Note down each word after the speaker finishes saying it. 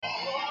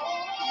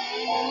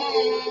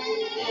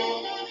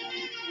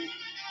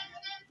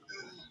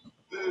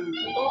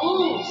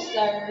Ooh,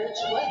 Serge,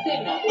 what's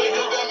in the wake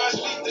up at my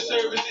sleep, the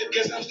service it.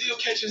 Guess I'm still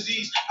catching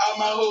Z's. All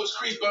my hoes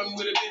creep, I'm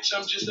with a bitch,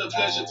 I'm just a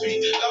pleasure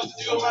beat. Lost a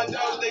few of my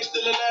dogs, they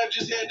still alive,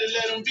 just had to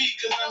let them be.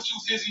 Cause I'm too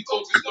busy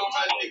focused on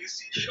my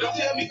legacy. Don't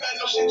tell me about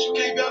no shit you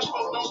can't vouch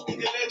for, don't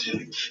speak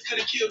allegedly.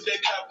 Could've killed that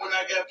cop when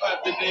I got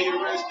popped and they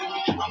arrested me.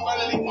 I'm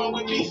finally one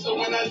with me, so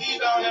when I leave,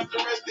 I'll have the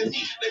rest of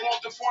me. They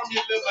want the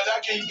formula, but I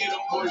can't get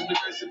them boys the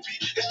recipe.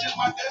 It's just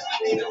my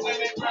destiny, the way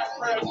they cry,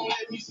 pride won't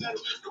let me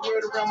settle. The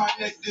word around my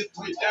neck dipped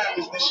with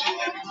diamonds, this shit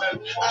heavy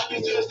metal. I've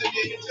been judged a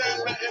million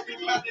times by every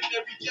plot and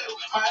every ghetto.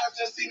 My eyes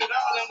just seen it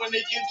all, and when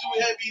they get too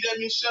heavy, that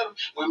means shut 'em.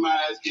 When my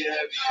eyes get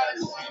heavy, I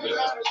just see it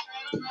all.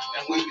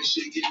 And when the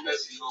shit get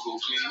messy, who gon'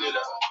 clean it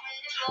up?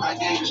 I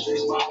gave the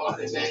streets my heart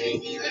and they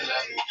ain't even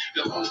love me.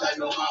 The most I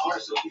know my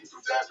heart, so we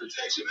provide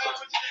protection for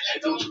me.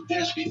 And don't you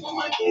dare speak for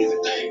my kids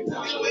if they ain't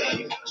felt your love.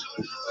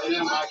 For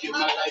them, I give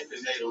my life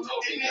and they don't know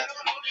me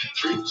nothing.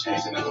 Dream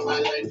chasing all my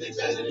life, they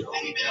better know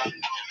me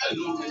nothing.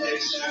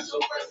 Illuminated, shine so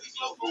bright, we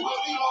flow for what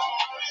we want.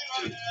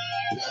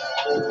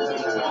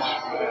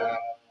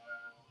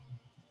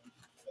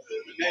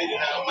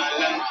 Illuminated all my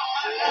life.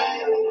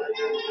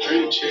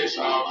 Dream chase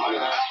all my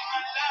life.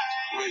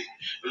 Wait,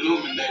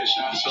 illuminated,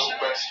 shine so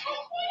bright.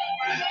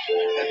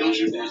 And don't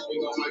you dare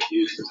speak on my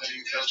kids if they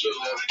ain't felt your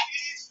love.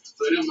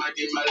 For them, I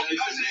give my life and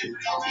they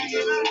know me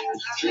love.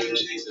 Dream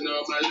chasing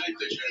all my life,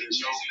 they try to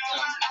know me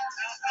coming.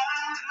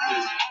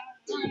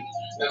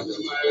 Now when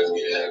my eyes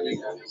get heavy, I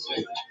can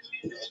say.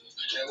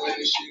 And when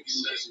the shit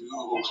gets messy, who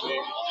gon' clean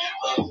it?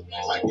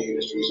 I gave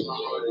the streets my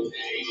heart and they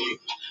ain't it.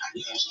 The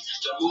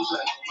moves I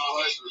know my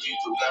heart, so he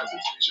forgot the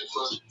picture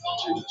for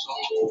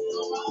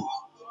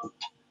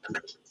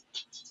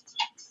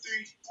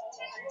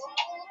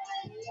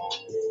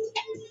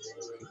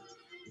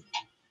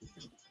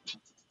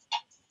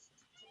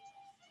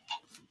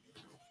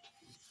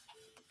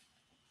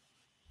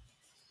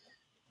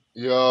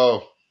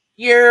Yo.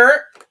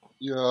 You're.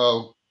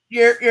 Yo.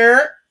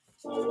 You're.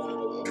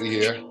 We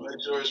here. You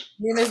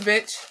and this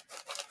bitch.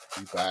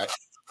 We back.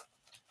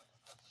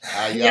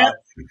 How y'all? Yep.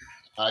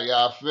 How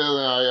y'all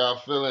feeling? How y'all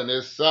feeling?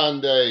 It's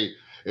Sunday.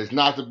 It's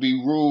not to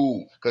be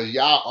rude, because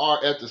y'all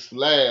are at the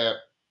slab.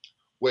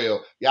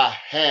 Well, y'all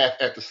half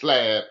at the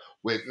slab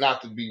with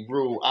not to be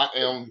rude. I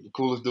am the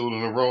coolest dude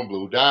in the room,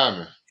 Blue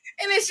Diamond.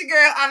 And it's your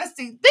girl,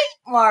 Honesty B,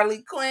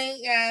 Marley Queen.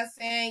 You know what I'm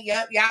saying?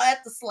 Yep, y'all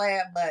at the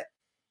slab, but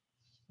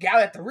y'all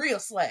at the real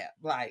slab.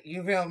 Like,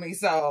 you feel me?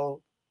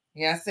 So,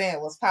 you know what I'm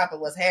saying? What's popping,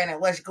 what's happening,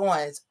 what's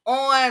going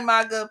on,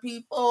 my good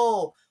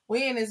people?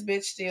 We in this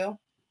bitch still.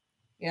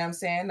 You know what I'm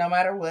saying? No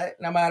matter what,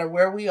 no matter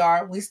where we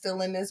are, we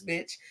still in this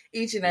bitch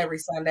each and every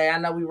Sunday. I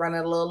know we running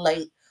a little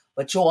late,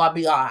 but you all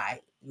be all right.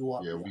 You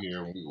all Yeah, be we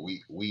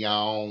here. We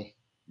on.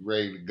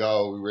 Ready to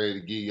go. We ready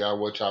to give y'all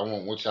what y'all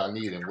want, what y'all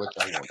need, and what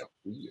y'all want to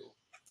feel.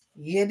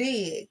 You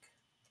dig.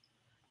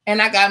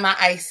 And I got my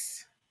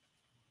ice.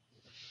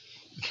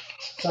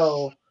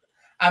 So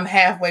I'm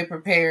halfway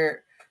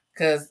prepared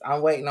because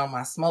I'm waiting on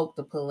my smoke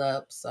to pull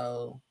up.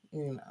 So,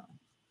 you know,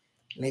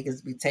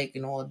 niggas be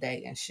taking all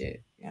day and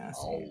shit. You know what I'm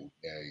saying? All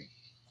day.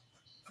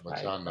 But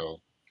Like, y'all know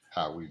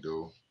how we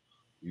do.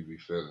 We be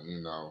feeling,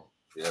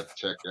 you have to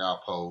check our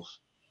post,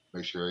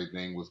 make sure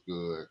everything was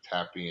good,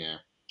 tap in.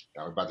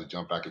 Now we're about to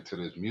jump back into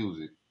this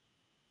music.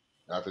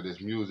 After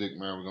this music,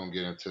 man, we're gonna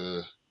get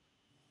into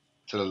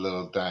the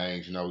little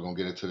things, we're gonna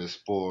get into the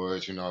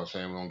sports, you know what I'm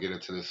saying? We're gonna get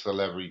into the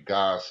celebrity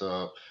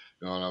gossip,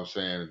 you know what I'm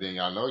saying? And then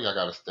y'all know y'all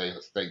gotta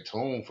stay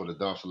tuned for the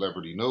dumb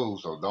celebrity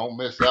news, so don't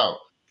miss out.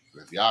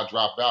 If y'all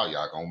drop out,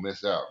 y'all gonna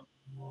miss out.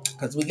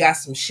 because we got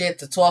some shit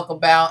to talk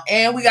about,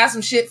 and we got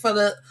some shit for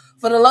the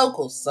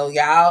locals. So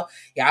y'all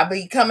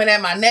be coming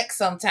at my neck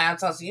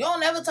sometimes. So you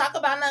don't ever talk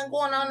about nothing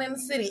going on in the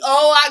city.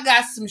 Oh, I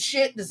got some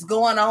shit that's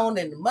going on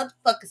in the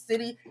motherfucking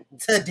city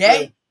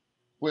today.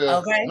 Well,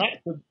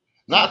 okay.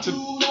 Not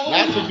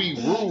to be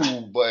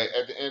rude, but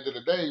at the end of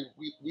the day,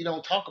 we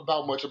don't talk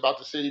about much about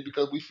the city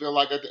because we feel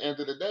like at the end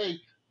of the day,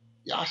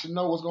 y'all should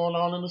know what's going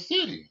on in the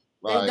city.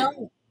 They Like,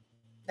 don't.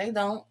 They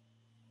don't.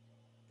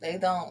 They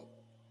don't.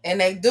 And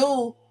they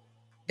do.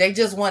 They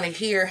just want to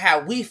hear how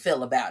we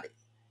feel about it.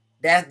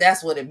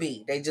 That's what it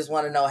be. They just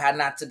want to know how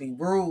not to be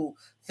rude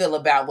feel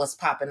about what's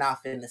popping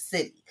off in the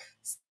city.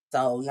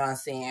 So, you know what I'm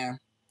saying?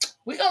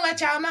 We gonna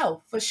let y'all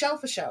know for sure,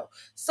 for sure.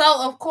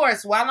 So, of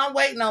course, while I'm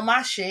waiting on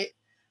my shit,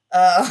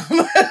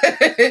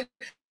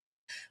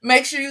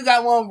 make sure you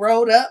got one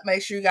rolled up.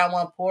 Make sure you got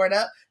one poured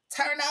up.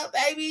 Turn up,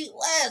 baby.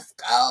 Let's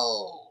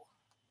go.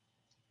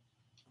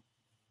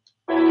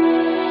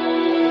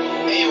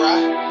 Hey,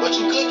 Rod, what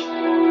you cooking?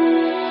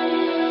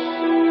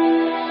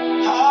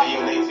 Huh? Hey,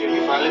 yo, Nate,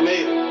 you finally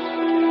made it.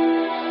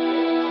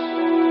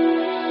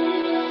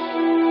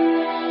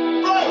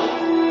 Right.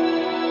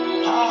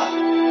 Huh?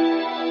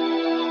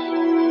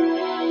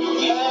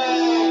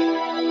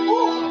 Yeah.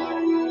 Woo.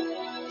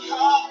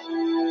 Huh?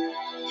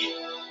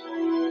 Yeah.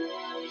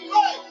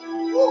 Right.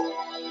 Woo.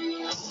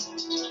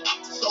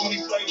 So many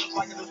flavors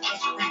like a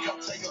dispensary, come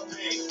take a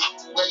pic.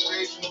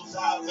 Recreational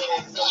side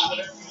bags, that's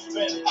whatever you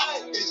spend.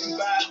 If you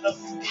buy enough,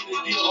 you get a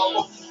deal on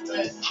what you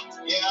spend.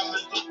 Yeah, I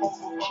missed the phone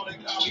before they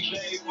call me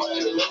Dave. But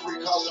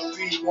delivery cost a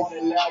fee, want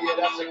it now, yeah,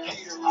 that's a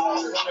cater. One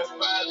of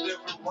 5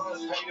 different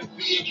runs, pay the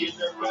fee and get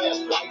their fast.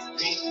 White,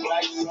 pink,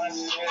 black,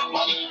 sunset,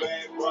 money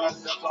bag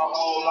runs. That's a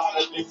whole lot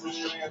of different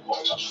strands. Boy,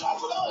 come shop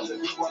with us. If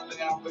you want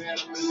down bad,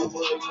 I'm in the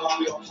mud, you want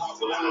me on top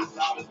of that.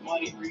 Now this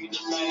money read the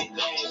same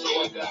thing,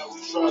 so in God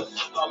we trust.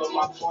 All of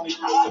my 20s with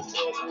the blood,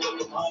 put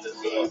them hundreds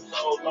up.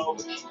 So low,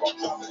 but keep on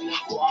dropping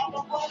equal. I'm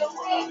a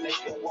runner. They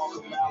can walk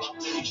a mile, I'm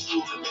in these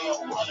shoes and they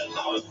don't run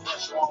enough.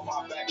 Pressure on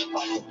my back, I'm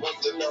like a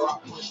weightlifter, I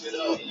push it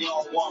up. You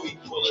don't want me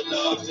pulling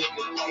up.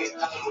 Niggas playing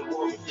out of the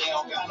world, but they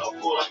don't got no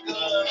pull like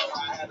us.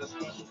 I had a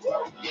special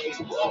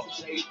 38 up,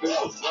 J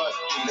Bell,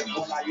 rusty. That's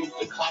when I used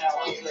to clown,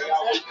 they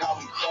always call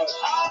me crush.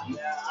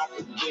 Now I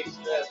can big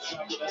steps,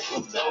 trapping at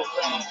some dope.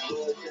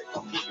 Blood check,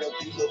 come pick up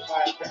these little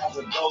 5 pounds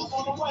of dope.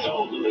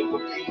 Don't deliver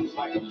peas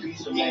like a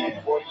piece of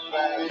man.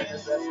 45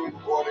 minutes, that's a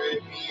quarter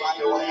if me. By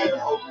your hand,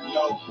 hope you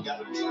know.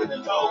 Gotta be in the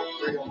know,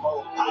 3 or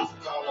more. I'm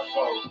calling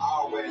for. I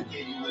always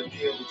give you a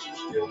deal, but you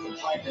still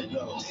complaining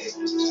though.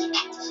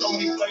 So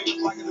many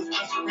flavors like a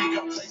dispensary,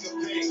 come take a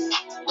pic.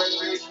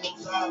 Recreational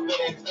time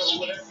bags, that's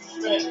whatever you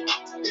spend.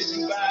 If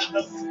you buy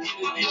enough, you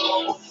get a deal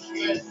on what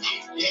you spend.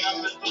 Yeah,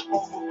 I missed the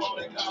phone before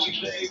they call me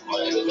Dave.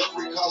 But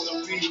delivery cost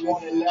a fee,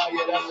 want it now,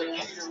 yeah, that's a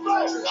cater.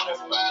 One of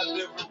 5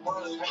 different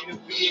runs, pay the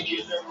fee and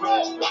get their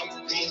fast. White,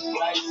 pink,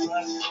 black,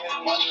 sunset,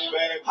 money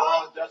bag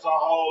runs. That's a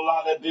whole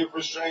lot of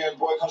different strands.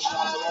 Boy, come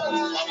shop with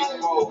us.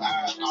 24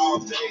 hours all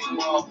day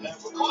long,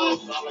 never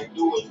close. All they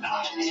do is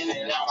knock in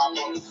and out. I'm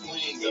on the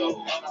swing,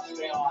 though. And I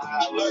stay on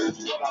high alert.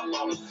 What I'm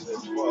on the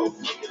switch for.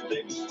 Niggas,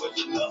 they be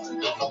switching up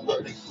and don't know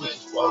where they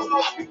switch for.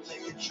 I be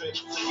taking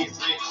trips to get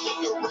rich with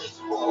the wrist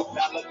for.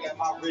 Now look at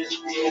my wrist,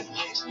 yeah,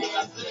 it's lit.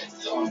 Yeah, I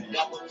flipped on it.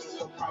 That was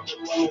just a profit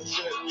on the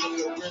trip. Took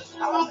a risk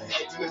on it.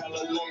 Hey, you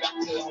hella late, I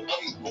couldn't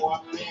wait, boy, I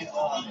been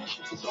on it.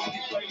 So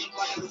many flavors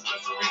like a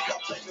dispensary,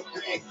 come take a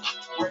pic.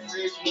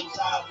 Recreational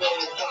time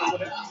bags,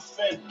 whatever you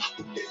spend.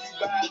 If you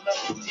buy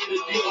enough, you get a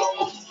deal on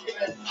what you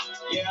spend.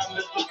 Yeah, I'm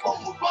Mr.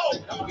 Coca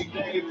Cola. Call me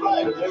Dave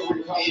Blatter.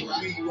 Delivery cost a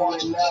fee.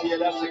 Want it now? Yeah,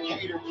 that's a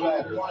cater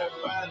platter.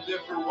 5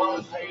 different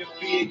runs. Pay the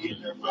fee and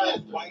get their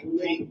fast. White,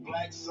 pink,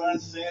 black,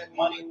 sunset,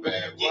 money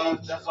bag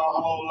runs. That's a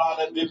whole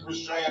lot of different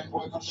strands.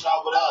 Boy, come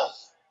shop with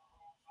us.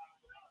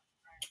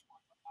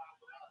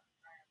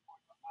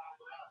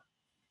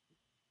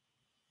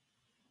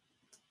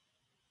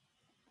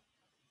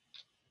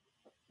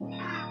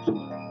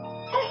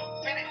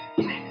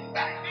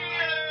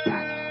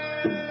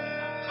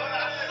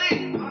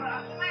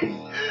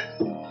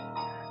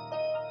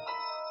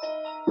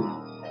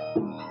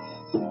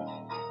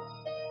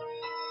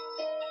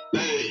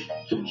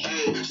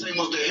 Same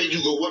ones that hate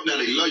you go up, now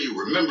they love you.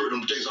 Remember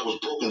them days I was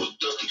broken, was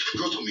dusty.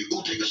 Girl told me,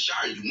 ooh, take a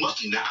shower, you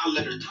musty. Now I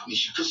let her tell me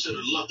she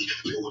considered lucky.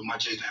 Live with my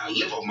J's, now I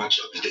live on my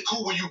chuck. They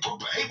cool when you broke,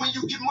 but hate when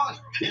you get money.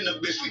 In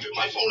the bed, sleep in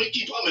my phone and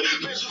keep humming.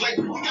 Bitch was like,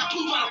 we got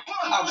too by the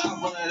fun. I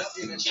run it up,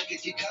 yeah, the check it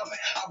keep coming.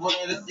 I run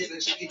it up, yeah,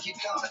 the check it keep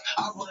coming.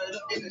 I run it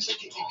up, yeah, the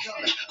check it keep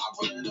coming. I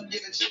run it up,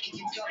 yeah, the check it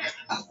keep coming.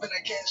 I spend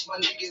that cash, my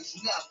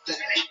niggas nothing.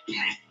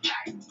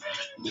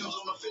 Deals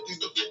on the 50s,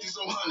 the 50s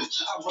on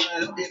hundreds. I run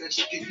it up, yeah, the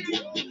check it keep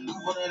coming. I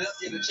run it up,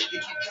 yeah, the check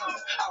it keep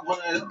coming. I run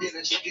it up, yeah,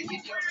 the check it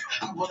keep coming.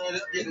 I run it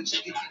up, yeah, the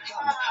check it keep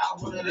coming. I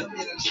run it up,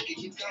 yeah, the check it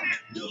keep coming.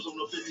 Deals on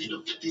the 50s, the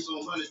 50s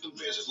on hundreds. Them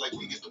bands just like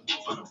we get them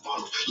proof by the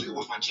bottles. Live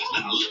with my G's,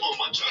 now I live on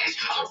my junkies.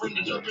 I run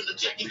it up in the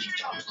check it keep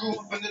coming. Grew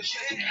up in the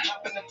check,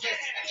 hop in the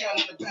fence, count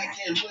in the back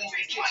end, really in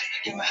the kitchen.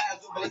 Get my eyes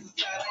open, it's the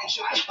side, I ain't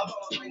tripping. I'm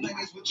all like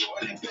niggas with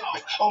Jordan and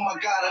Pippen. Oh my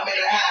God, I made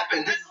it happen.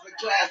 This is a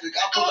classic.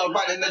 I pull up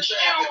right in the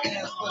traffic.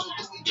 Ask what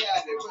do we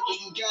got it? What do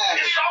you got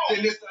it?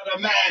 Then it's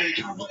automatic.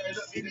 I run it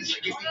up in the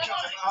check it keep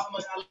coming.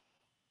 Muhammad Ali.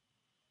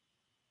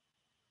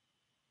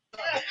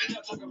 Now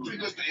talking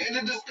figures, the end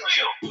of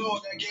discussion.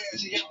 Blowing that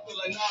gas, yeah, I'm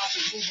feeling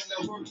nauseous. Moving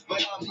that work,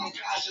 but I'm being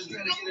cautious.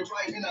 Better get it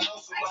right in the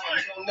hustle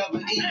life. You don't never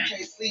eat,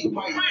 can't sleep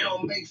right. It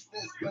don't make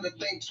sense, better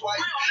think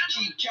twice.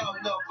 Keep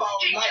counting up all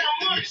night.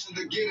 The mission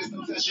to get it,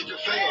 sometimes you can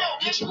fail.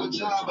 Get you a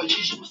job, I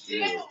use you a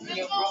skill.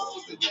 Being broke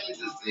was a deadly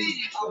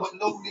disease. I would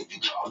know if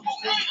you called me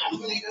sneeze.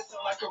 Really, that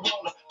sound like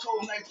Corona.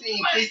 COVID-19,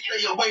 please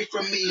stay away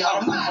from me.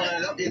 I'm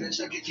running up, yeah, the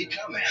check it keep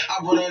coming. I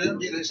run it up,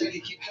 yeah, the check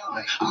it keep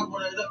coming. I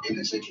run it up, yeah,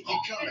 the check it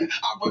keep coming.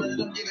 I run it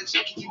up, yeah, the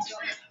check it keep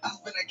coming. I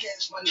spend that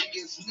cash, my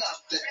niggas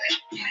nothing.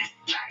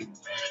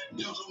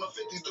 Deals on the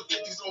 50s, the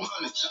 50s on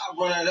hundreds. I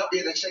run it up,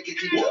 yeah, the check it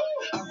keep coming.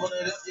 I run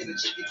it up, yeah, the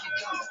check it keep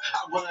coming.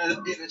 I run it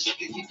up, yeah, the check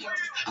it keep coming.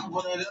 I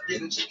run it up,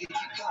 yeah, the check it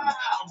keep coming.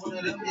 I run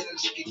it up, yeah, the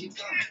check it keep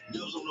coming.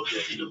 Deals on the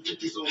 50s, the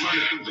 50s on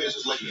hundreds. Them bands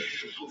just like me,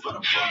 get proof by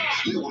the buttons.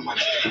 Live with my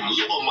G's, I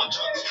live on my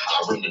junkies. I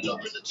run it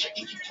up in the check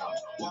it keep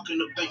coming. Walk in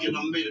the bank and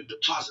I made a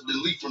deposit,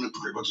 then leave from the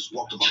crib. I just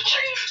walked to my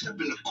car. Step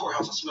in the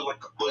courthouse, I smell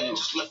like a onion.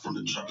 Just left from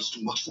the trap, it's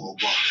too much for a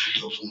walk.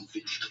 Deals on the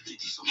 50s, the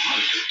 50s on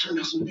hundreds. Turn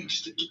down some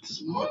niggas to get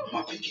some money.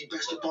 My pinky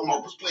backed up on my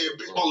wrist, playing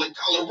baseball in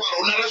Colorado.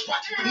 Now that's why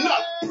keeping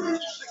up.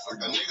 Six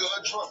like a nigga a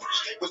drummer.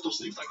 With those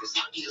six like it's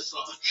hockey or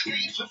something.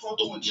 Flip on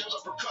throwing jabs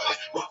uppercut.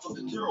 Rock for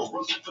the zero,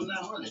 runs in for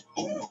 900.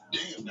 Oh,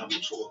 damn, now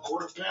bitch for a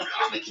quarter pound.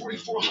 I make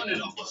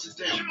 4,400, I'll bust it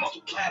down.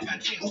 Multiply by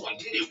 10, who I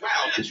did it, wow.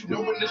 Let you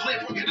know when this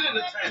lamp will get in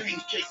the town.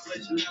 Ain't cake,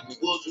 plates, and apple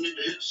was when it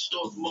hit the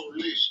store for more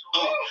leash.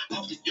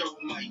 Off the yo,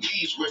 my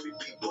knees, ready,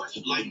 big boys,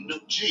 lighting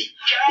up G.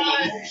 When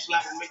I move,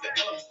 slap and make the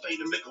fade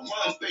and make a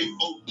run, baby,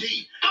 OD.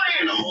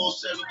 In the whole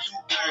 72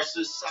 hours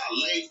since I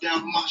laid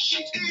down my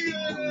sheets.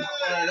 I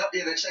run it up,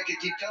 yeah, the check it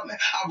keep coming.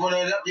 I run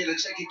it up, yeah, the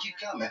check it keep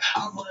coming.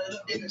 I run it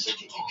up, yeah, the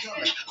check it keep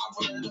coming. I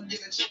run it up, yeah,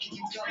 the check it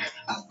keep coming.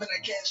 I spend a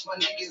cash, my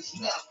niggas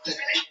nothing.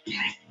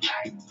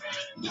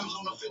 Numbers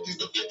on the 50s,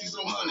 the 50s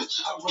on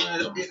hundreds. I run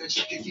it up, yeah, the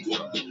check it keep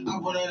coming. I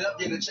run it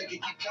up, yeah, the check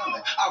it keep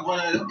coming. I run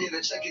it up, yeah,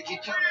 the check it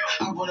keep coming.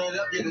 I run it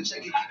up, yeah, the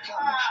check it keep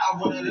coming. I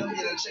run it up,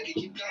 yeah, the check it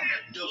keep coming.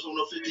 Dubs on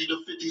the 50, the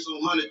 50s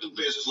on 100. Them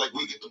bands is like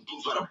we get them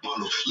blues by the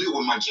bundle. Live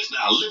with my jets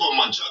now, I live on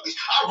my juggies.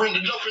 I ring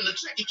it up and the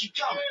check it keep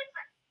coming.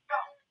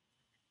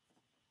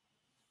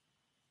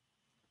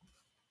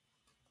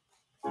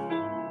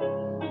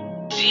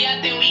 See,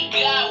 I think we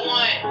got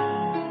one.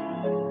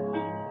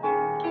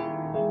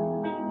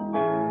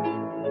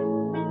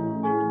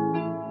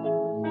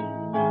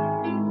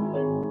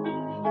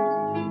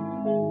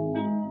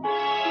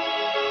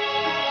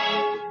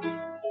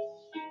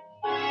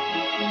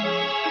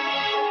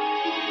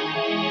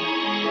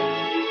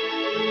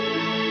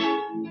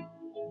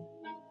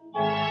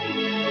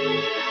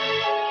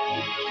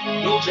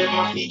 No drip,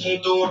 my feet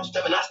came through, I'm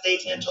stepping, I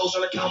stayed 10 toes,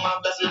 trying to count my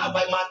blessings. I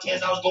wipe my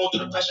tears, I was going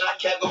through the pressure, I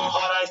kept going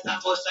hard, I ain't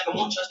stopped for a second.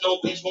 Won't trust no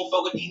bitch, won't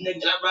fuck with these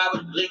niggas. And I ride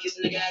with the blick, kiss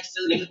a nigga, act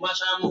silly. Niggas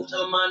watch how I move,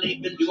 tell them my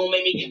name, you gon'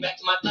 make me get back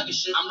to my thuggish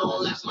shit. I'm the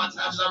one last of my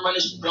time, so I'm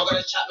running shit. Bro, got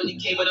a chop and he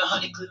came with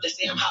 100 clip. They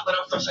say I'm hot, but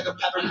I'm fresh like a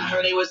pepper. And I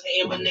heard they was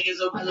hating, but niggas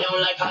are really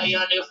don't like how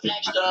y'all niggas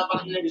flashed up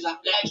on them niggas. I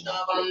flashed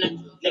up on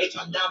them niggas. Niggas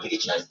talk down, pick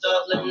your chest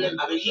up, let them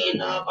niggas. I been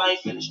heating up, I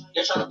ain't finished.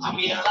 They're trying to put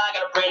me in a lie,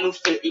 got a brand new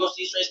fit. You gon'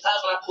 see straight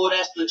styles when I pull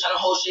that split. Trying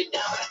to hold shit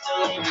down, but I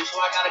still ain't rich, so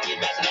I gotta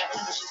get back to that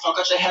position. Fuck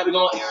out your head, we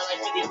gon' air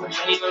like 50.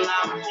 Can't even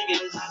lie, my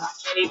ticket is hot. I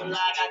can't even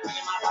lie, got crack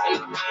in my body,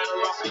 I'm flying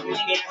around for the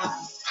nigga.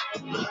 I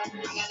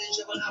got this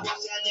drip when I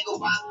watch that nigga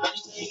wild. I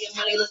just say get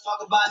money, let's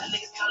talk about it.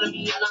 Niggas counting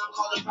me out, now I'm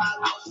calling pride.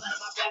 I was flat on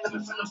my back, I'm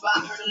in front of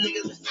Bob. Heard them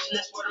niggas been snitching,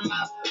 that's word of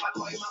mouth. If I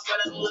call you my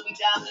brother, don't let me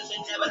down. If they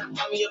never, then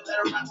find me a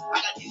better route. I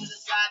got demons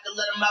inside to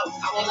let them out.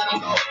 I won't let them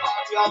go.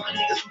 All my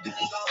niggas who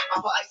didn't go. I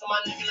put ice on my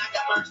neck and I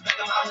got my respect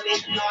on my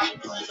holidays. You know I've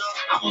been pulling up.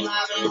 I'm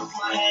alive and off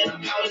my head.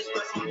 I'm proud of this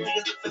person. My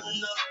niggas been filling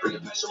up. Bring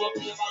the pressure up,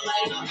 if I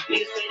light up.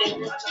 Niggas say they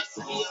don't watch, I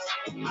set me up.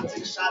 I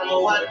take a shot of my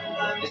water.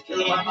 It's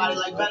killing my body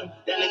like venom.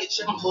 That nigga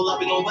trippin', pull up,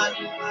 he gon' wet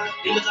him.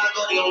 Demons I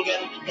go, they gon' get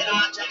him. Hit on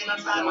my jacket,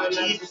 I'm tired, my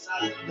knees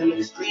beside it. Them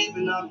niggas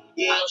creeping up.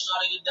 Yeah, I'm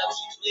shawty, the devil,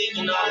 she's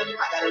leaking on it.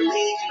 I got a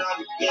leaking on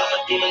me. Yeah, I'm a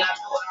demon, I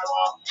do what I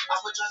want. I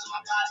put drugs in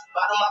my body.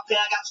 Bottom of my pen,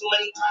 I got too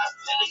many times.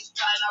 Them niggas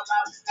trying, I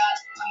ride with Scott.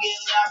 I'm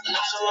getting loud, and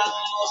I show all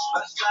emotion. I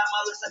just drive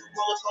my lips like a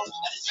roller coaster.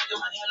 I just drink in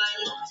my hand, I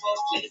ain't looking for.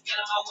 Niggas get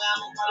in my way, I'm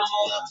gon' run them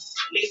all up.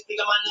 Niggas speak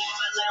on my name, I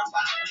might let them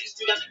rock. Niggas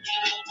speak on the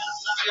game, we gon' beat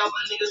them up. All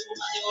my niggas who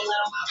they gon' let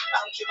them out. I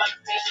don't care about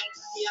the face, they gon'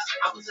 take me out.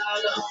 I was out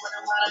of the hood,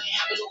 running around, I ain't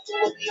having no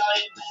food, but we all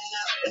ain't betting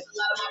out. It's a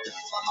lot of my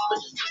people, my mama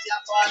just see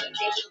how far I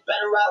came to the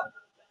better route.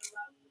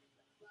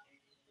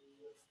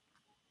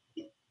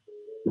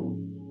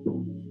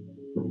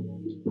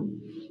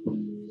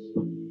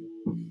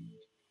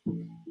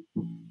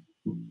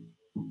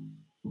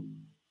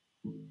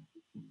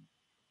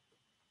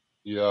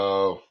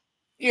 Yo,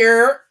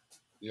 You're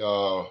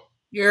yo,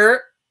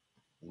 you're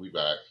we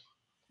back.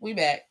 we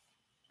back.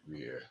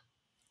 Yeah.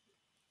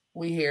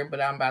 We here, but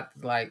I'm about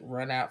to like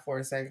run out for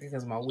a second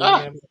because my wig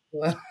my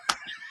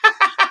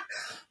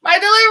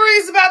delivery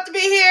is about to be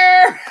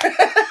here.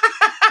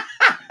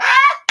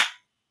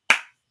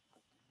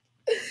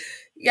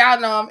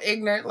 Y'all know I'm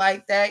ignorant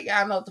like that.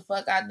 Y'all know what the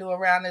fuck I do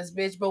around this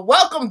bitch. But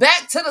welcome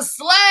back to the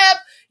slab.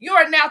 You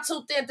are now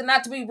too thin to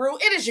not to be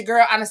rude. It is your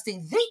girl,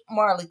 Honesty, the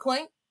Marley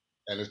Queen.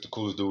 And it's the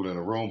coolest dude in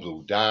the room,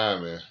 Blue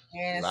Diamond.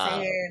 And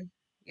Live. saying,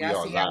 We y'all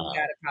are see how live. we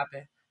got it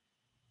popping.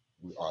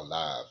 We are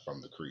live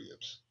from the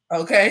cribs.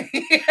 Okay.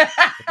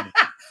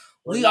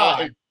 We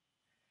are.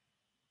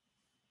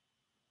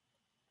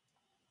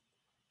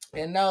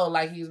 And no,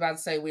 like he was about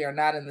to say, we are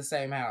not in the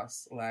same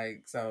house.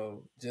 Like,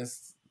 so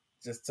just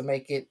to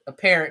make it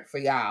apparent for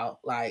y'all,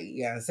 like,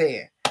 you know what I'm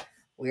saying?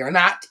 We are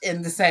not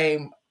in the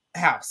same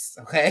house,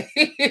 okay?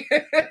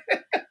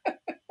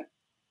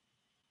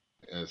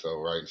 And so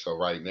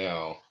right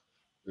now,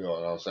 you know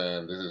what I'm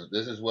saying?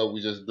 This is what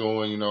we just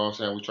doing, you know what I'm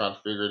saying? We trying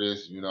to figure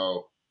this, you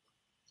know,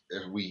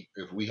 if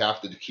we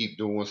have to keep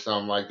doing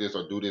something like this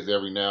or do this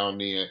every now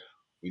and then,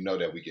 we know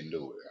that we can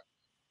do it.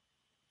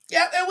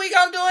 Yep, and we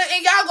gonna do it,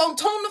 and y'all gonna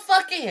tune the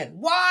fuck in.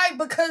 Why?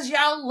 Because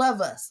y'all love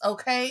us,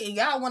 okay? And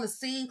y'all want to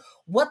see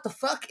what the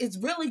fuck is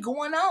really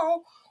going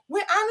on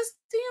with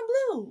Honesty and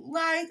Blue.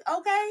 Like,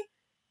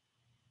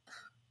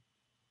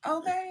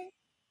 okay.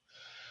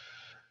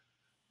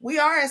 We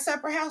are at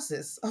separate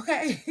houses,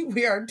 okay?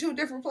 We are in two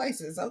different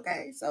places,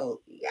 okay?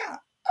 So, yeah.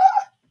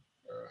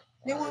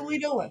 Then what we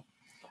doing?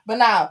 But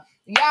now,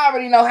 Y'all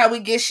already know how we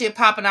get shit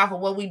popping off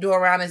of what we do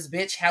around this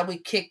bitch, how we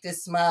kick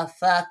this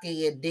motherfucker,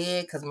 you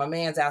dig? Because my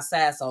man's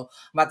outside, so I'm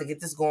about to get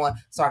this going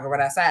so I can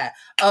run outside.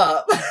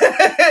 But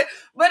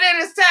it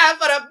is time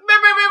for the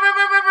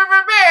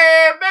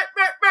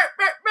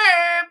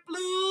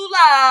blue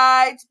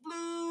lights,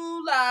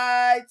 blue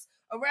lights.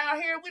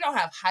 Around here, we don't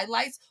have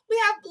highlights. We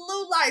have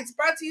blue lights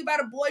brought to you by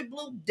the boy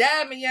Blue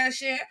Diamond, y'all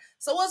share.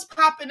 So what's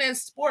popping in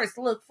sports?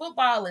 Look,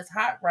 football is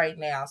hot right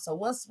now. So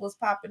what's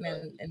popping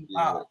in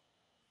Yeah. ball?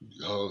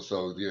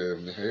 So yeah,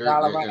 here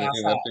Y'all in around the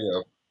outside.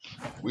 NFL,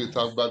 we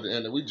talk about the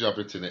end. We jump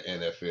into the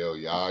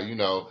NFL,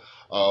 y'all.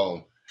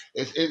 Um,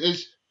 it's it,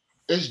 it's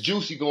it's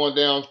juicy going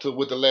down to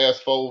with the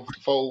last four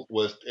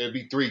was it'd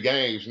be 3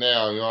 games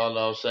now. You know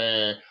what I'm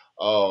saying?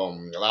 A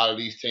lot of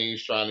these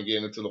teams trying to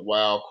get into the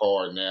wild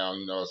card now.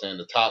 You know what I'm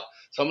saying?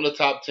 Some of the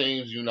top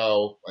teams,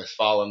 is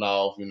falling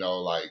off.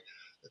 Like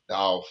the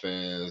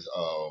Dolphins.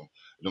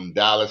 Them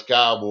Dallas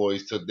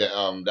Cowboys took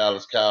a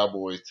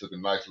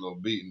nice little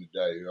beating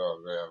today. You know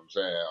what I'm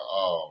saying?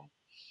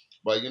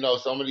 But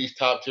some of these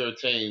top tier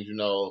teams,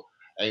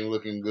 ain't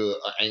looking good,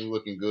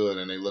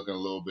 and they looking a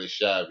little bit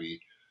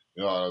shabby.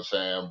 You know what I'm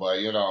saying?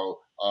 But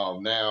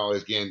now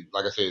it's getting,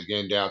 like I said, it's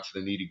getting down to the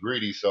nitty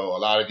gritty. So a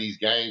lot of these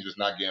games is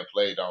not getting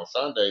played on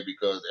Sunday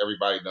because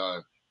everybody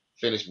done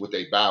finished with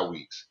their bye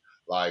weeks.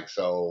 Like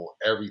so,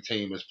 every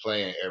team is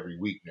playing every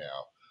week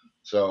now.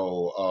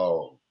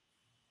 So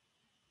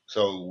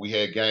we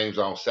had games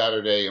on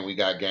Saturday and we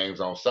got games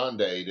on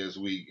Sunday this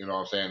week. You know what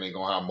I'm saying? They're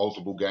gonna have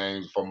multiple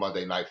games for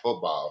Monday Night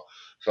Football.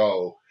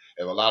 So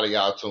if a lot of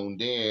y'all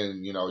tuned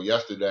in,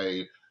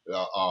 yesterday,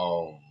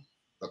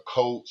 the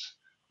Colts,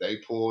 they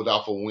pulled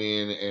off a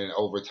win in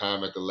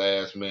overtime at the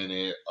last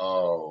minute,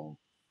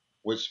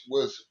 which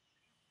was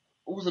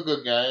a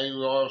good game.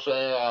 You know what I'm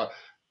saying?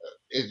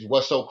 It's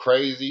what's so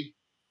crazy.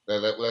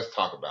 Let's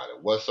talk about it.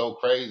 What's so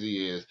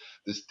crazy is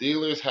the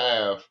Steelers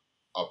have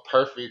a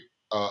perfect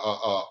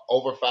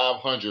over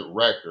 500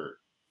 record,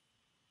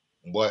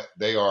 but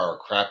they are a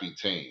crappy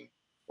team.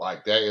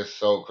 Like that is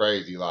so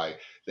crazy. Like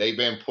they've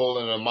been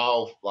pulling them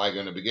off. Like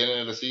in the beginning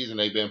of the season,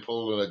 they've been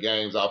pulling the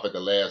games off at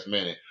the last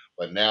minute,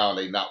 but now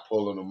they not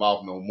pulling them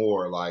off no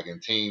more. Like and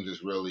teams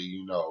is really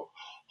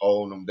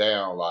holding them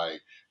down.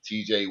 Like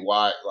T.J.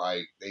 Watt,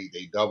 like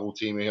they double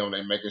teaming him.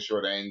 They making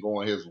sure they ain't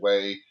going his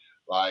way.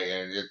 Like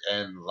and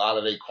a lot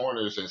of their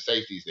corners and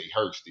safeties they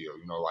hurt still.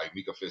 Like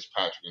Mika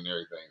Fitzpatrick and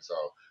everything. So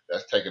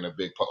that's taking a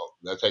big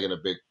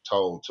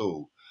toll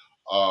too.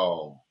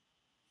 Um,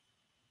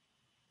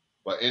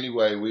 but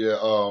anyway,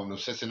 the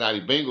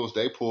Cincinnati Bengals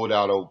they pulled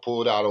out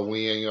a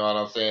win. You know what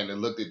I'm saying? It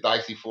looked at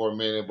dicey for a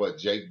minute, but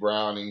Jake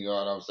Browning, you know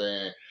what I'm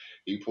saying?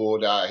 He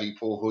pulled it out.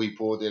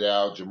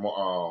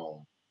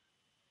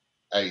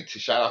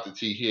 Shout out to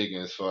T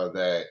Higgins for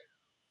that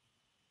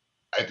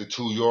at the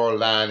 2 yard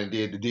line and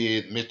did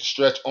Mr.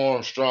 Stretch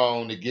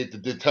Armstrong to get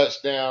the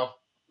touchdown.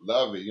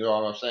 Love it. You know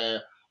what I'm saying?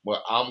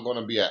 But I'm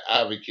gonna be an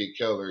advocate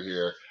killer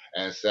here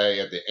and say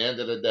at the end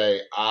of the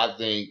day, I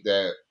think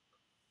that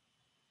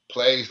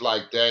plays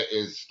like that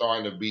is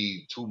starting to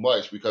be too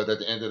much because at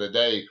the end of the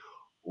day,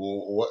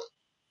 what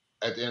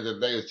at the end of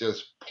the day, it's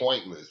just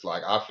pointless.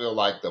 Like I feel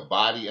like the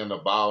body and the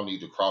ball need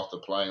to cross the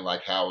plane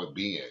like how it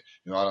being.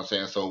 You know what I'm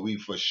saying? So we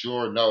for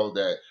sure know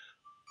that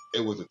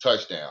it was a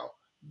touchdown.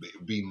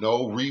 Be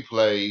no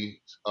replay.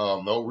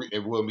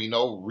 It will be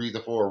no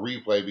reason for a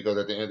replay because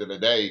at the end of the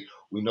day,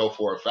 we know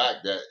for a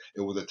fact that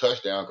it was a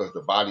touchdown because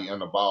the body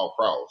and the ball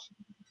crossed.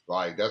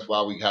 Like that's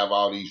why we have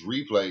all these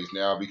replays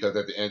now because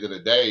at the end of the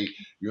day,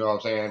 you know what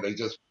I'm saying? They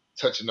just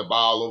touching the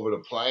ball over the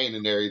plane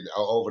and there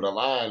over the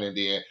line, and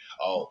then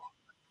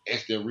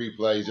instant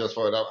replays just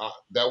for that.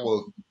 That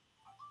was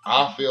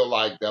I feel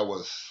like that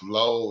was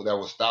slow. That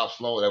was stop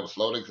slow. That was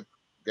slow the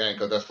game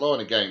because that's slowing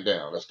the game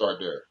down. Let's start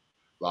there.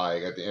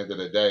 Like at the end of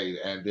the day,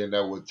 and then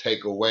that would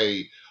take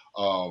away.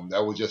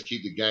 That would just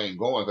keep the game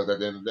going because at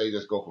the end of the day,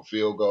 just go for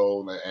field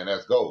goal and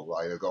let's go.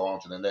 Like let's go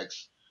on to the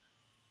next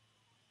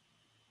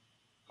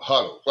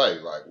huddle play,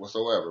 like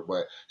whatsoever.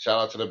 But shout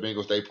out to the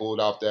Bengals, they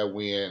pulled off that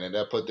win and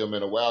that put them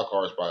in a wild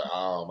card spot.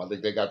 I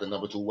think they got the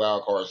number 2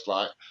 wild card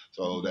slot,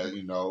 so that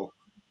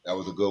that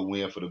was a good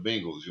win for the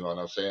Bengals. You know what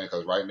I'm saying?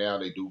 Because right now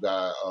they do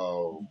got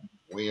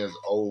wins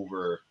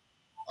over.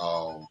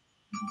 Um,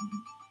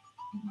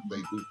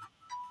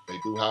 they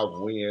do have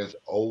wins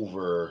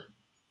over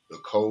the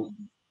Colts.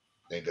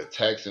 And the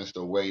Texans,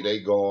 the way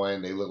they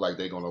going, they look like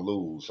they're gonna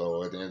lose.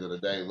 So at the end of the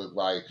day, it look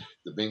like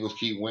the Bengals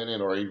keep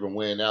winning or even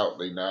win out.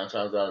 They 9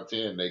 times out of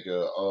 10 they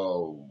could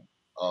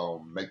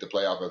make the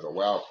playoff as a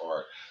wild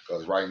card.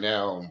 Because right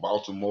now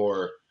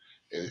Baltimore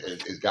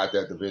is got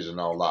that division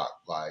on lock.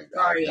 Like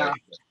Sorry, y'all.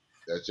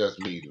 that's just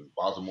me.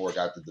 Baltimore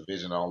got the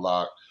division on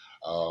lock.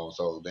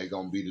 So they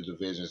gonna be the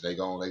divisions. They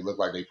look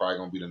like they probably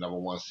gonna be the number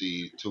 1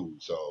 seed too.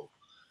 So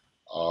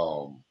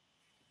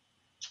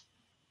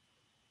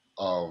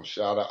um,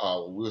 shout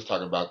out. We was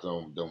talking about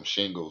them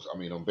shingles. I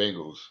mean, them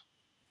Bengals.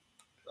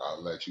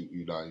 I'll let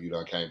you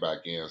done came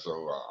back in, so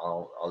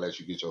I'll let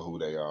you get your who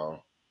they are.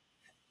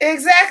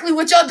 Exactly,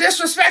 with your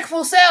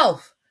disrespectful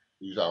self.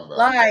 Who you talking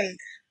about? Like,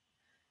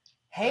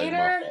 Ain't my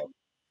Hater. fault.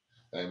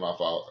 Ain't my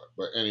fault.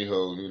 But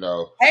anywho, you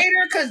know, Hater,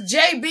 because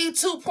JB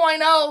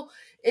 2.0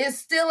 is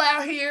still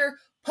out here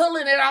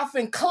pulling it off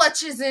in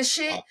clutches and I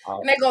shit. I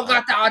And they gonna I,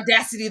 got the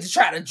audacity to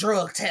try to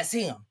drug test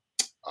him.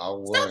 I Stop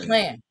wouldn't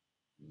playing.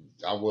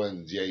 I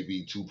wasn't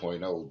JB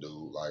 2.0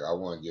 dude. Like I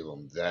wouldn't give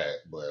him that,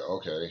 but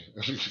okay.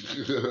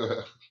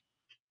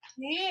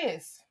 He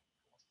is.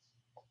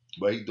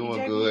 But he doing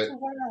JB good. 2.0.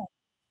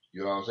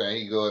 You know what I'm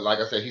saying? He good. Like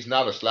I said, he's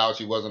not a slouch.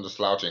 He wasn't a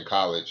slouch in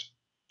college.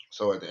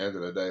 So at the end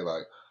of the day,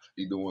 like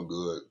he doing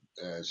good.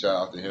 And shout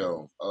out to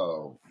him.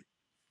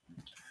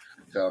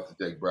 Shout out to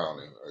Jake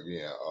Browning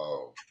again.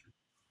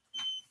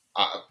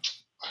 I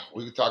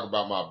we could talk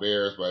about my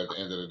Bears, but at the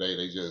end of the day,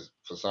 they just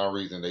for some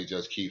reason they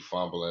just keep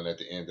fumbling at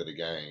the end of the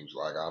games.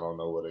 Like I don't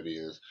know what it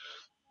is.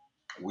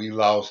 We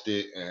lost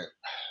it, and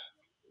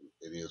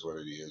it is what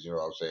it is. You know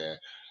what I'm saying?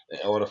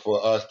 In order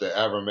for us to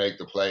ever make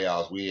the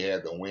playoffs, we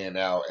had to win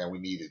out, and we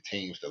needed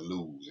teams to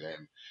lose,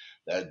 and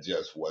that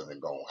just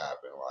wasn't gonna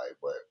happen. Like,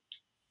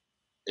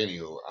 but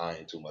anywho, I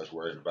ain't too much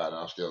worried about it.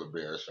 I'm still a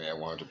Bears fan,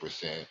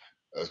 100%.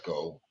 Let's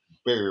go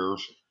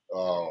Bears.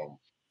 Um,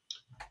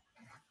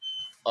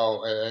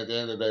 Oh, and at the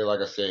end of the day, like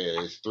I said,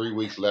 it's 3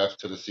 weeks left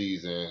to the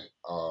season.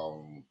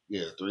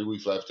 Yeah, 3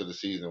 weeks left to the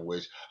season,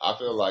 which I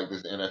feel like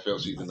this NFL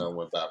season done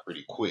went by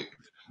pretty quick.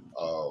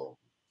 Uh,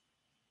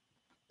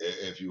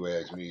 if you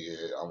ask me,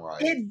 I'm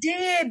like, It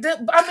did.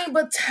 I mean,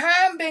 but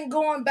time been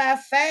going by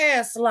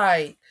fast.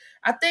 Like,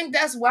 I think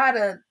that's why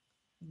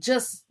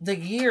the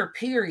year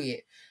period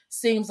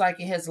seems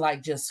like it has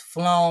like just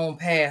flown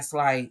past.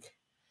 Like,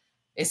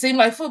 it seemed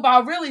like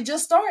football really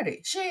just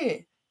started.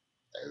 Shit.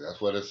 hey,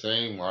 that's what it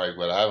seemed like.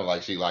 But I haven't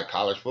like see like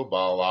college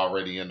football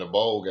already in the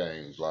bowl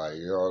games. Like,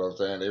 you know what I'm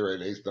saying?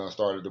 They done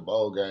started the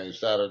bowl game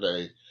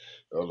Saturday.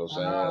 You know what I'm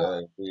saying? Uh,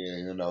 And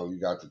then, you know, you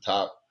got the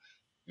top.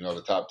 You know,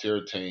 the top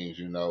tier teams,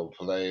 you know,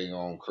 playing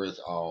on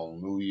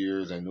New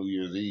Year's and New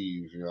Year's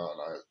Eve, you know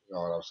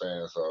what I'm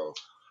saying? So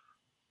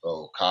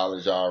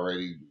college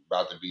already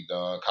about to be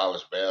done.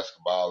 College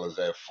basketball is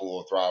at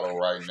full throttle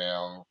right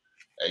now.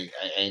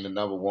 Ain't the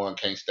number one,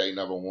 can't stay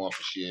number one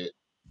for shit.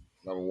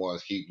 Number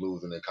ones keep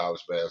losing in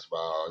college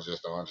basketball. I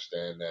just don't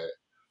understand that.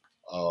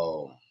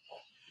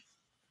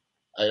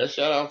 Hey, a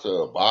shout out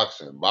to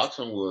boxing.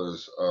 Boxing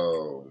was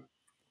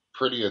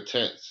pretty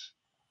intense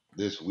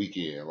this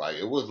weekend. Like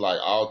it was like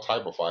all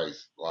type of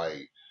fights.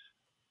 Like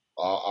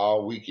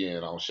all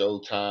weekend on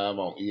Showtime,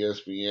 on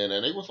ESPN,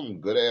 and they were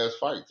some good ass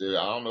fights. I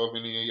don't know if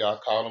any of y'all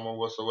caught them or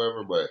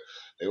whatsoever, but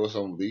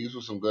these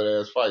were some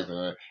good ass fights.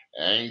 And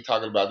I ain't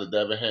talking about the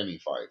Devin Haney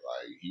fight.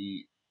 Like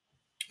he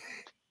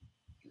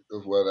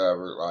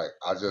whatever. Like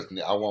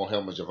I want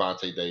him and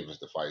Javante Davis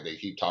to fight. They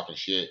keep talking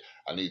shit.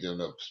 I need them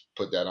to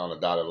put that on the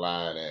dotted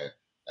line and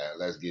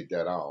let's get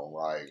that on.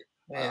 Like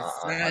I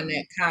sign that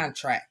need.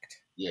 contract.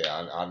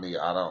 Yeah,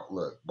 I don't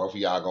look. Both of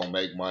y'all gonna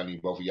make money.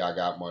 Both of y'all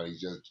got money.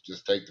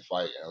 Just take the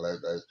fight and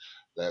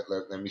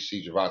let me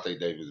see Javante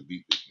Davis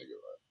beat this nigga.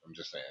 Right? I'm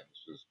just saying.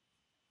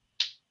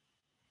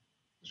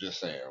 Just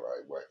saying,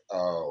 right?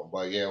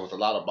 But yeah, it was a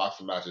lot of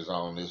boxing matches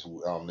on this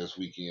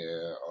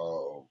weekend.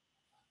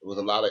 It was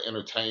a lot of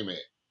entertainment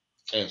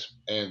and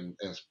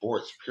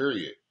sports.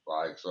 Period.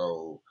 Like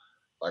so,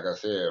 like I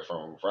said,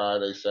 from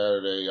Friday,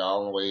 Saturday,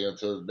 all the way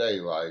until today,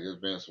 like it's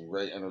been some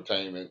great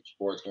entertainment,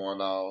 sports going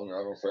on. You know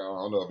what I'm saying? I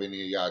don't know if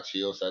any of y'all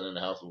chill, sat in the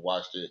house and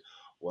watched it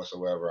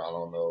whatsoever. I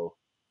don't know.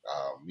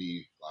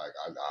 Me, like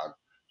I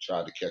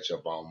tried to catch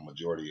up on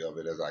majority of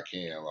it as I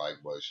can, like,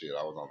 but shit,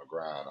 I was on the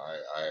ground.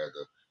 I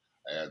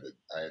had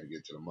to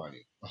get to the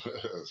money.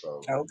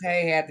 so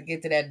Okay, had to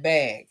get to that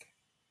bag.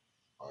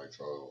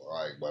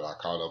 but I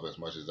caught up as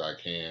much as I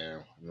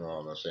can. You know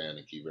what I'm saying,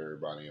 to keep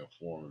everybody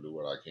informed and do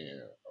what I can.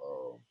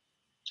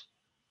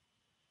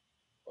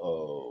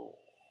 Oh,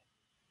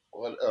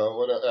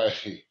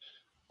 Hey,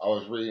 I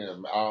was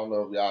reading. I don't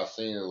know if y'all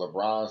seen it.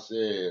 LeBron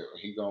said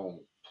he gonna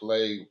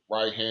play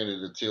right-handed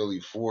until he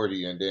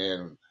 40, and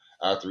then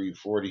after he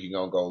 40, he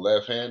gonna go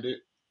left-handed.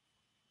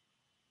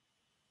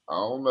 I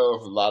don't know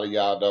if a lot of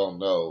y'all don't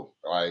know.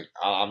 Like,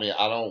 I mean,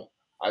 I don't.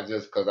 I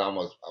just because I'm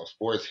a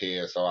sports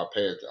head, so I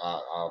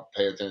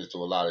pay attention to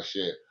a lot of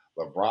shit.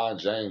 LeBron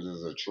James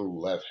is a true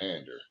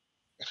left-hander.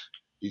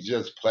 He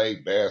just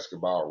played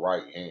basketball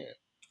right hand.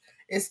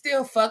 It's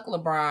still fuck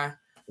LeBron.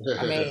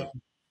 I mean,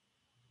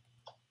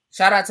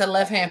 shout out to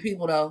left hand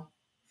people though.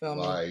 Feel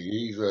me? Like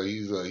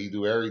he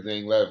do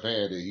everything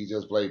left-handed. He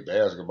just played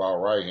basketball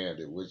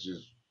right-handed, which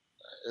is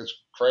it's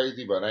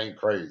crazy, but ain't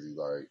crazy.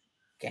 Like,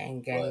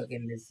 Gang gang but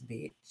in this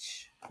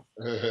bitch.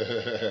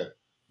 but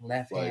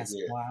Left hand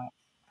yeah. squad.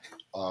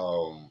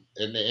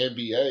 In the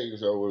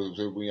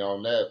NBA, we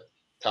on that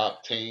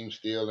top team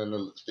still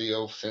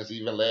since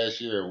even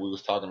last year we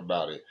was talking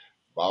about it.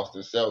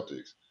 Boston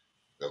Celtics.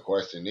 The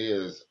question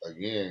is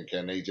again,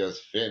 can they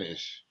just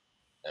finish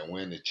and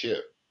win the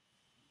chip?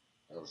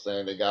 You know what I'm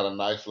saying? They got a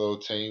nice little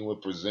team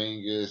with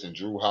Porzingis and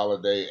Drew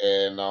Holiday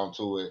adding on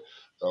to it.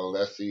 So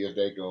let's see if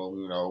they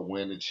can,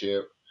 win the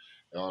chip.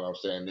 You know what I'm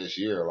saying, this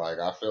year. Like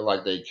I feel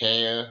like they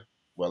can,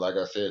 but like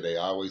I said, they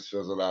always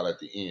fizzle out at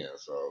the end.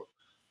 So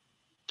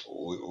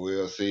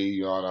we'll see.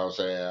 You know what I'm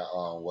saying?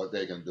 What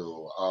they can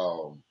do.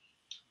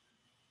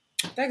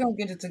 They're gonna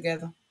get it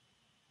together.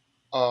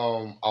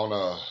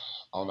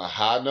 On a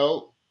high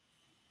note,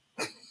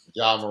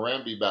 John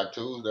Moran be back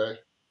Tuesday.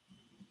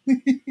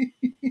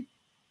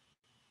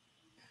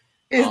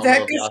 I Is don't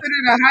know that if y'all.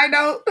 considered a high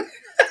note?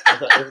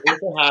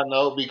 It's a high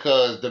note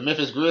because the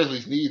Memphis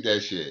Grizzlies need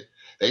that shit.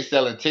 They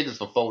selling tickets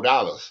for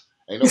 $4.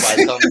 Ain't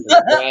nobody coming to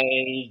the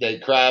games. They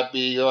crappy.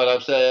 You know what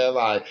I'm saying?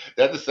 Like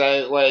that's the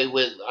same way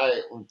with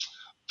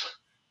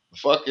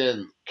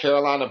fucking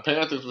Carolina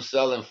Panthers was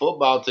selling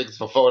football tickets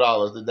for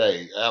 $4 a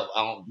day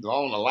on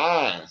the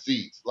line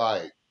seats.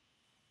 Like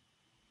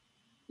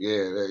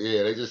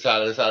yeah, they just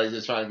how that's how they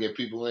just trying to get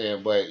people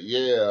in. But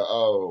yeah,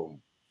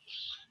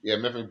 yeah,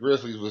 Memphis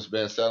Grizzlies was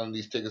been selling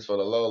these tickets for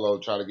the Lolo,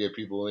 trying to get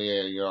people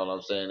in. You know what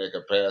I'm saying? Their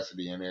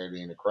capacity and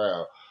everything in the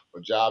crowd.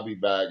 But Ja be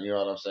back. You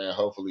know what I'm saying?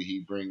 Hopefully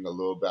he bring a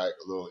little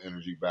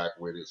energy back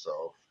with it.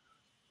 So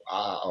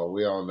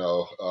we don't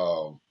know.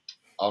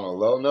 On a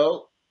low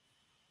note,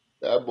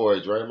 that boy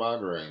Draymond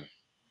Green.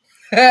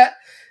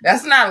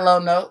 That's not a low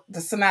note.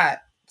 That's not.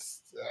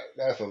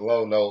 That's a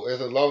low note.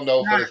 It's a low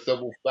note for Not. the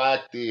simple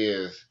fact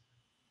is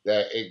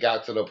that it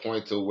got to the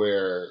point to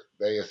where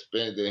they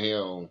suspended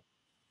him,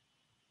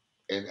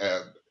 and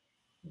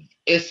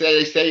they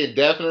say it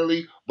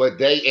definitely, but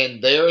they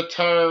in their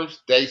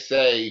terms they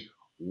say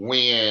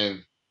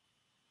when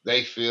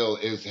they feel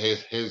is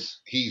his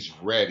he's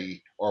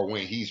ready or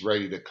when he's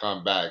ready to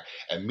come back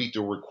and meet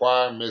the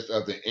requirements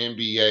of the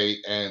NBA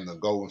and the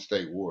Golden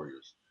State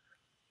Warriors.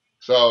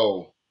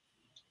 So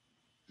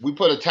we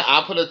put a ti-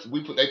 I put a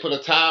we put they put a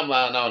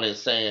timeline on it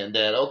saying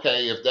that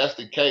okay, if that's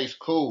the case,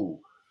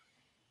 cool.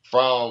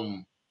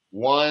 From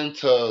 1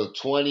 to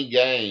 20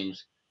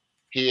 games,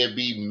 he'd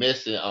be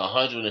missing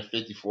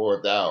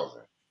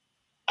 154,000.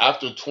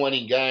 After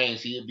 20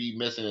 games, he'd be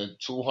missing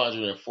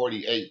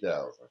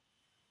 248,000.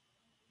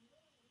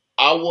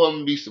 I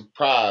wouldn't be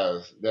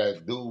surprised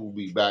that dude will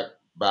be back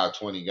by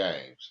 20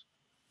 games.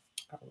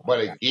 Oh my But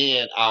god.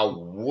 again, I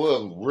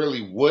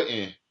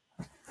wouldn't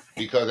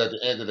because at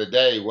the end of the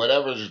day,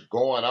 whatever's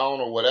going on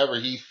or whatever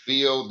he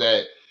feel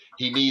that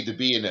he need to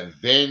be an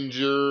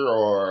Avenger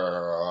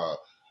or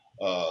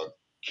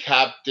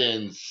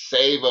captain,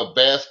 save a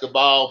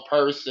basketball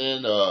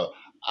person. I,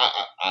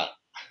 I I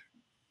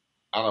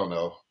I don't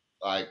know.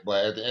 Like,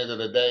 but at the end of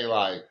the day,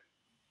 like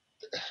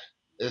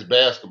it's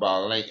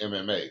basketball. It ain't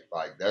MMA.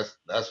 Like that's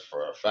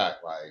for a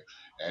fact. Like,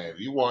 and if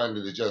you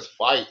wanted to just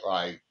fight,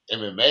 like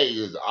MMA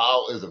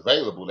is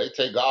available. They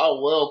take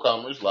all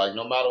welcomers. Like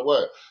no matter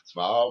what,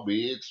 small,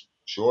 big,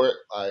 short.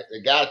 Like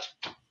they got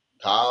you.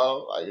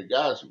 Tall. Like they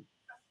got you.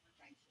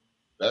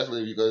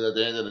 Especially because at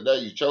the end of the day,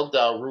 you choked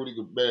out Rudy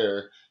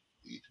Gobert.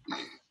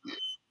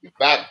 You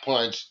back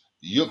punch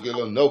Yuki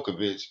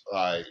Nokovic.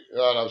 Like you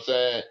know what I'm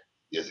saying.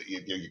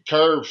 You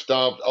curb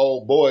stomped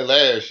old boy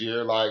last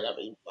year. Like I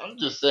mean, I'm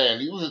just saying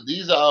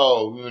these are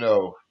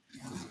all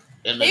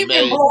He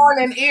been MMA. blowing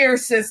in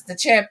ears since the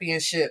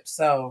championship.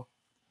 So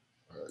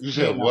You you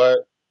said know, what?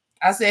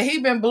 I said he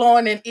been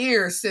blowing in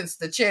ears since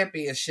the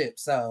championship.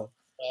 So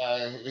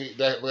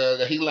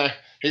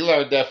He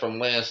learned that from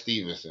Lance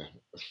Stevenson.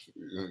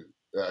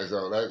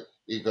 So that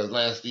because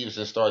Lance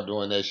Stevenson started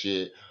doing that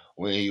shit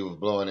when he was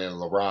blowing in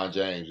LeBron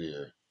James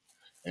here.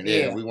 And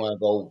then if yeah, we want to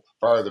go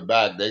further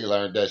back, they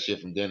learned that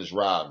shit from Dennis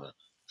Rodman.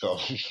 So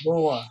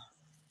boy.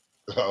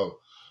 so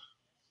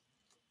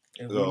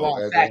If we so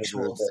want at the end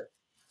of the factuals, day.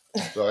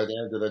 So at the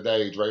end of the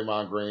day,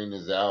 Draymond Green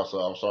is out. So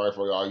I'm sorry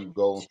for all you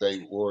Golden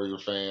State Warrior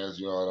fans.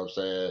 You know what I'm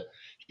saying?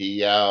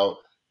 He out.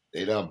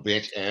 They done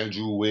bench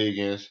Andrew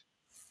Wiggins.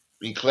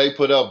 I mean, Clay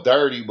put up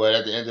 30, but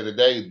at the end of the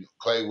day,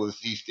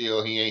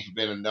 he ain't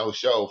been a no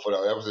show for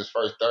that was his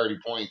first 30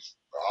 points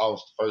all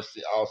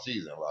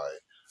season. Like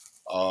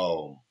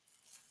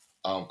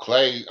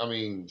Clay, I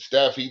mean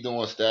Steph, he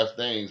doing Steph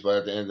things, but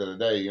at the end of the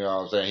day, you know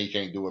what I'm saying, he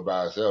can't do it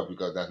by himself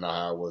because that's not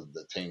how it was.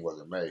 The team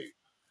wasn't made.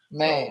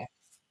 So man.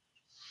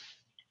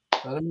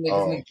 So them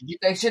niggas um, need to get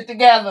their shit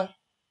together.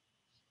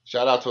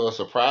 shout out to a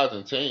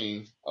surprising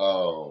team,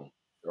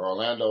 the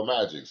Orlando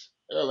Magics.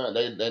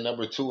 They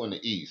number 2 in the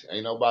East.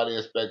 Ain't nobody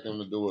expect them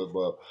to do it,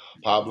 but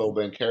Pablo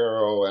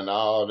Bencaro and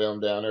all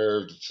them down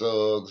there, the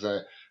Suggs,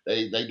 and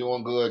they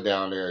doing good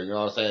down there. You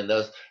know what I'm saying?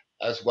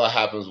 That's what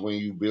happens when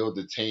you build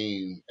the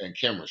team and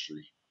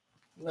chemistry.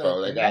 So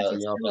Look, the they got,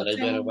 Magic you know still what a I'm saying,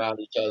 they've been team. around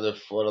each other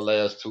for the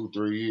last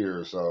 2-3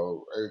 years.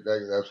 So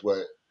that's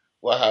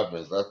what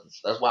happens.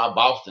 That's why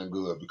Boston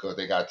good because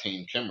they got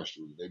team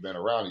chemistry. They've been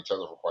around each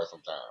other for quite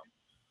some time.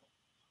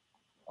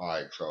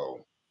 Like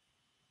so,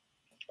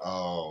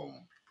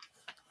 um,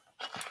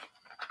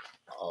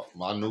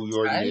 my New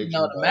York I didn't Knicks,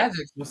 know you the know,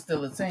 Magic was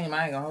still a team.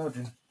 I ain't gonna hold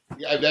you.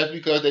 yeah, that's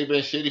because they've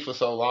been shitty for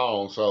so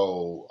long.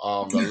 So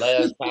the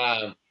last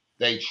time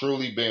they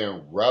truly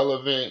been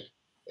relevant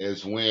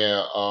is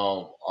when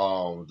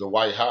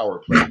Dwight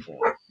Howard played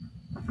for them.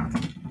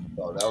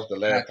 So that was the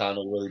last time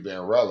they really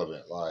been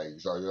relevant. Like,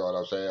 so you know what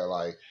I'm saying?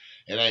 Like,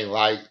 it ain't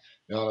like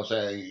you know what I'm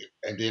saying.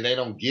 And then they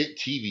don't get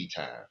TV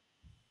time.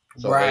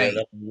 So Right.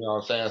 you know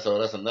what I'm saying. So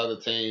that's another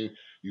team.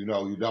 you're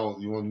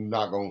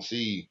not gonna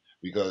see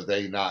because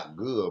they not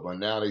good. But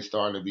now they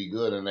starting to be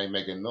good and they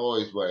making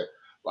noise. But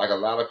like a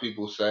lot of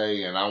people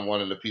say, and I'm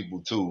one of the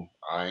people too.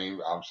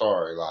 I'm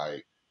sorry.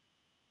 Like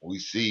we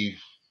see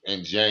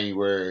in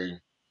January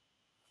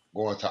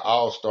going to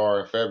All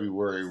Star in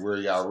February where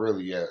y'all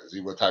really at.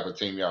 See what type of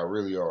team y'all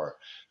really are.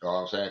 You know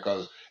what I'm saying?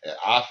 Because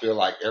I feel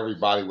like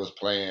everybody was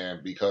playing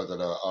because of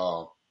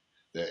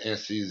the in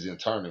season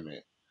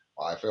tournament.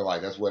 I feel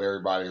like that's what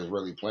everybody is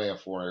really playing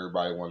for, and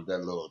everybody wanted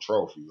that little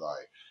trophy.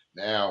 Like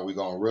now we're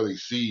gonna really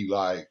see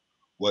like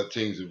what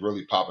teams is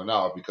really popping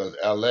out because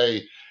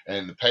LA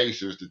and the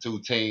Pacers, the two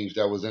teams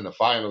that was in the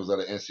finals of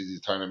the in season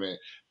tournament,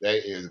 they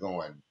is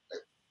going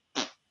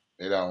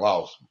they done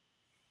lost.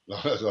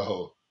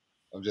 So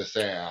I'm just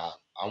saying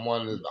I'm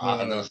one of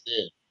the,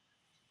 Yeah.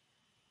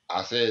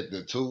 I said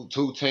the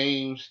two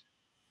teams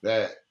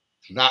that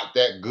not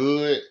that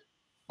good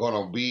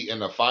gonna be in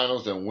the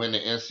finals and win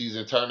the in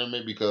season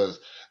tournament because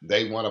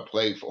they want to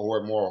play for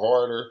it more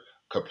harder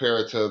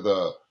compared to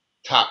the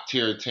top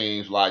tier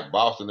teams like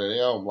Boston and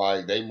them.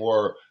 Like they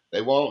want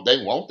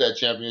that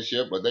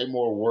championship, but they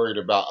more worried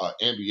about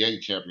an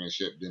NBA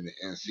championship than the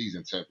in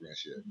season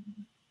championship.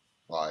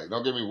 Like,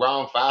 don't get me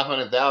wrong,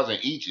 500,000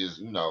 each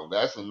is,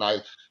 that's a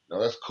nice,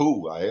 that's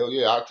cool. Like, hell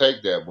yeah, I'll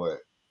take that. But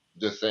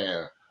just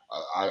saying,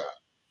 I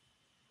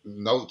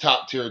no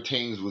top tier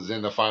teams was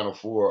in the final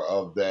four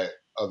of the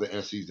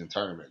in season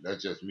tournament.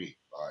 That's just me.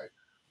 Like,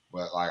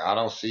 but like I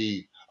don't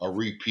see a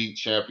repeat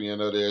champion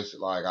of this.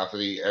 Like I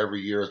see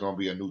every year is gonna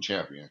be a new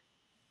champion.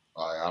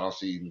 Like I don't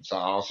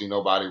see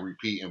nobody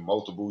repeating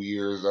multiple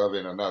years of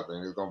it or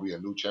nothing. It's gonna be a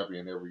new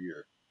champion every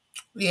year.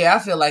 Yeah, I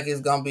feel like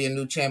it's gonna be a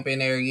new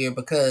champion every year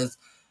because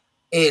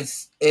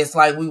it's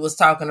like we was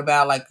talking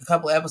about like a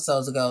couple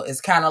episodes ago.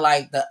 It's kind of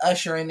like the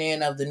ushering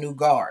in of the new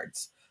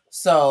guards.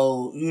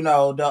 So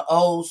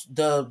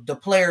the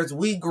players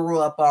we grew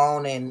up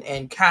on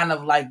and kind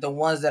of like the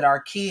ones that our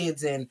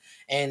kids and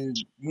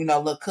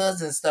little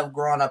cousins stuff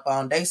growing up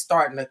on, they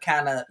starting to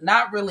kind of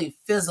not really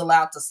fizzle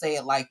out, to say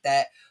it like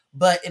that,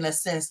 but in a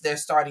sense they're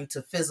starting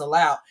to fizzle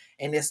out,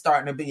 and it's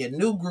starting to be a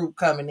new group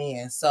coming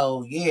in.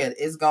 So yeah,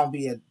 it's gonna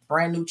be a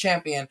brand new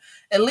champion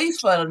at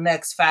least for the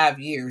next 5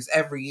 years.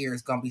 Every year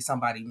is gonna be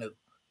somebody new.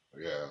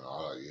 Yeah.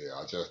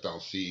 I just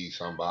don't see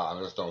somebody.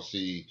 I just don't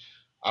see.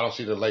 I don't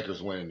see the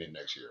Lakers winning it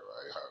next year.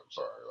 Like, I'm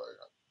sorry. Like,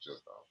 I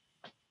just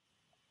don't.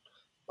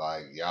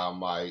 Like, y'all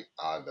might.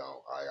 I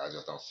don't. I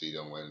just don't see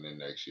them winning it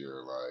next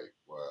year. Like,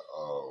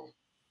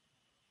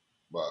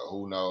 but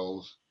who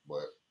knows?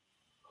 But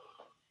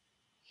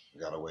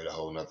we gotta wait a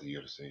whole nother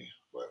year to see.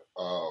 But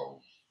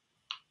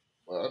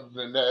other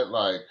than that,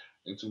 like,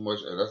 ain't too much.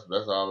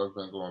 That's all that's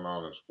been going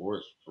on in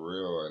sports for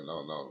real, and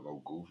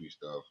no goofy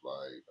stuff.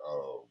 Like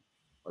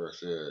I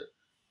said,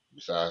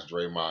 besides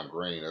Draymond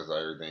Green, that's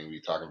everything we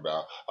talking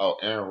about. Oh,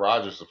 Aaron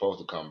Rodgers supposed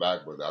to come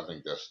back, but I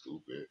think that's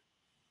stupid.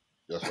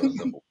 Just for the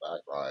simple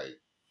fact, like,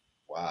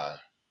 why?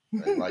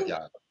 Ain't like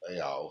y'all in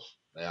the playoffs.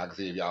 Man, I can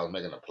see if y'all was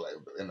making a play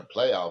in the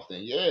playoffs,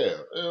 then yeah,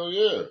 hell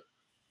yeah.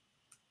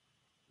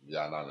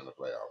 Y'all not in the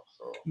playoffs,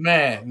 so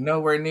Man,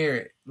 nowhere near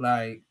it.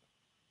 Like,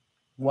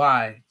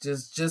 why?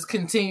 Just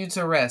continue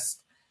to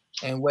rest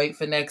and wait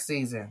for next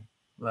season.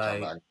 come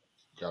Like,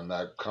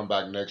 back, come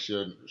back next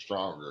year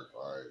stronger.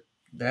 Like,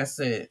 that's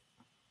it.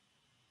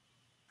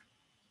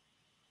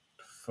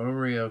 For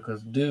real,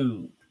 cause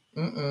dude,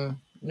 no,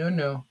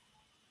 no.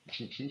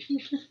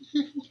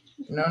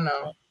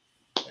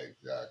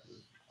 exactly.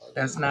 I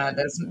That's just not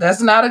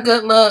that's not a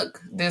good look.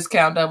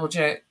 Discount double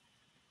check.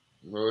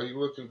 Well, he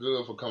looking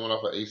good for coming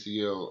off an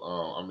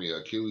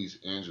ACL. Achilles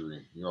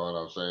injury. You know what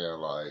I'm saying?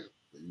 Like,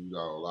 a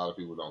lot of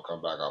people don't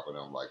come back off of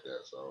them like that.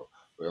 So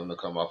for him to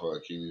come off of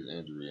Achilles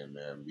injury and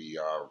then be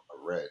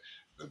ready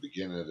the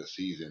beginning of the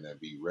season and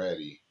be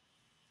ready,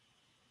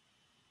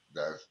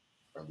 that's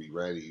and be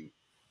ready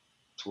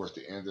towards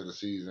the end of the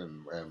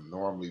season. And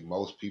normally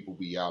most people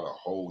be out a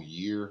whole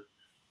year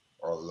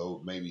or a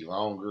little maybe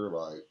longer.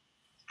 Like,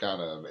 it's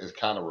kind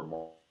of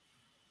remarkable.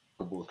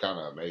 It's kind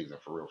of amazing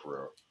for real, for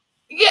real.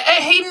 Yeah,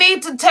 and he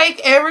needs to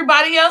take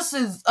everybody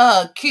else's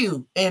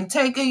cue and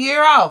take a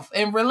year off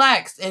and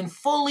relax and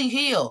fully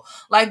heal.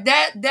 Like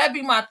that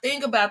be my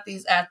thing about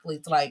these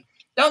athletes. Like,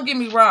 don't get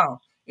me wrong.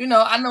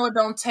 I know it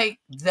don't take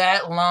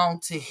that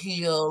long to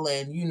heal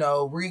and,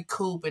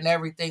 recoup and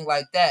everything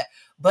like that.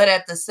 But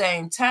at the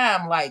same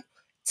time, like,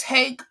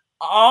 take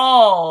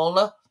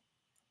all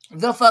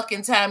the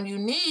fucking time you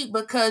need,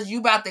 because you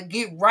about to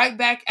get right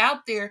back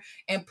out there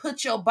and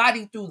put your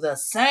body through the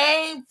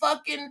same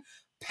fucking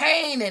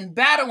pain and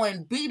battle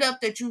and beat up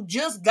that you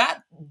just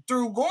got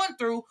through going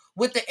through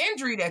with the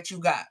injury that you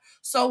got.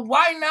 So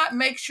why not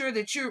make sure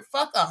that you're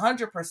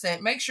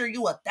 100%, make sure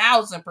you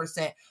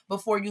 1,000%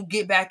 before you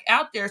get back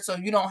out there, so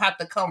you don't have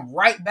to come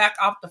right back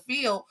off the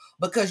field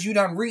because you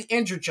done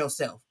re-injured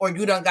yourself or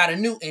you done got a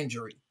new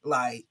injury.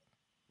 Like,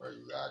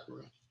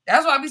 Exactly.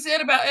 that's what I be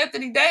saying about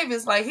Anthony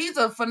Davis. Like, he's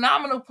a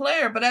phenomenal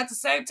player, but at the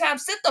same time,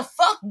 sit the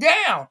fuck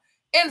down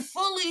and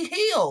fully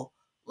heal.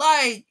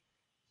 Like,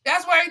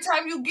 that's why every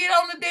time you get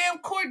on the damn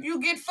court, you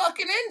get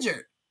fucking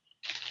injured.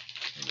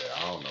 Yeah,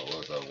 I don't know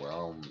what's up with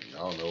him. I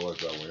don't know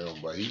what's up with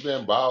him, but he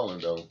been balling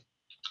though.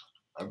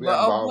 I've But been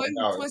oh boy, balling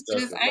who out, twisted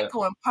his especially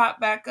ankle and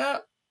popped back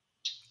up.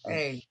 left.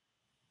 Hey,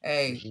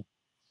 hey,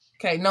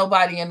 can't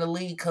nobody in the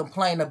league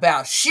complain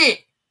about shit.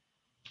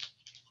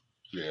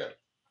 Yeah,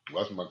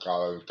 what's my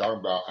collar talking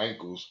about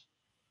ankles?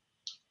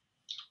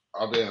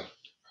 I've been.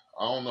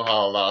 I don't know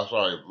how a lot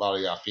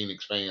of y'all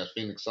Phoenix fans,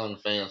 Phoenix Sun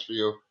fans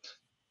feel,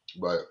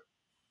 but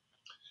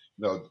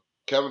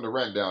Kevin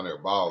Durant down there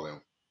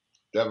balling,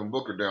 Devin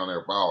Booker down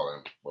there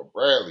balling, but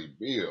Bradley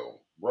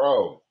Beal,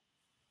 bro,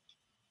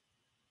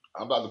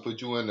 I'm about to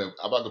put you in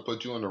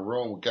the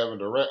room with Kevin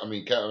Durant.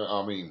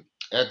 I mean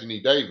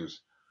Anthony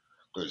Davis.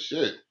 Cause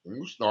shit,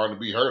 you starting to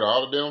be hurt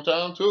all the damn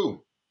time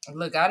too.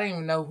 Look, I didn't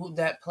even know who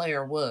that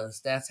player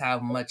was. That's how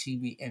much he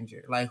be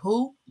injured. Like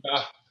who?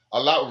 Nah,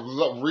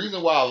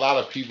 reason why a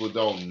lot of people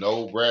don't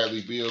know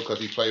Bradley Beal because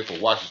he played for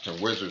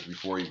Washington Wizards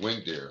before he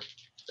went there,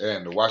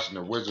 and the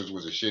Washington Wizards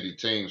was a shitty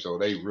team, so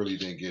they really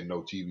didn't get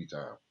no TV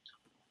time.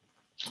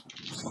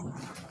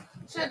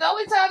 Shit, the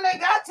only time they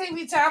got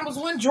TV time was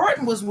when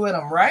Jordan was with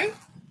them, right?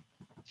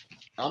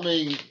 I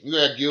mean, you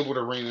had Gilbert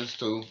Arenas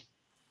too.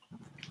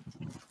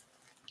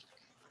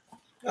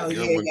 Oh yeah,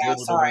 Gilbert, y'all.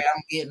 Gilbert Sorry, Arenas.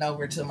 I'm getting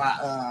over to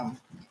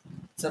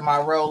my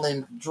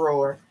rolling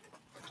drawer.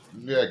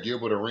 You had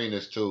Gilbert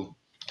Arenas too,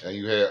 and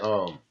you had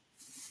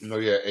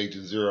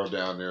Agent Zero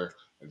down there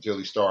until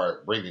he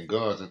started bringing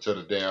guns into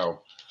the damn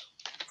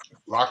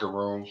locker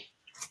room.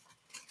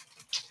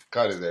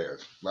 Cut his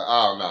ass. Like,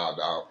 oh nah,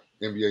 dog.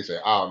 NBA say,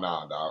 oh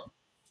nah, dog.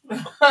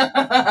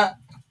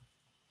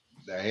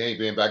 That he ain't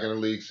been back in the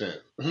league since.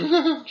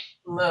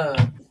 Look,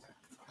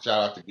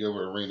 Shout out to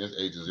Gilbert Arenas,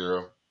 Agent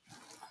Zero.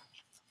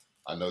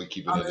 I know he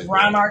keeping on it this in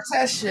Ron there.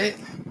 Artest shit.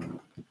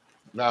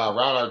 Nah,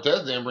 Ron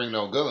Artest didn't bring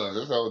no guns.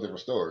 That's a whole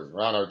different story.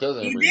 Ron Artest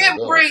didn't He bring no did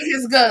guns. bring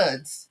his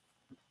guns.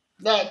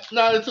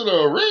 Not into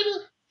the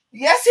arena.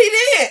 Yes, he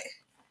did.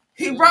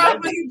 He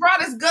brought That, he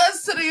brought his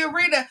guns to the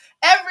arena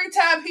every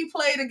time he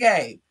played a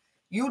game.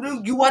 You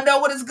want to know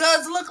what his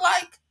guns look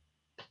like?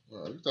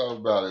 you talking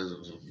about his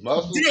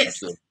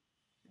muscles?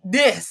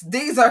 This,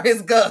 these are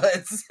his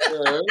guns. Yeah,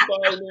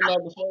 everybody knew not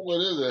to fuck with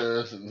his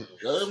ass.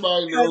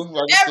 Everybody Because knew.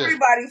 Like I said,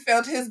 everybody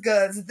felt his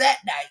guns that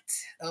night.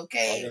 like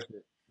Okay. I said,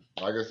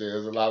 like I said,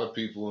 there's a lot of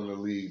people in the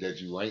league that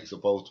you ain't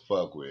supposed to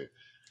fuck with.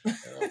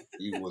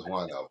 He was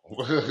one of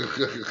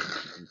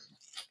them.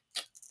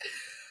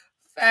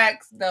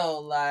 Facts though,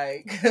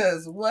 like,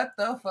 cause what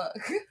the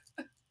fuck?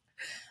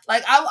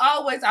 Like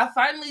I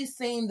finally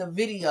seen the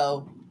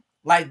video,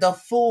 like the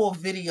full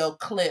video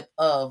clip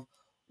of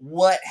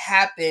what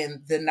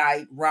happened the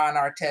night Ron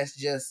Artest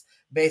just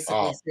basically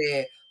oh,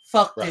 said,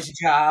 "Fuck right. this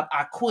job,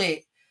 I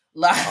quit."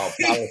 Like,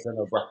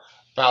 Oh,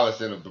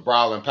 Palace in the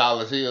Brawling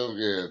Palace Hill,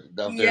 yeah,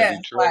 down there in yes,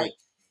 Detroit.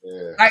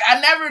 Yeah. like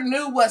I never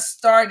knew what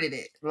started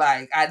it.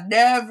 Like I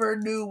never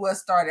knew what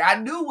started. I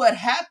knew what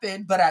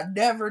happened, but I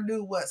never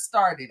knew what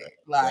started it.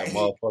 That Like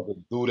motherfucker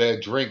threw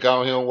that drink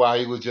on him while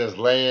he was just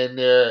laying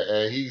there,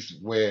 and he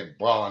went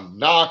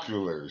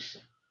binoculars.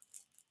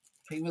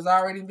 he was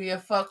already being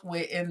fucked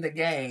with in the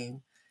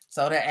game.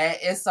 So to add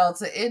insult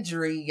to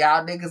injury,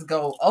 y'all niggas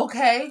go,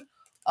 okay,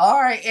 all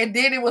right. And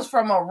then it was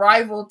from a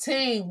rival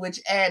team, which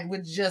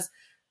just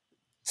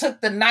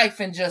took the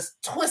knife and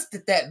just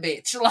twisted that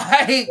bitch.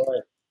 Like,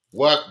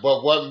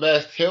 But what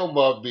messed him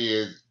up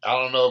is I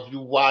don't know if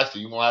you watched it.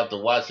 You gonna have to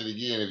watch it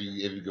again if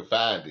you can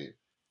find it.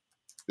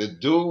 The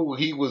dude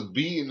he was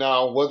beating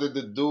on wasn't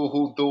the dude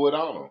who threw it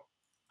on him.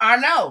 I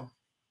know.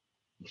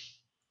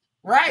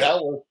 Right. That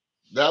was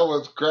that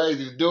was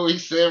crazy. The dude,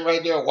 he's sitting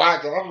right there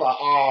watching. I'm like,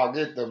 oh,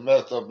 get the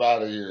mess up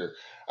out of here.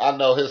 I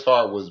know his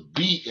heart was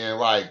beating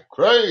like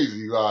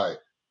crazy. Like,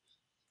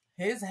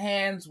 His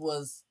hands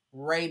was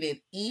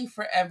rated E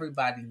for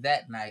everybody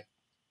that night.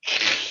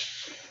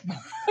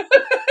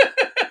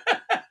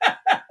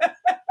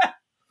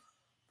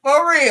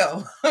 For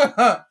real.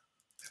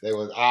 they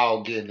was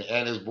all getting it.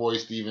 And his boy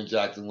Steven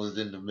Jackson was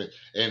in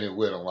it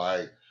with him.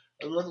 Like,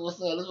 what's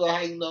that? This is how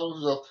you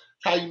know.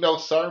 How you know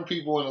certain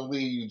people in the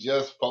league you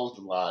just supposed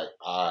to like,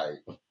 all right,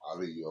 I'll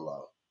leave you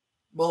alone.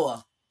 Boy.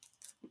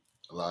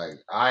 Like,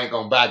 I ain't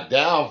gonna back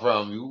down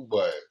from you,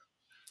 but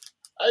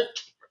I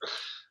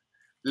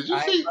did you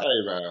I see?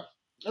 Hey man,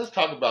 let's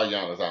talk about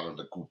Giannis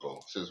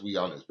Antetokounmpo since we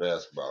on this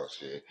basketball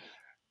shit.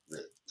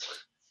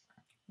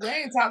 We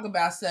ain't talking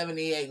about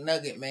 78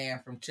 Nugget Man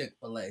from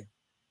Chick-fil-A.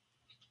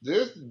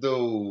 This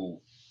dude,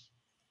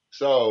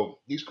 so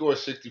he scored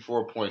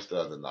 64 points the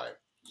other night.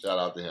 Shout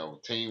out to him,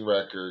 team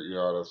record. You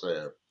know what I'm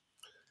saying?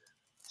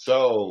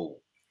 So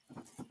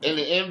in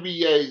the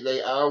NBA,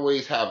 they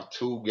always have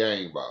two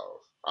game balls.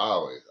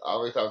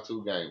 Always have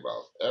two game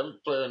balls. Every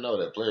player know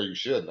that. Player, you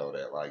should know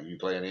that. Like if you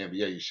play in the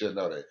NBA, you should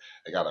know that.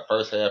 They got a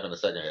first half and a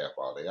second half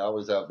ball. They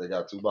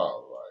got two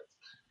balls.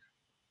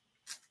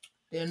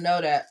 Right? Didn't know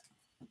that.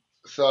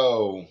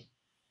 So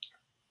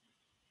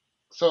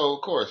So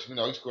of course,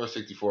 he scored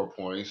 64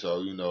 points. So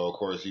of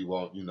course he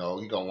won't. He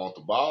gonna want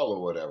the ball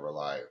or whatever.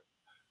 Like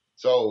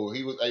so,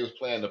 they was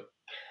playing the.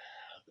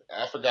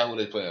 I forgot who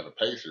they playing, the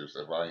Pacers,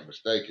 if I ain't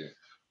mistaken.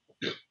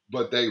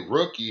 but they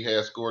rookie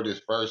had scored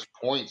his first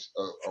points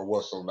or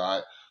what's so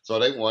not. So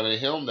they wanted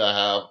him to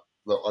have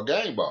a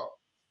game ball.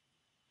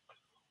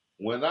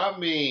 When I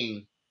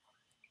mean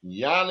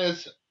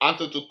Giannis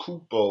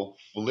Antetokounmpo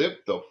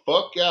flipped the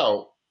fuck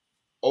out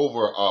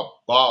over a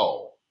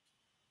ball.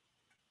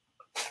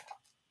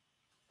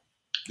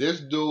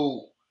 This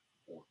dude,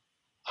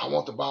 I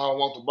want the ball, I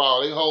want the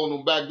ball. They holding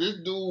him back. This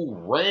dude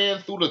ran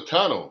through the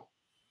tunnel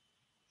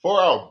for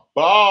a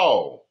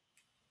ball.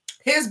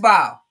 His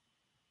ball.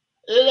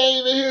 It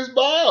ain't even his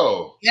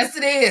ball. Yes,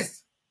 it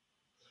is.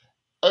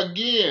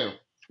 Again,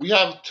 we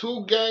have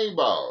 2 game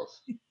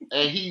balls,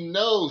 and he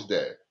knows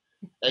that.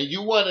 And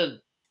you want to,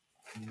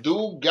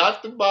 dude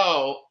got the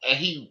ball,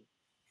 and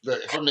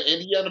from the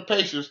Indiana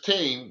Pacers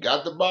team,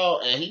 got the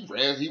ball, and he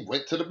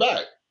went to the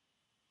back.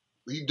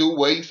 He do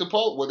what they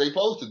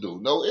supposed to do.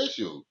 No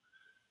issue.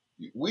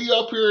 We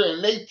up here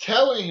and they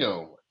telling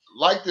him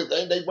like this,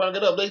 and they bring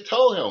it up. They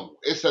told him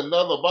it's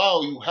another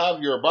ball. You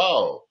have your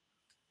ball.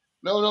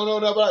 No.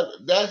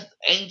 But that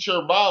ain't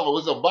your ball.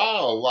 It's a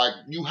ball. Like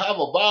you have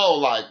a ball.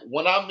 Like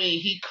when I mean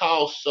he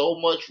caused so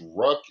much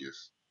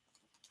ruckus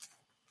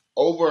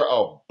over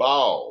a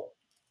ball.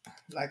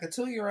 Like a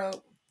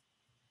 2-year-old.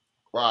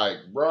 Like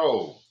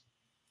bro.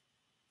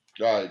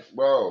 Like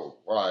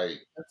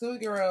a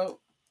 2-year-old.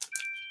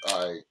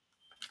 Like.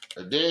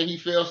 And then he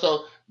felt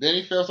so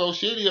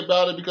shitty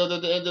about it because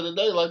at the end of the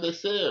day, like they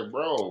said,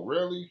 bro,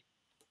 really?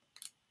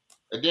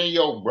 And then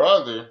your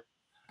brother,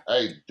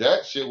 hey,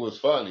 that shit was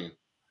funny.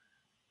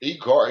 He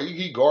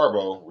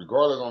Garbo,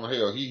 regardless on the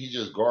hill, he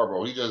just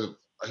Garbo. He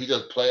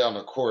just play on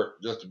the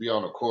court just to be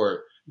on the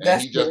court. And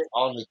That's he just it.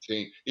 on the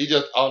team. He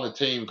just on the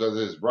team because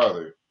of his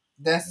brother.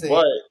 That's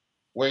But it.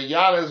 when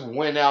Giannis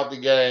went out the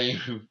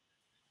game,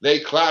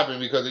 they clapping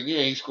because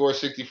again he scored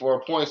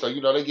 64 points. So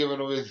they giving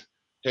him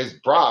his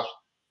props.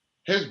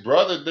 His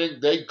brother think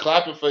they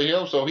clapping for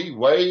him, so he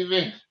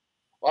waving.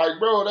 Like,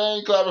 bro, they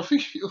ain't clapping for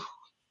you.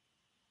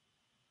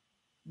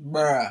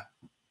 Bruh.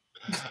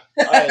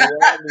 Hey,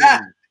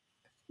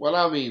 when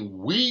I mean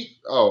weak,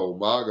 oh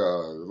my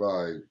God.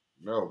 Like,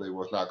 no, they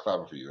was not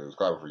clapping for you. They was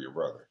clapping for your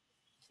brother.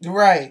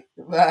 Right.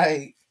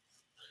 Like,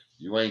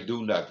 you ain't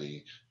do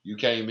nothing. You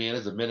came in,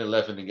 there's a minute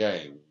left in the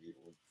game.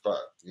 Fuck,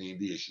 you ain't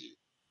did shit.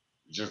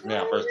 Just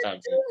now, first time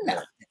you do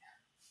nothing.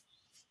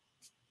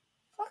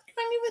 Fuck, you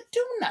ain't even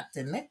do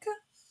nothing, nigga.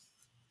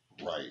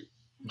 Right.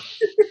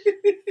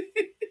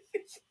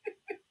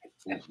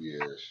 Goofy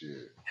ass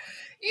shit.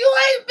 You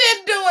ain't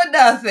been doing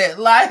nothing.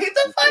 Like,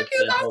 the fuck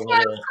you gonna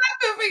start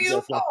clapping for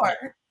you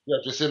for?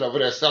 You just sitting over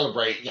there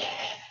celebrating.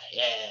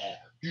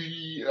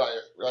 Yeah.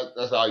 Like,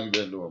 that's all you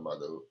been doing, my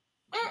dude.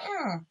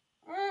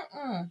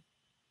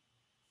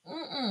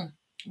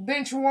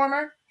 Bench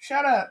warmer.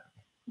 Shut up.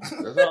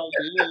 That's all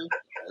he is.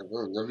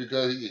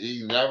 Because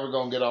he never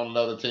gonna get on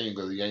another team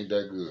because he ain't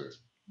that good.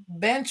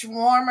 Bench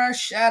warmer.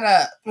 Shut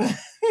up. He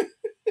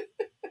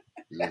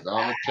was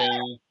on the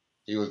team.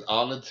 He was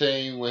on the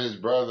team with his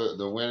brother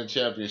to win a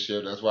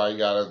championship. That's why he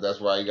got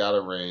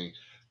a ring.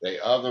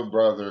 The other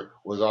brother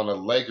was on the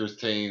Lakers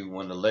team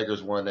when the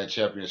Lakers won that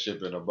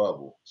championship in the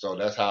bubble. So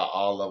that's how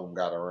all of them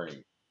got a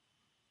ring.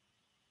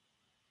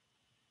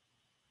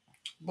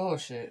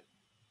 Bullshit.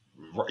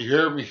 You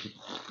hear me?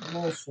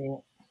 Bullshit.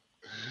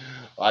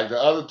 Like the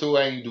other two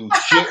ain't do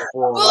shit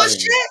for a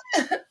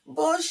ring.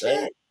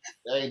 Bullshit.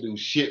 They ain't do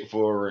shit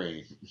for a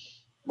ring.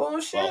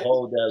 Bullshit. But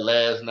hold that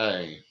last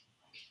name.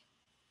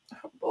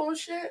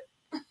 Bullshit.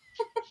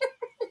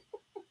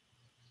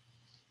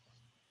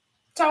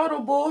 Total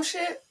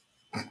bullshit.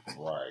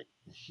 Right.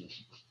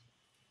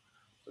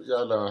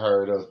 Y'all done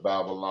heard us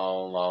babble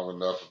long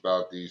enough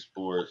about these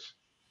sports.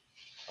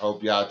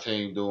 Hope y'all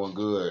team doing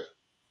good.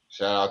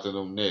 Shout out to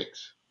them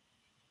Knicks.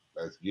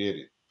 Let's get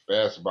it.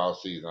 Basketball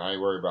season. I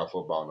ain't worried about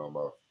football no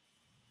more.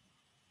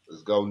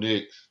 Let's go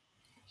Knicks.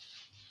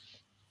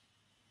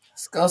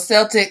 Let's go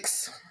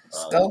Celtics.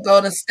 Let's go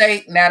Golden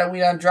State now that we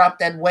done dropped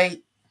that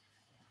weight.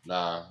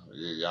 Nah,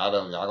 y'all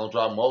gonna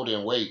drop more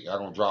than weight. Y'all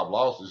gonna drop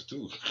losses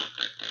too.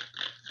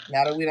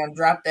 Now that we done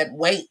dropped that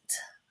weight.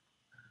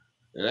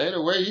 It ain't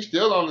a way. He's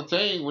still on the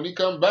team. When he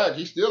come back,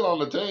 he's still on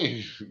the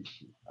team.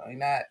 No, he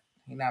not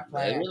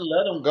playing. They didn't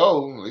let him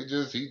go. He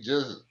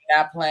just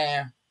not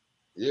playing.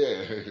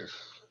 Yeah.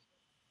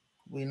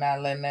 We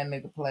not letting that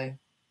nigga play.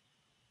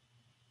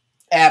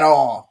 At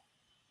all.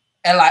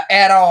 And like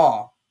at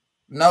all.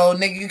 No,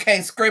 nigga, you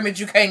can't scrimmage,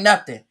 you can't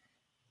nothing.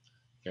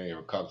 Can't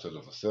even come to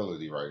the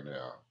facility right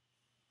now.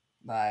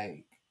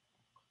 Like,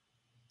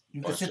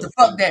 you can sit the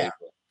fuck down.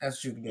 That's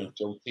what you can do. Hit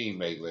your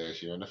teammate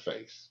last year in the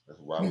face. That's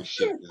why we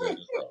shit his ass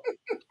up.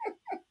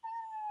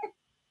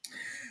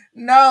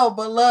 No,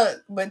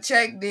 but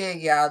check this,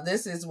 y'all.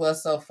 This is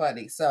what's so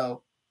funny.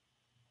 So,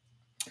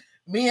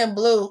 me and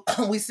Blue,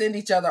 we send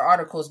each other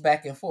articles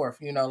back and forth.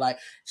 Like,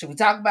 should we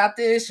talk about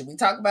this? Should we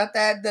talk about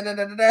that? Da da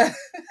da da.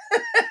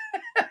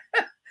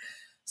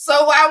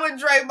 So why when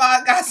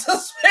Draymond got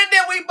suspended,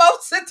 we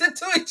both sent it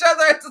to each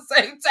other at the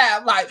same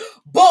time. Like,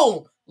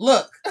 boom,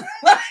 look.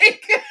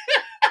 Like,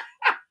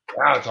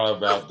 I'll talk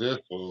about this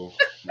fool.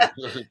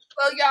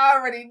 So y'all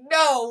already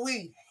know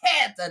we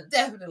had to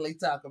definitely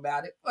talk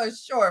about it for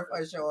sure,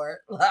 for sure.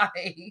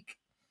 Like,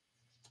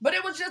 but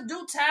it was just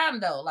due time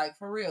though, like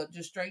for real,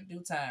 just straight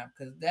due time.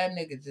 Cause that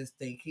nigga just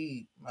think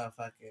he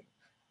motherfucking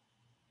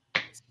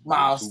Doing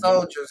small too much.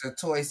 soldiers or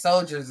toy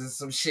soldiers and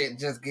some shit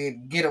just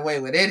get away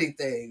with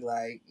anything.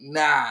 Like,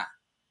 nah.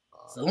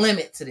 It's a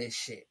limit to this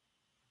shit.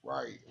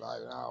 Right.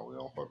 Like, nah, we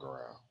don't fuck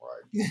around.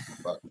 Right.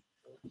 Fuck.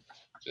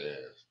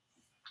 Jazz.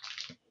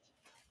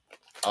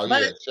 Oh,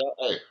 But yeah.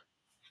 Hey,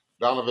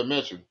 Donovan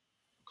Mitchell,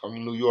 come to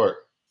New York.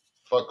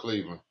 Fuck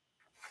Cleveland.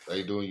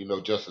 They doing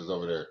justice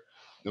over there.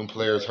 Them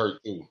players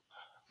hurt too.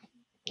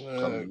 Come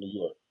to look, New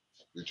York.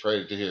 They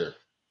traded to here.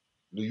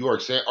 New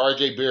York, sent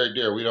RJ Barrett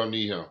there. We don't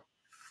need him.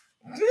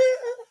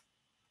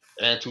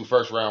 And 2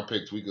 first-round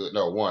picks. We good.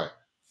 No, 1.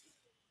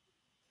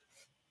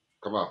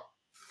 Come on.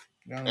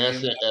 gonna And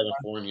give sent it Evan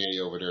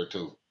Fournier over there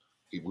too.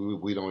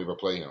 We don't even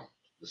play him.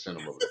 Just send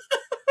him over there.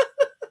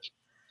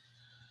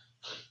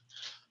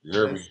 You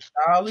hear me?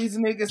 all these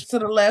niggas to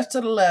the left,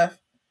 to the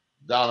left.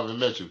 Donovan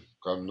Mitchell,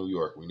 come to New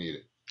York. We need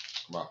it.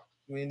 Come on.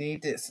 We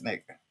need this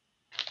nigga.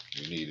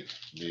 We need it.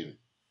 We need it.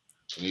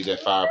 We need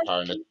that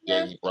firepower next to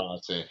Jalen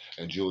Bronson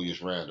and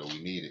Julius Randle.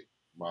 We need it.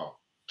 Come on.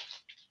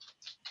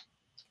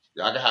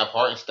 Yeah, I can have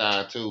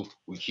Hartenstein too.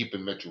 We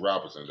keeping Mitchell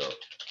Robinson though.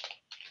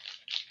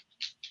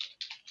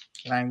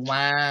 Like,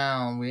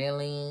 wow,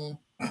 really?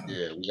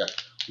 Yeah,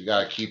 we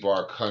gotta keep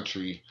our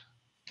country.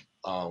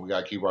 We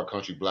gotta keep our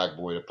country black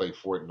boy to play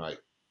Fortnite.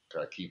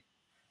 Gotta keep.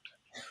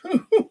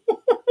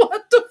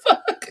 What the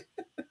fuck?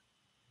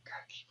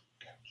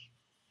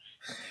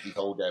 He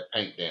hold that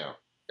paint down.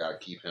 Gotta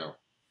keep him.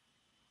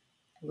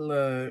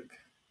 Look,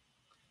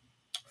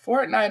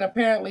 Fortnite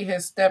apparently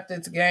has stepped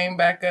its game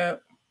back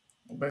up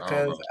I don't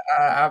because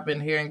know. I've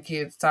been hearing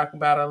kids talk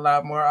about it a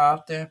lot more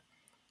often.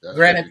 That's just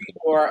Granted, because.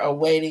 people are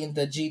awaiting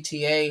the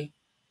GTA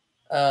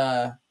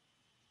uh,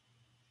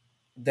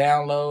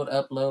 download,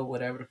 upload,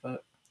 whatever the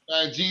fuck.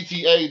 Man,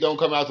 GTA don't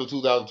come out till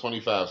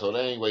 2025, so they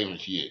ain't waiting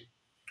for shit.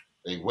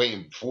 They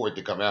waiting for it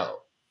to come out.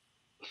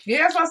 Yeah,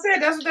 that's what I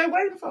said. That's what they're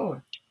waiting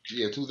for.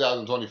 Yeah,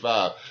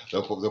 2025.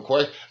 The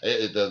question,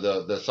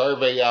 the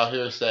survey out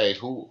here say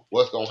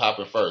what's gonna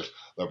happen first?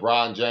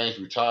 LeBron James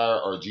retire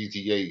or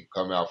GTA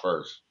come out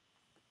first?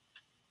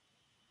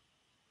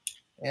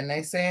 And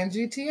they saying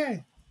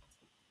GTA.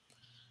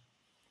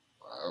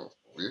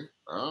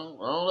 I don't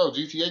know.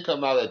 GTA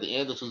come out at the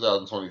end of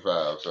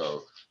 2025,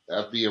 so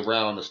that'd be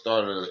around the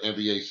start of the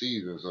NBA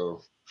season.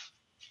 So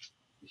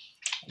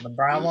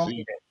LeBron we'll won't be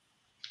see.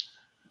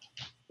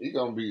 He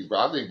gonna be.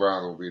 I think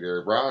Brian gonna be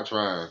there. Brian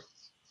trying. As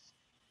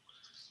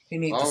He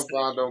need to long as stop.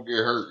 Brian don't get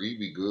hurt, he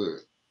be good.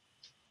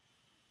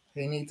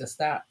 He need to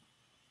stop.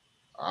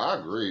 I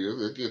agree.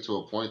 It get to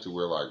a point to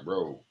where, like,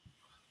 bro,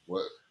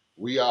 what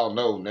we all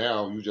know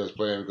now, you just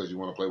playing because you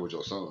want to play with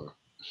your son.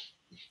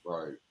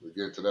 Like, we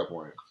get to that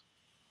point.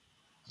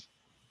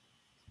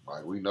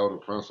 Like, we know the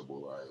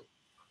principle.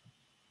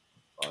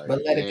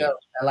 But let it go.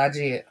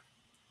 LIG.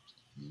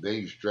 Then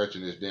you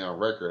stretching this damn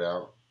record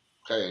out.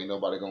 Okay, ain't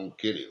nobody gonna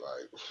get it.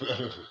 Like,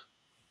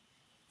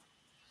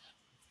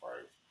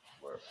 right.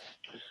 But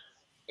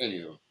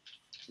anyway,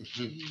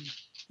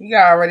 You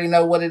already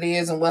know what it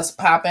is and what's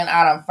popping.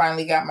 I done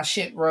finally got my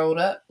shit rolled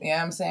up. You know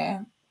what I'm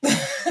saying?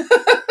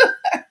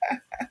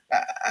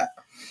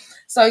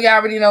 So y'all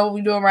already know what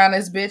we do around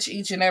this bitch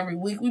each and every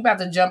week. We about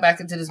to jump back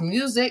into this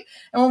music.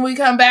 And when we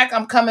come back,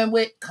 I'm coming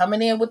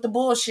in with the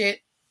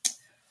bullshit.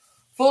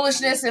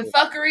 Foolishness and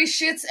fuckery,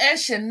 shits and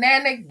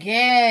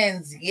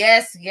shenanigans.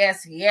 Yes,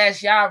 yes,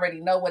 yes. Y'all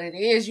already know what it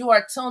is. You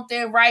are tuned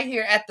in right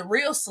here at the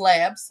Real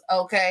Slabs,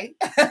 okay?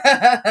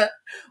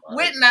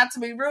 With not to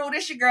be rude,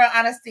 it's your girl,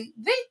 Honesty,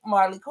 the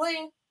Marley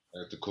Queen.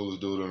 that's the coolest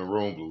dude in the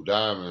room, Blue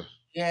Diamond.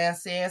 Yeah,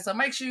 see. So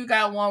make sure you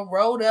got one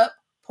rolled up,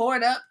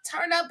 poured up,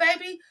 turn up,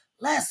 baby.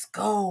 Let's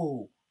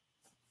go.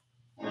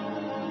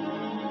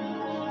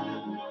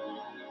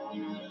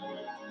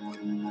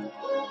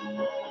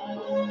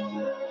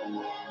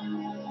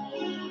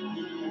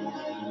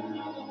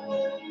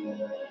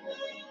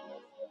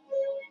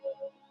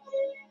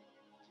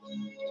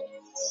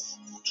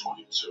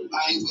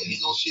 I ain't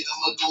waiting on shit,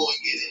 I'ma go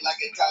and get it like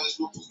a college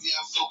recruit. Yeah,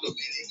 I'm so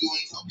committed. You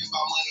ain't talking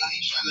about money, I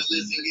ain't trying to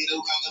listen. Get a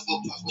round of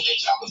applause when that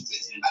chopper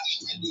spits. I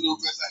just ran through the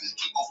rest, I just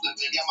keep on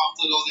flipping. Got my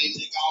foot on they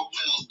neck, I don't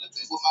plan on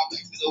slipping. With my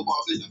back to the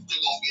wall, bitch, I'm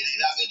still gon' get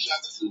it. I've been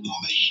trapping too long,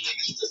 man, you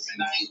niggas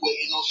stripping. I ain't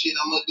waiting on shit,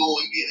 I'ma go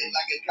and get it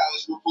like a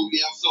college recruit.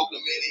 Yeah, I'm so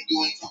committed. You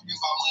ain't talking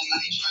about money, I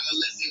ain't trying to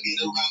listen.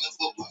 Get a round of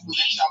applause when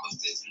that chopper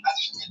spits. I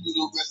just ran through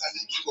the rest, I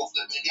just keep on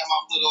flipping. Got my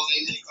foot on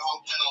they neck, I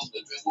don't plan on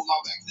slipping. With my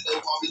back to the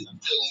wall, bitch, I'm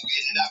still gon'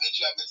 get it. I've been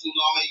trapping too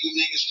long, man, you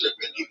niggas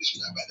stripping. Keep the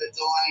strap at the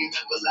door, I ain't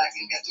never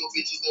lacking. Got your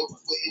bitch in the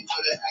room waiting for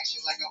the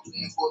action like I'm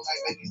playing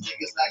Fortnite. Make these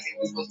niggas lacking.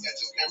 We must got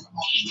your camera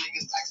on these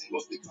niggas taxing.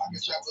 Must be clock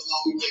and trap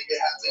alone, we make it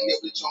happen. Your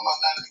bitch on my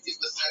line, I give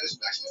her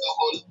satisfaction. Don't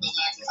hold up the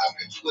line, cause I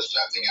can do a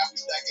strap. Think I be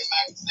stacking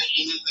Mac.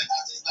 Second is the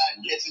house, it's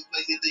sliding, catching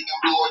places. Think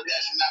I'm blowing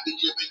dashing. I be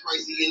dripping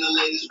crazy in the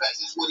latest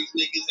fashions. For these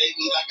niggas hate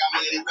me like I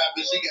made it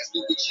rapping. She got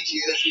stupid cheeks,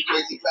 yeah, that's me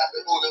crazy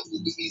clapping. Hold up,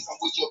 moving me, so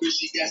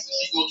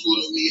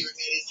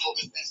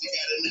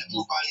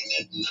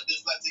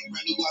plastic,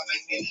 brand new box,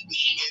 like saying that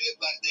she made it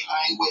plastic. I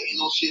ain't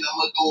waiting on shit,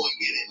 I'ma go and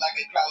get it. Like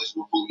a college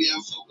recruit, yeah,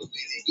 I'm so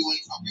committed. You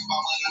ain't talking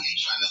about money,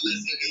 ain't trying to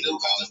listen. Get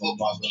around the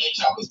football, so they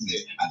chop a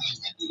spit. I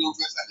just ran through the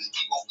rest, I just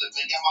keep on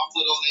flipping. Got my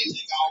foot on they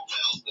neck, I don't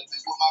plan on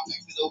slipping. With my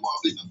back to the wall,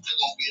 bitch, I'm still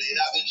gon' get it.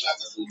 I've been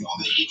trapping too long,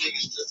 make you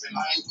niggas tripping.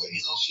 I ain't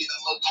waiting on shit,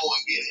 I'ma go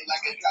and get it.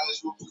 Like a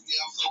college recruit,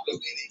 yeah, I'm so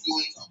committed. You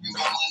ain't talking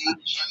about money,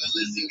 ain't trying to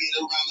listen. Get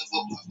around the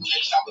football, so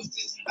they chop a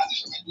spit. I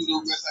just ran through the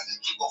rest, I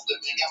just keep on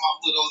flipping. Got my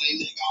foot on they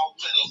neck, I don't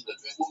plan on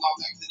slipping. With my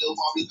back to the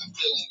wall, bitch, I'm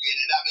still gon' get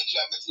it. I've been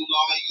trapping too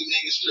long, make you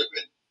niggas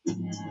tripping.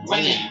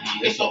 Running,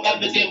 it's so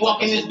evident.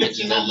 Walking this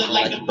bitch and I look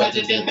like the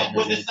president. That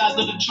with the size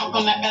of the trunk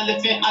on the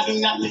elephant. I do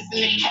not listen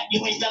to cat,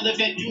 you ain't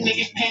relevant. You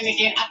niggas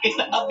panicking. I get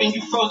the up and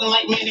you frozen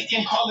like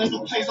mannequin. Calling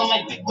the plays on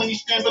my dick when he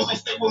scrambles. I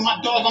stay with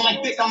my dog on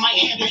my dick on my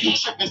hand. You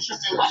tripping.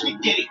 Watch me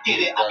get it.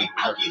 I be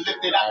perky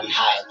lifted, I be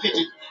high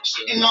pigeon.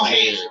 Shitting on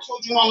heads.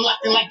 Told you I'm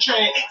locking like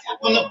dread.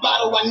 Tap on the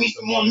bottle, I need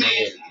some more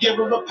meds. Give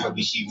her a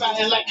perky, she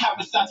riding like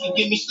Kawasaki.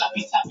 Give me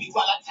sloppy toppy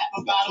while I tap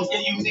a bottle.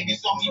 Yeah, you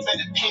niggas on me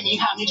better pay me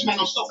homage. Man,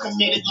 I'm so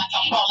committed like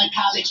I'm ball in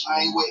college.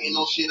 I ain't waiting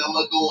on shit,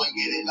 I'ma go and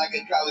get it. Like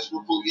a college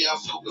recruit, yeah, I'm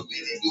so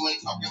committed. You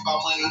ain't talking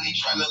about money, ain't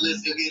trying to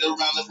listen. Get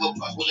around the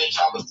football when they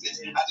chop a spit.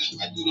 I just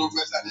ran through the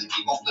rest, I just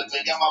keep on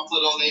flipping. Got my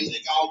foot on they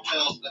neck, I don't plan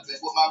on slipping.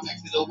 With my back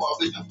to the wall,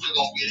 bitch, I'm still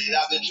gon' get it.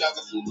 I've been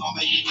trapping too long,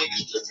 make you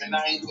niggas tripping.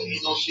 I ain't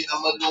waiting on shit,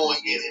 I'ma go and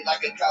get it.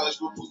 Like a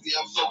college recruit, yeah,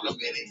 I'm so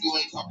committed. You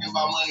ain't talking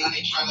about money,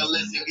 ain't trying to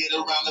listen. Get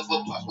around the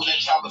football when they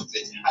chop a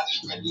spit. I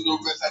just ran through the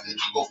rest, I just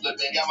keep on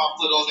flipping. Got my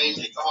foot on they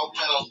neck, I don't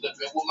plan on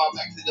slipping. With my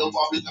back to the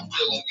wall, bitch, I'm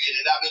still gon' get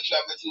it. I've been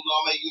trapping too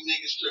long, make you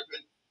niggas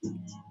tripping.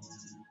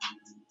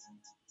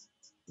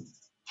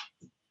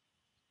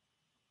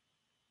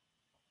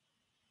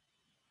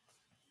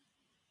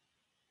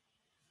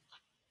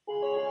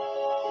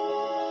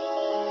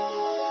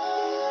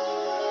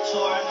 So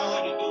I know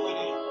what to do with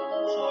it.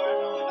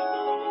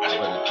 I just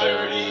want the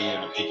clarity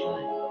and the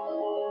peaking.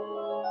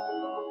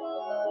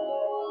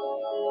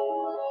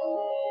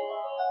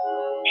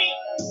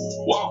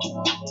 Walk it,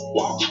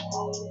 walk it,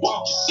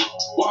 walk it,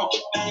 walk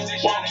it. Things they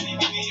trying to leave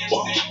me in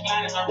walk it,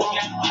 walk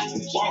it,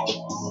 walk it,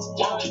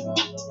 walk it,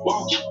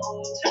 walk it,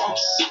 walk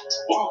it,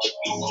 walk it.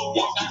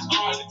 Walk that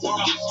started,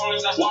 walk as soon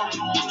as I started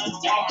on the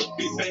walk.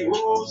 Big bang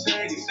rules,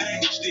 saggy,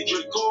 stick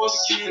your goals,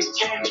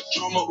 candy,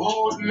 drum up,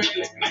 hold the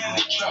man,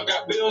 truck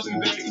got bills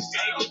and babies,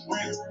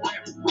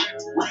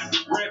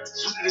 rap,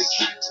 suited and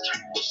trapped,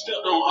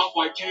 stepped on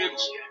off-white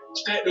canvas,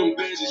 stack them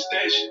bands and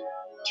stash it.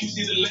 You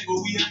see the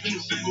label, we having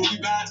a favor, we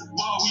buy the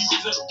bar, we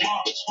raise up the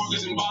bar.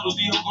 Sparkers and bottles,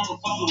 the old gonna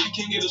follow. We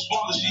can't get a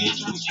swallow, she ain't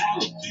trying to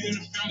swallow. You in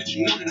the family, you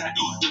know that I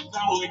do it. The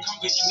power it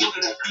comes, you know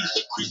that I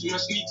feast. Creasing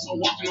my sneaks, I'm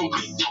walking on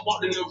beat. I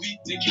walked in the V,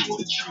 they came with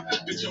a tree.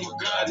 Bitch, I'm a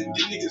god, and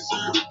then niggas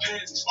serve with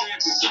pads and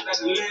stamps. And cut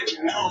out the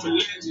legend, now I'm a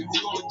legend. Who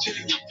gonna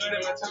check it? Blood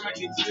in my time, I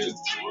can't tell it.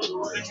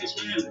 They can't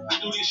spell it. I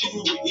do this shit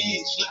with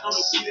ease. Slap on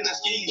the feet and I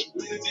ski.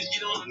 Man, bitch,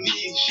 get on the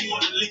knees. She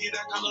wanna lick it,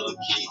 I call her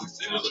the key.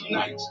 It was some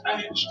nights,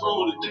 I had to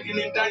scroll it. Taking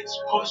in dice,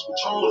 police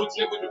patrol.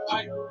 Clip with the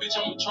pipe, bitch,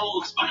 I'm a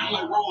troll. I'm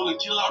like rolling,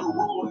 kill out the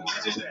road.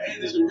 This is the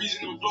end, is the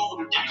reason I'm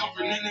floating. Come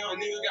from now, a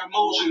nigga got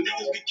motion.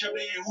 Niggas be kept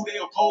in who they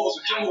oppose.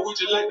 Jungle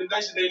with you like the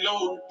dice that they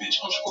load. Bitch,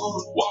 I'm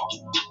screwed. Walk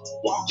it,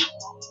 walk it,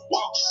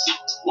 walk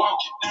it, walk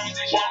it. Things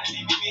they trying to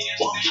leave me in,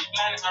 walk it,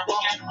 blind if I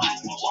rock out the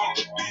mic.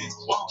 Walk it, bitch,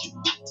 walk it,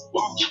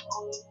 walk it,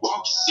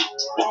 walk it,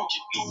 walk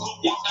it.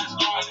 Walk that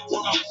started,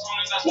 walk out as soon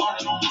as I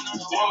started on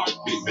the walk.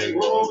 Big bang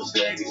rolls,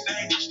 saggy,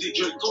 stick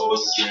your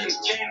goals,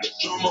 candy,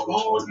 drum up,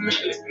 hold the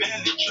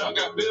man, truck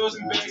got bills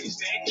and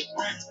bags,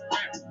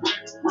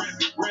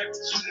 rap,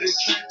 suited and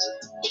trapped,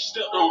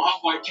 stepped on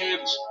off-white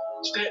canvas,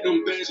 stacked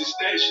them bands and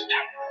stash it.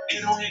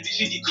 Ain't on that, this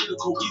shit get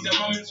critical. Keep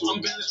that my mental. I'm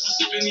balanced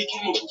with any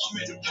chemicals. You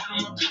made the point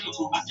on my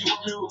pinnacle. I deal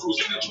with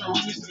miracles. In the trap, we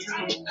miss the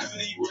minimum.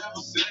 Heavily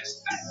rapper sex.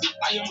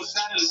 I am a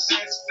silent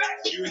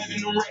assassin. You having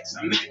no racks,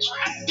 I match.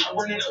 I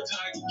run it up till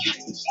I get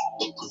cactus.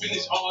 I'm gripping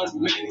this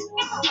automatic.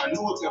 I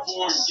know it got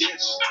foreign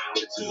gas.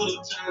 It took a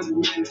little time to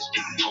manage.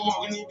 I'm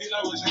walking in, feel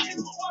I was hanging.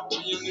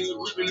 A young nigga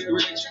gripping that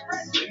ratchet.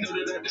 They know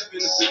that I dip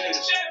in the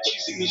savage. She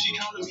see me, she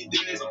calling me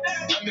daddy.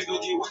 I make her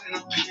get wet in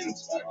her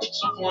pants.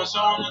 So far, so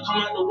on, I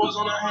come out the woods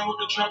on her hand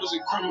with the trappers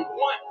and criminal.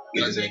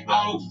 Niggas ain't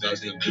all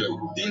facts, they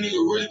pitiful. These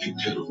niggas really be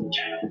pitiful.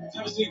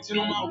 Never seen 10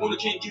 on my window,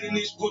 can't get in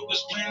this whip,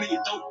 let's plan in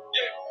your throat.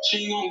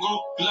 She ain't gon'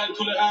 go, you like to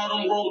pull it out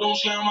on the road, don't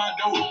slam my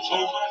door.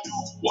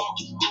 Walk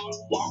it,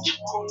 walk it,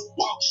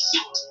 walk it,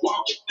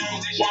 walk it.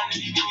 Things they trying to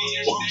leave me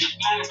in, walk it,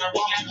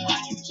 walk it,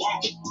 walk it,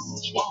 walk it,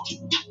 walk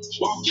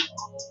it,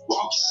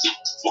 walk it,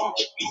 walk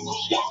it.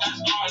 Walk that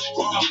started,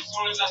 walk out as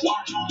soon as I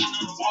started on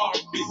the walk.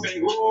 Big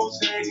bang rolls,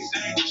 saggy,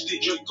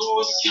 stick your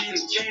goals,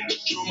 candy,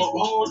 drum up,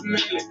 hold the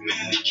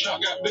man,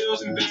 truck got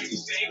bills and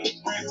bags,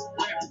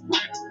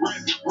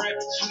 rap,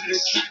 suited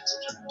and trapped,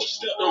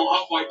 stepped on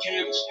off-white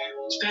canvas,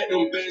 stacked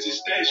them bands and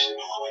stash it.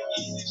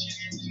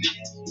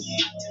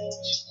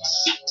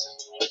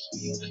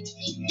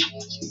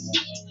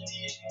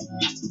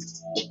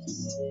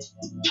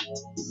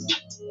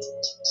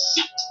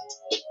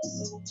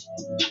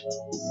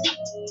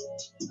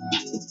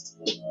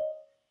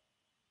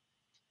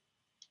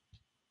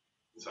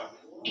 Spin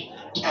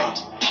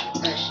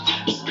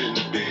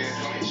the bed,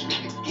 go ahead,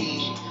 spin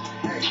again.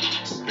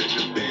 Spin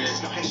the bed,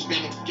 go ahead,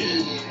 spin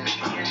again.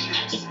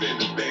 Spin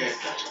the bed,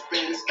 got your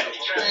bed, got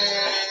your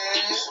bed.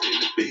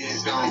 Spin the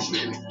bed, go ahead,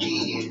 spin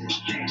again.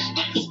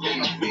 Spin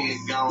the bed,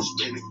 go ahead,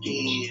 spin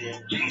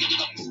again.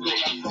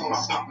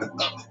 My partner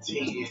up to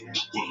 10.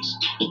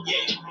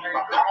 Yeah,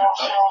 my partner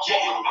up,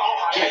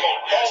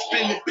 yeah.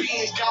 Spin the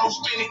bed, go ahead,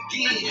 spin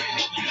again.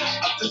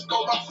 Up the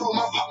scope, I throw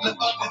my partner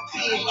up to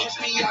 10.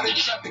 Catch me out in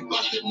traffic,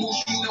 busted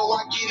moves, you know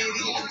I get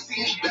it in.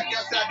 See me back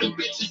outside, the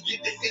bitches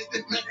get the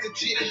instant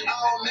messaging. I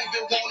don't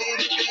even want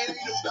it if it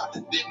ain't about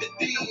the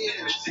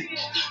dividends.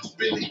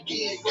 Spin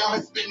again,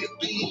 gotta spin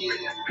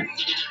again.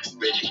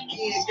 Spin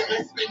again,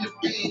 gotta spin the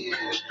bin.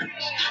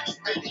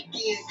 Spin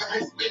again,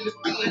 gotta spin the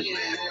bin.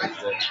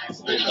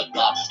 Spin the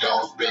box,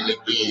 gotta spin the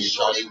bin.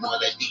 Shorty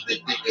wanna eat the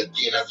dick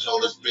again, I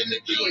told her spin the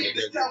bin.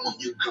 This time when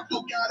you come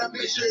through, gotta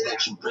make sure that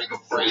you bring a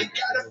friend.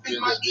 Gotta fit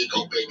my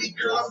ego, baby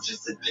girl, I'm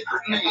just a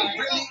different man.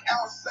 Really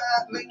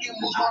outside, making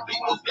moves, my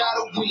people's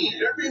gotta win.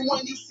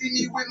 Everyone you see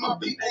me with my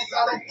people's,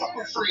 I don't fuck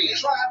with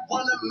friends. Try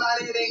one of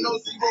mine, it ain't no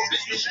zero,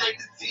 bitch, get straight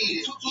to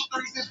 10. 2, 2,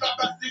 3s and 5,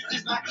 5,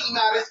 6s, knocking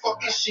out his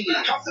fucking shit.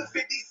 Cost a 57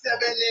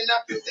 and I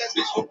feel that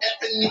bitch with F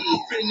and E.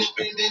 Finna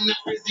bend in the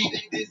frizzy,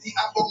 they dizzy,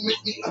 I won't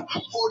miss me.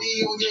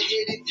 40 on your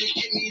head if you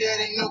get me, that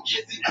ain't no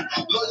kissy.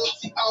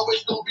 Loyalty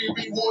always gonna be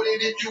rewarded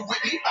if you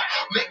with me.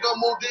 Make a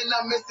move, then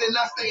I'm missing,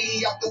 I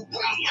stay out the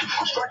way.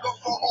 Strike a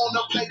four on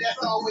the play,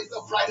 that's always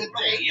a brighter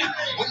day.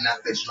 When I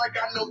say strike,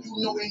 I know you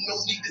know, ain't no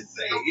need to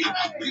say.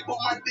 People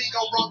might think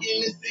I'm wrong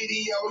in the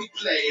city, I only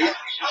play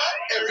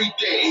every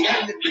day.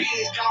 And the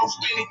biz gon'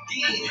 spin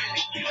again.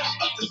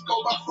 Up the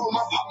scope, I throw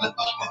my partner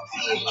up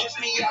to 10.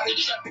 Catch me out in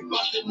traffic,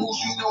 busted moves,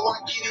 you know I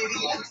get it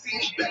in. See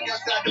me back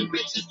outside, the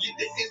bitches get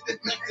the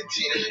instant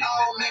messaging. I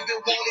don't even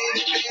want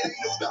it if it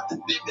ain't about the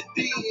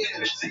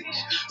dividends.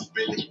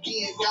 Spin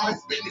again, gotta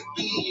spin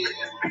again.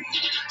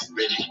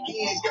 Spin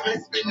again, gotta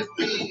spin the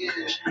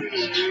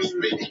bin.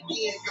 Spin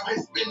again,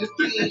 gotta spin the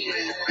bin.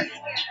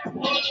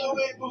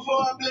 Wait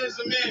before I bless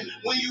them in.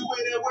 When you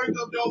weigh that work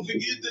up, don't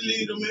forget to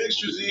leave them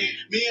extras in.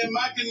 Me and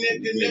my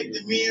connected,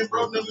 me and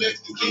bro them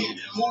Mexican.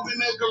 Moving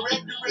the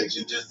correct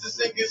direction, just a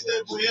second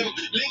step with him.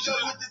 Link up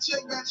with the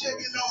check, by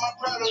checking on my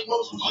product,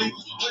 most was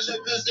legal. Wish I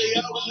could say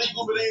I was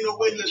legal, but ain't no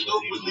way let's go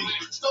was legal.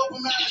 Scope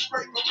him out and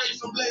spray, erase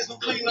some blaze, some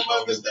clean them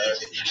up and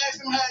stash it. Ask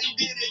him how he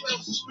did it,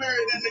 those some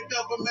spirit and the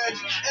cup of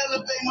magic.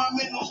 Elevate my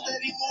mental,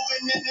 steady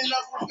moving in and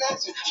up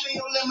perfection. See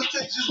your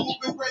limitations,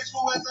 moving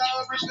graceful as I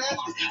understand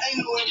it. Ain't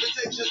no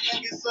invitation,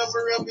 can't get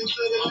suffer up into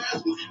the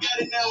last one.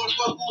 Got it now and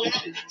fuck who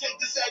had it. Take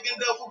the second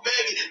double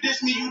bag it.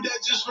 Diss me, you that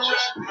just for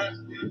rapping.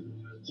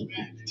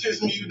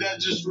 Diss me, you that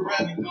just for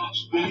rapping. What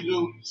you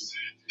do?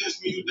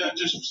 Diss me, you that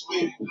just for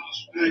spinning.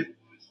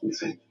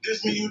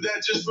 Diss me, you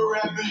that just for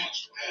rapping.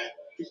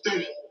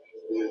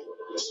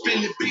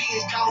 Spin the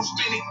beans, gon'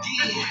 spin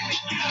again.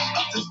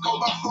 Up the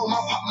scope, I throw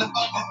my partner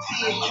up to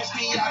 10. Catch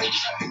me out in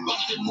traffic,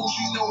 busted moves,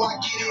 you know I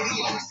get it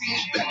in. See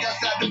me back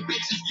outside, the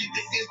bitches get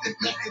the instant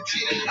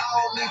messaging. I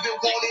don't even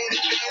want it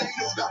if it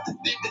ain't about the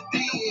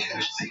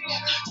dividends.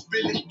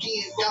 Spin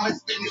again, gotta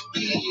spin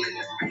again.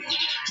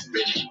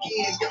 Spin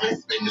again, gotta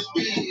spin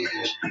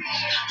again.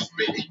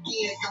 Spin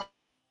again, gotta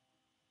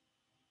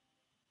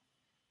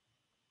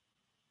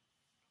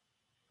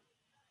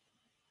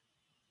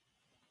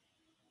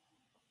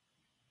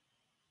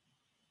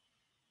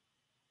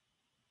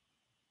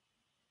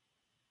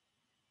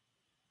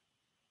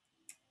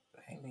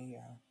Hey, me,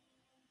 y'all.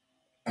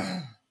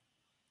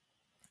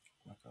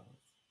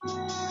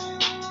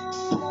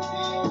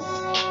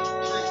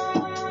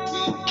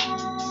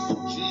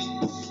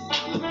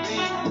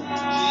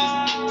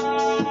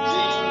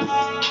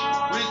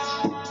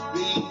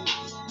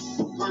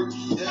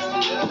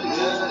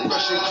 My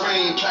Russian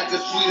cream, pack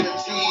of sweet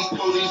teas,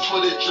 codeine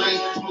for the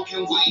drink,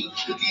 smoking weed,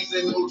 cookies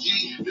and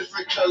OG,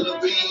 different color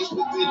beans,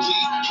 whipping G,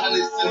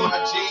 hundreds in my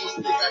jeans,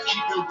 think I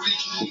keep it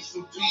reach, need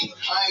some P,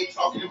 I ain't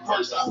talking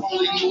purse, I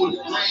only know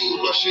the green,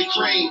 Russian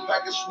cream,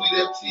 pack of sweet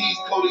teas,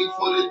 codeine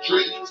for the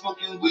drink,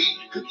 smoking weed,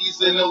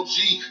 cookies and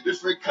OG,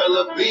 different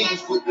color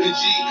beans, whipping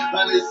G,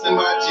 hundreds in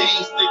my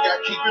jeans, think I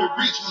keep it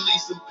reach,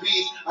 need some P,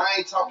 I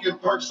ain't talking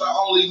perks, I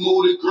only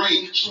know the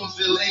green, shrooms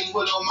and lane,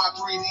 put on my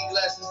 3D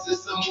glasses,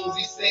 it's a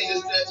movie scene,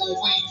 is that ooh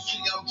wee, you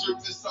see I'm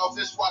dripping sauce,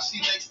 that's why she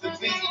next to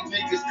me,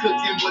 niggas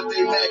cooking, but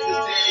they mad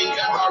cause they ain't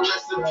got my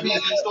recipe,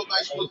 so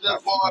nice with the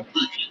bar,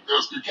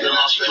 can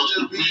I stretch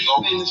the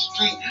beat in the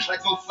street,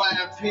 like I'm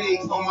flying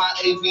pigs on my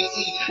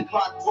AVE,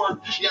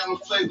 clockwork, yeah I'm a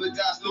flavor,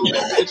 got still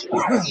reppin'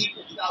 GE,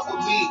 out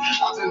with me,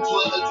 I've been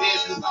plugged in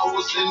since I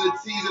was in the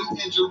T, them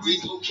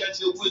injuries will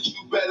catch it with you,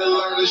 better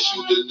learn to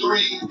shoot the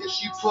three, if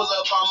she pull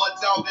up, I'm a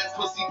dog, that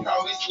pussy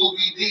call me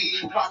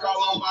Scooby-D, clock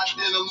all on my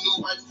denim, new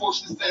white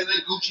forces and a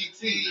Gucci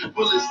tee.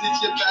 Bullets hit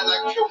your back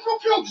like pew pew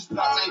pew. This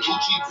block ain't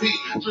Gucci P.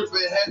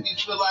 Dripping heavy,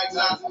 feel like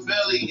Nas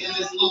belly in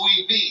this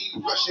Louis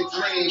V. Russian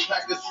cream,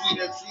 pack of sweet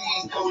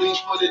teas, codeine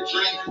for the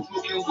drink,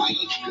 smoking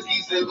weed,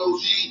 cookies and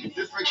OG,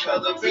 different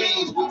color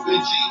beans,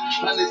 whipping G,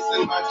 hundreds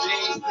in my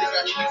jeans, think I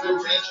I keep it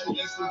rich, you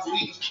need some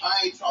peace.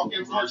 I ain't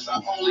talking perks, I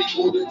only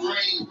move the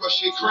green.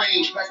 Russian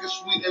cream, pack of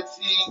sweet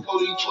tea,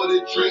 codeine for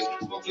the drink.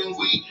 Smoking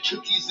weed,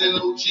 cookies and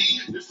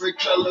OG,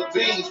 different color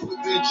beans,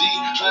 whipping G,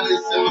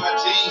 hundreds in my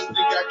jeans.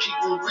 Think I keep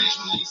it rich,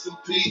 you need some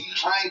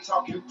peace. I ain't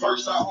talking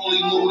perks, I only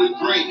move the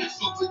green.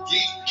 Super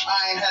geek,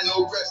 I ain't had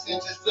no rest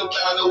in just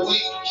about a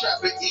week.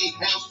 Trap and eat,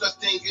 ain't no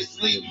such thing as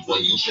sleep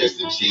when you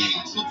chasing cheese.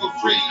 Super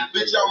free,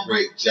 bitch, I'm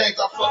Rick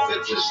James, I fuck her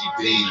till she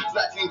pee.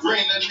 Black and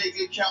green, a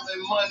nigga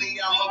counting money,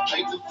 I'ma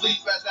paint the fleet.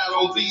 Fast out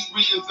on beat,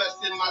 reinvest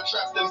in my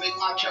trap to make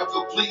my cap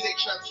complete. They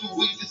trap 2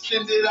 weeks to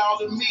send it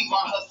all to me. My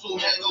hustle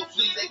had no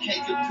fleet, they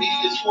can't compete.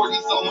 It's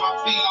 40s on my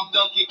feet, I'm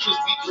dunking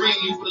crispy green.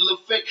 You will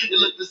look fake, it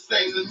look the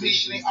same to me.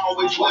 Shit ain't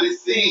always what it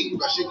seems.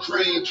 Russian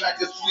cream,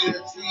 pack of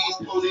sweeter teas,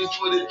 codeine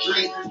for the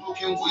drink.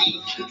 Smoking weed,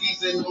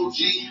 cookies and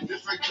OG,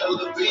 different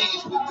color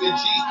beans, whipping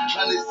G,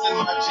 hundreds in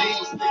my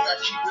jeans. Think I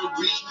keep it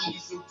rich, we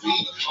need some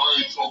beat.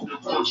 I ain't talking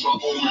perks, I'm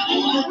only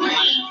going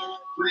green.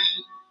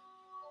 Green,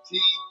 tea,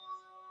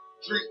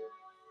 drink,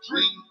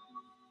 drink,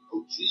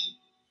 OG,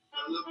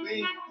 color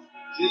beans,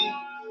 G,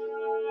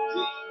 G,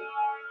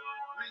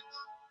 rich,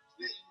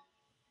 stick,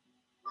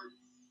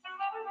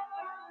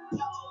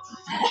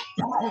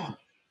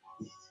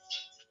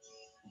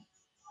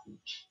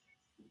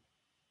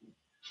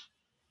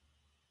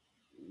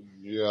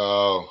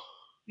 Yo.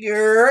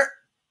 You're.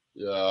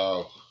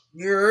 Yo.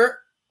 You're.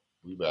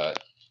 We back.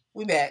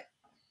 We back.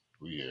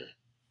 We here.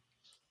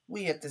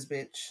 We at this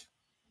bitch.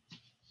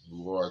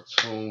 You are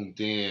tuned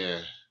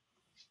in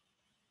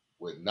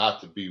with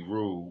Not to Be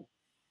Rude.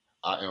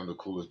 I am the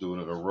coolest dude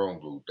in the room,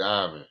 Blue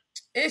Diamond.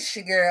 It's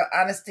your girl,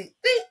 Honesty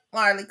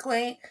Marley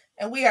Queen,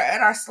 and we are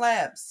at our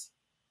slabs.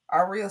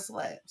 Our real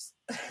slabs.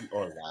 We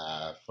are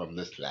live from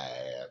the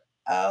slab.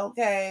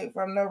 Okay,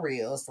 from the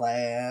real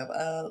slab.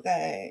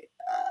 Okay.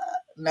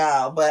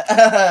 No, but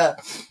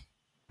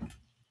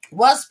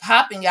what's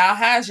popping, y'all?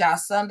 How's y'all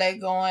Sunday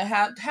going?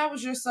 How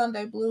was your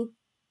Sunday, Blue?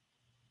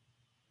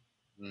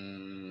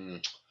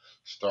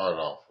 Started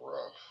off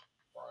rough.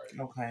 Right.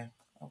 Okay.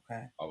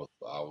 Okay. I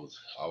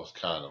was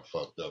kind of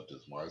fucked up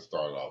this morning. It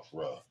started off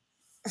rough,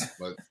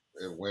 but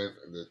it went.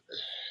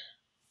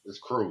 It's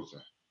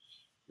cruising.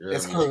 You hear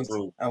It's me? It's cruising.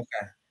 cruising.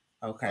 Okay.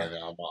 Okay. Right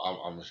now,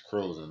 I'm just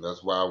cruising.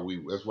 That's why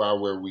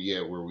where we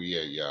at,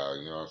 y'all.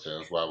 You know what I'm saying?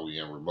 That's why we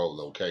in remote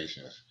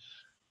locations.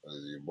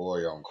 Your boy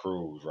on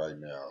cruise right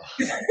now.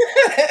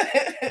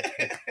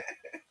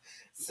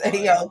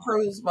 Say yo,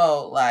 cruise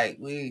mode. Like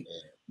we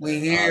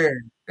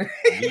here.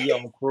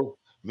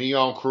 Me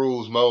on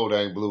cruise mode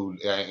ain't blue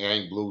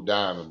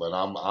diamond, but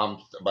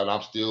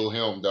I'm still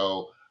him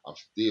though. I'm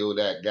still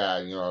that guy.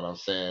 You know what I'm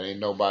saying? Ain't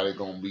nobody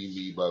gonna be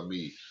me but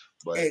me.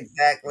 But you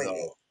Exactly.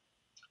 know,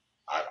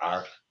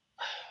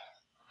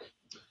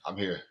 I'm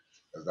here.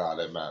 That's all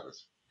that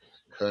matters.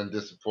 Couldn't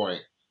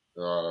disappoint.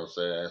 You know what I'm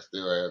saying? I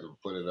still had to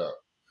put it up.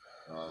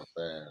 You know what I'm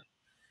saying?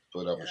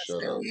 Put up Yeah, and shut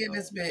still up. in You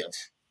this know?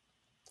 bitch.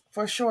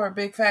 For sure.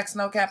 Big facts,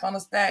 no cap on the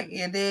stack.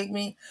 You dig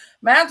me?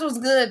 Mine was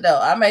good though.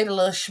 I made a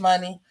little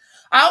shmoney.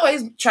 I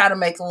always try to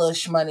make a little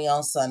shmoney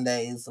on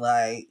Sundays.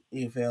 Like,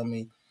 you feel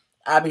me?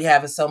 I be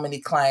having so many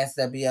clients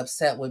that be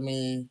upset with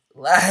me.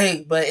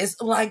 Like, but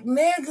it's like,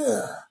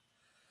 nigga,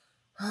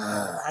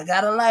 I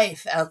got a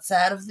life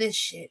outside of this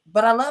shit.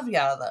 But I love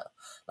y'all though.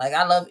 Like,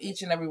 I love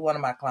each and every one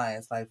of my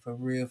clients. Like, for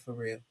real, for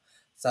real.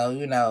 So,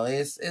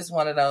 it's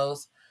one of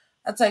those.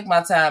 I take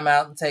my time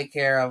out and take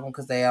care of them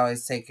because they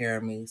always take care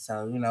of me.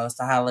 So, it's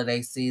the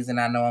holiday season.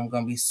 I know I'm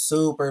going to be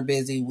super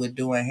busy with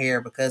doing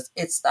hair because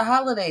it's the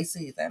holiday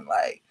season.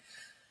 Like,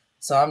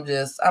 so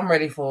I'm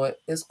ready for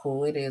it. It's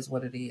cool. It is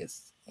what it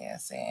is. Yeah,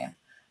 saying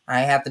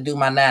I ain't have to do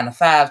my 9 to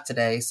 5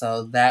 today.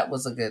 So that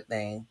was a good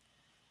thing.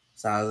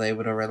 So I was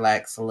able to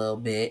relax a little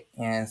bit.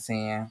 You know what I'm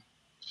saying?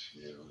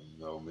 Shit, you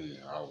know me.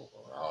 I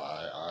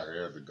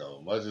had to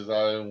go. Much as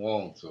I didn't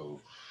want to.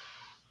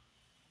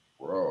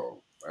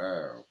 Bro,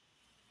 man.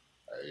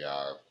 Hey,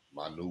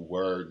 my new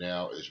word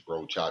now is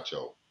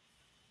brochacho.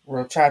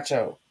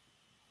 Rochacho.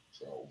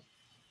 So,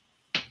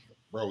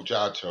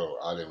 brochacho,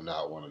 I did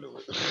not want to do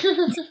it.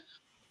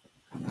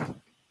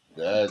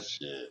 That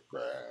shit,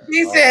 man.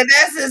 He Oh, said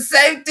that's his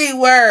safety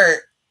word.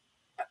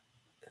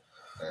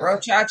 man.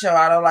 Rochacho,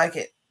 I don't like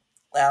it.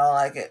 I don't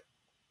like it.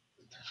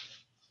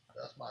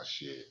 That's my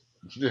shit.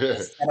 Instead of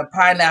Yes, sir.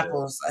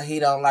 pineapples, he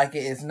don't like it.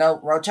 It's no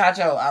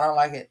Rochacho. I don't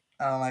like it.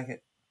 I don't like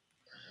it.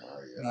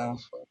 Oh, yeah, No.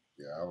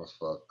 I was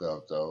fucked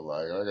up though.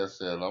 Like I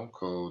said, I'm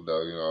cool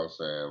though. You know what I'm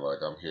saying?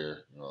 Like I'm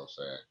here. You know what I'm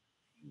saying?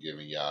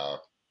 Giving y'all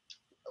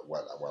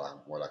what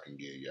I can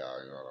give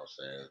y'all. You know what I'm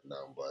saying? It's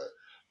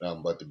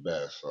nothing but the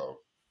best. So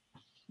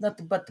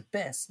Nothing but the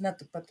best.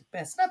 Nothing but the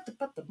best. Nothing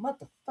but the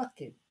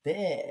motherfucking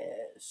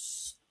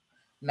best.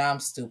 Nah, I'm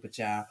stupid,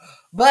 y'all.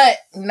 But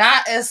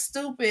not as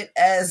stupid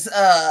as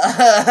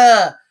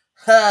oh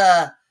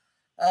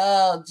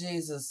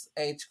Jesus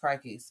H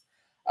crikeys.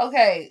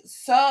 Okay,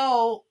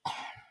 so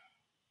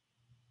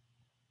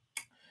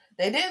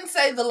they didn't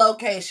say the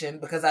location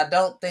because I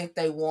don't think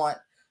they want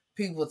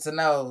people to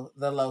know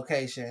the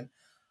location.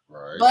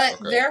 right, But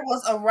okay, there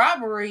was a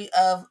robbery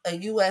of a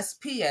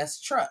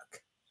USPS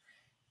truck.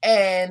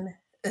 and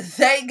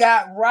they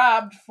got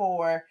robbed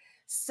for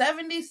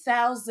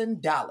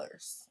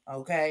 $70,000.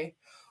 Okay,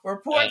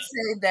 reports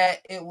say that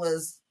it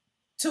was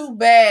 2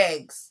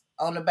 bags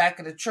on the back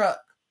of the truck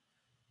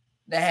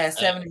that had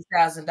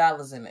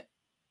 $70,000 in it.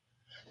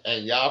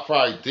 And y'all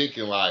probably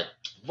thinking like,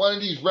 one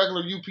of these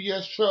regular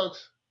UPS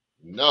trucks?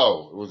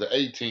 No, it was an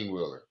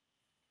 18-wheeler.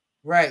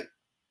 Right.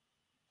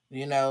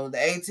 You know, the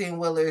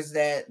 18-wheelers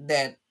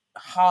that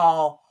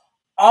haul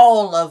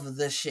all of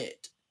the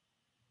shit.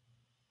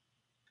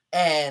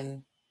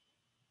 And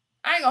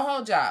I ain't gonna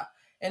hold y'all.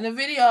 In the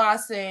video I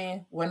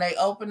seen, when they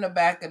opened the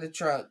back of the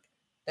truck,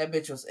 that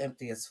bitch was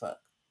empty as fuck.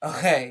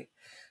 Okay.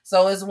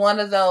 So it's one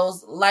of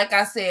those, like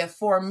I said,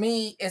 for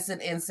me, it's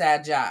an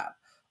inside job.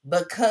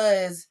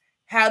 Because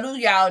how do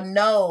y'all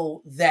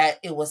know that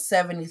it was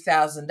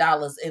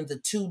 $70,000 in the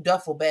 2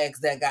 duffel bags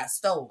that got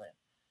stolen?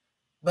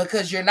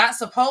 Because you're not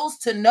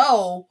supposed to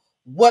know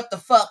what the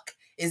fuck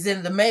is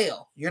in the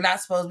mail. You're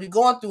not supposed to be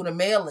going through the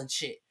mail and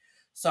shit.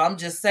 So I'm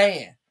just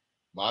saying,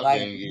 My like,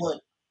 thing is, what?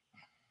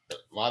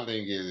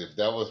 if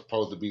that was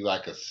supposed to be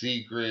like a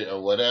secret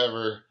or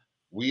whatever,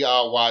 we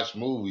all watch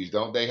movies.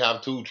 Don't they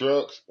have 2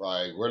 trucks?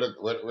 Like, where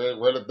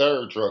the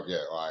third truck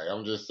at? Like,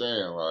 I'm just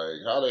saying, like,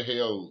 how the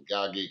hell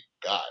y'all get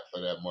got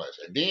for that much?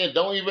 And then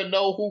don't even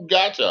know who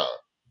got y'all.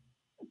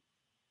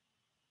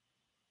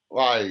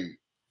 Like,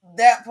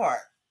 That part.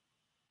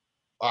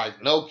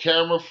 no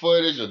camera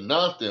footage or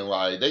nothing.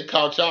 Like, they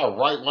caught y'all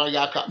right when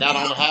y'all got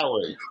on the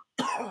highway.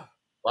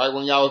 Right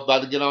when y'all was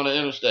about to get on the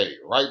interstate.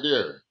 Right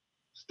there.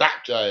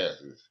 Stopped your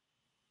asses.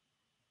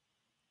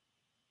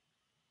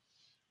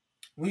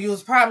 You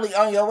was probably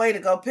on your way to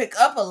go pick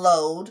up a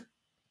load.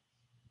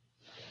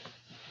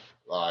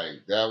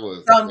 Like, that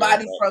was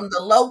Somebody from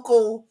the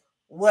local,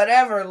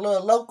 whatever,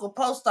 little local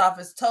post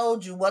office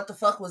told you what the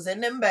fuck was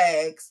in them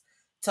bags,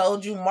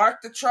 told you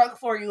mark the truck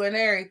for you and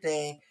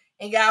everything,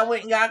 and y'all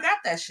went and y'all got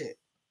that shit.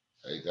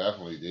 They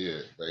definitely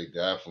did.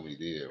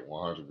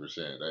 100%.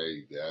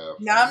 They Now,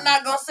 I'm definitely.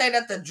 not going to say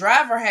that the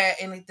driver had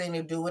anything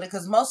to do with it,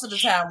 because most of the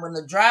time when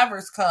the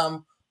drivers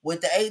come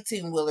with the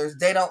 18-wheelers,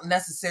 they don't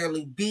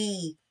necessarily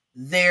be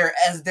there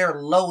as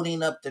they're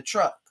loading up the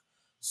truck.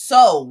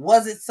 So,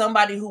 was it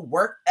somebody who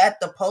worked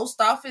at the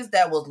post office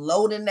that was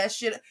loading that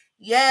shit?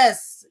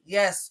 Yes,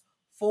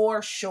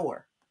 for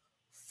sure.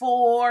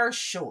 For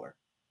sure.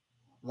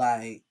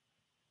 Like,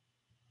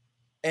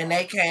 and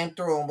they came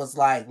through and was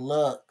like,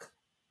 look,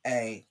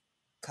 hey,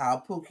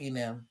 call Pookie and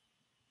them.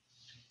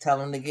 Tell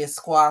them to get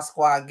squad,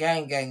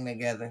 gang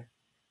together.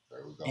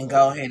 And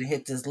go ahead and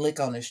hit this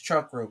lick on this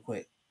truck real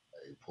quick.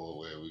 Hey,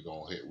 pull away. We're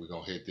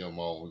gonna hit them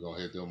on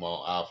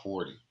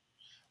I-40.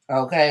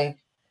 Okay.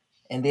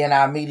 And then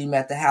I'll meet him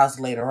at the house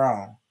later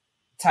on.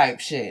 Type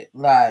shit.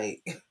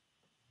 Like,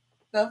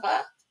 the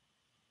fuck?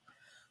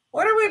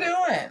 What are we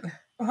doing?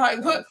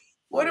 Like,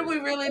 what are we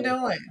really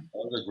doing? That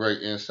was a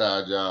great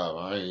inside job.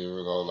 I ain't even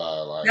gonna lie.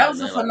 Like, That and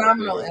was a then, like I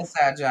phenomenal said,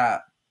 inside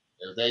job.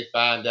 if they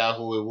find out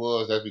who it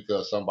was, that's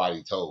because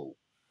somebody told.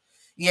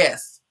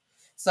 Yes.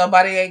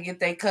 Somebody ain't get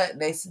they cut,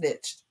 they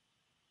snitched.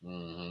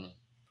 Mm-hmm.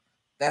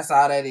 That's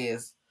all that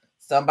is.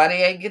 Somebody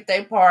ain't get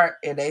their part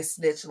and they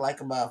snitched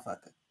like a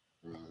motherfucker.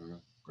 Mm-hmm.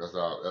 That's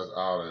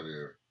all that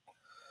is.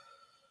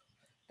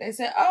 They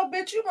said, "Oh,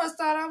 bitch, you must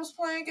thought I was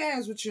playing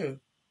games with you."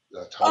 I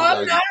Oh, told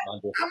I'm y'all, not.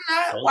 I'm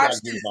not. told Watch y'all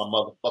give me this. my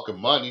motherfucking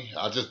money.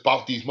 I just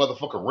bought these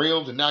motherfucking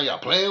rims, and now y'all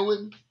playing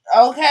with me.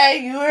 Okay,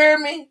 you hear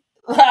me?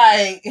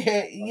 Like,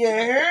 you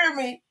hear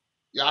me?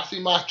 Y'all see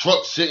my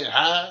truck sitting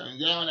high, and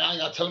now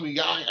y'all telling me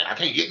y'all I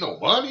can't get no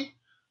money.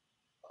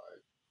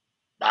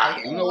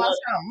 Like, you You know lost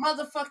what?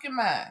 your motherfucking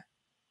mind.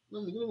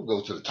 Let me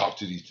go to the talk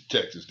to these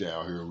detectives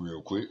down here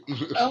real quick.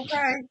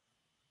 Okay.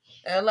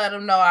 And let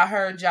them know I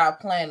heard y'all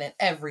planning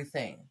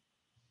everything.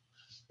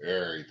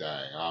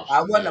 Everything. I'm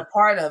I wasn't snitch. a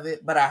part of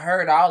it, but I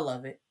heard all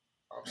of it.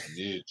 I'm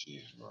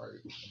snitching, right?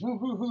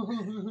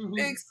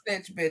 Big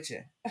snitch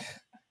bitching.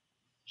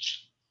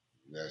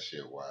 That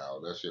shit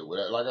wild. That shit.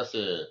 Like I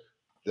said,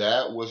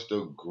 that was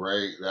the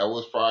great. That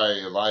was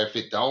probably like if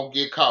it don't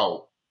get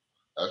caught,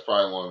 that's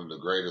probably one of the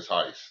greatest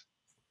heists.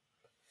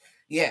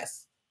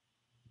 Yes.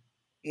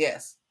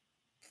 Yes.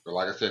 But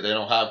like I said, they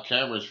don't have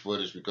cameras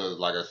footage because,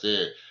 like I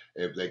said,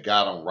 if they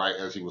got him right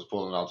as he was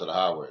pulling onto the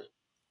highway,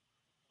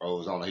 or he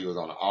was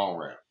on the on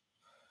ramp.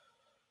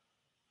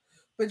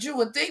 But you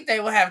would think they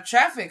would have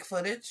traffic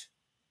footage.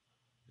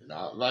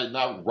 Not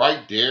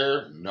right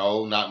there.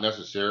 No, not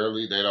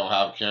necessarily. They don't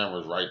have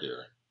cameras right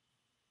there.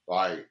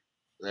 Like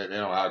they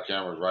don't have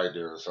cameras right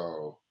there.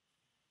 So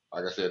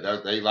like I said,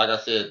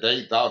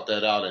 they thought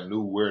that out and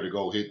knew where to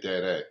go hit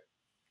that at.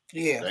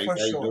 Yeah, They for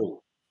they sure.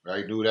 knew.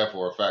 They knew that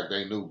for a fact.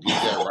 They knew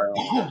get that right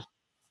on post.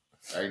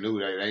 They knew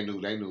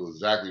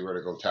exactly where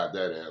to go tap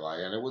that at. Like,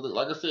 and it was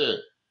like I said,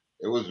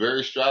 it was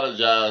very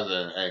strategized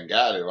and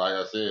got it. Like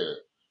I said,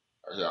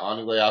 the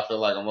only way I feel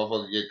like a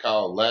motherfucker get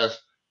caught less,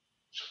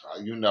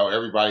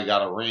 everybody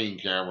got a ring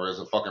camera. There's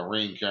a fucking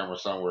ring camera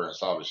somewhere and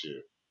saw the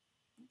shit.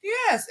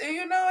 Yes, and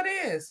you know it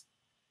is.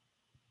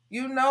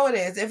 You know it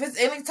is. If it's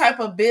any type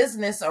of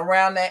business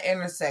around that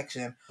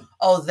intersection,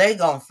 oh, they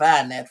gonna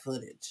find that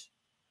footage.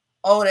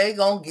 Oh, they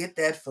gonna get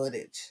that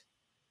footage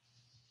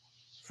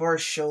for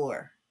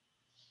sure.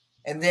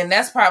 And then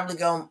that's probably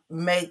gonna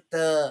make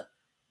the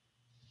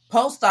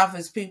post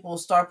office people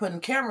start putting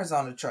cameras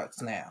on the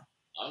trucks now.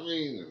 I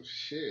mean,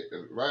 shit,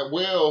 right?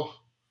 Well,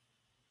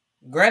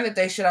 Granted,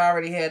 they should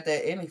already had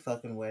that any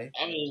fucking way.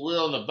 I mean, we're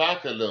on the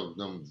back of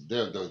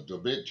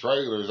the big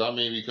trailers. I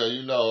mean, because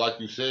like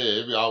you said,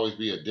 it would always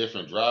be a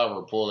different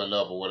driver pulling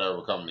up or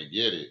whatever coming to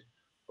get it.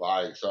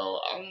 Like, so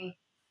I'm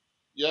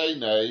yay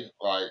nay.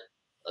 Like,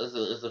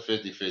 it's a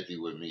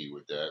 50-50 with me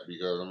with that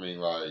because I mean,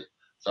 like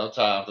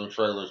sometimes them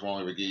trailers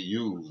won't even get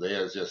used.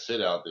 They'll just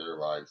sit out there.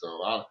 Like, so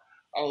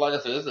I like I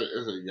said, it's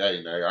a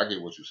yay nay. I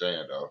get what you're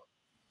saying though.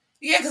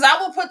 Yeah, because I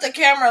will put the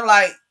camera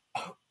like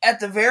at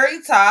the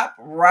very top,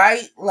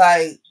 right?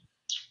 Like,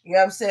 you know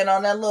what I'm saying,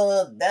 on that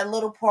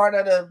little part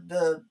of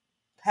the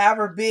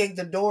however big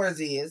the doors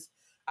is.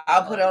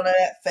 I'll put it Right. on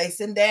that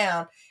facing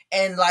down.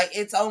 And like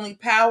it's only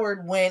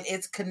powered when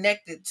it's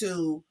connected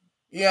to,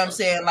 you know what I'm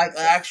saying, like an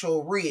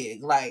actual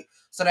rig. Like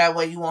so that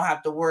way you won't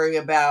have to worry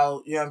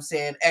about, you know what I'm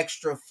saying,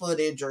 extra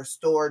footage or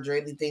storage or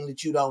anything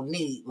that you don't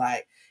need.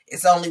 Like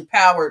it's only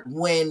powered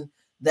when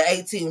the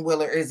 18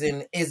 wheeler is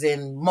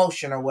in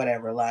motion or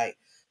whatever. Like,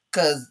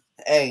 cause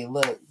hey,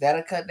 look,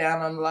 that'll cut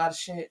down on a lot of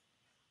shit.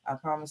 I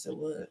promise it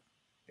would.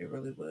 It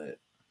really would.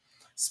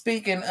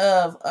 Speaking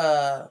of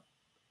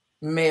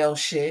male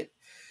shit,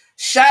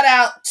 shout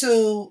out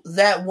to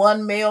that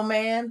one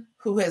mailman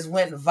who has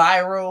went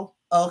viral.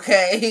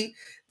 Okay.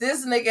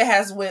 This nigga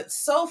has went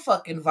so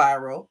fucking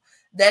viral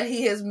that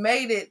he has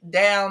made it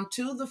down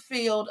to the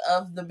field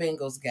of the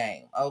Bengals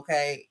game.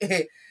 Okay.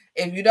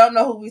 If you don't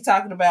know who we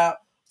talking about,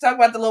 talk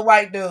about the little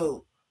white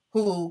dude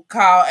who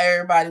called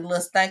everybody little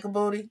stanker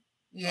booty.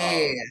 Yeah,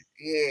 Oh,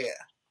 yeah.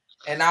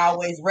 And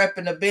always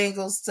repping the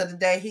Bengals to the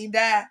day he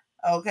died.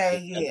 Okay,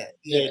 yeah,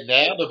 yeah, and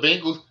now the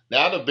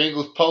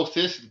Bengals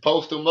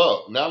post him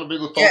up. Now the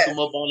Bengals post yes, him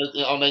up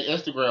on their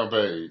Instagram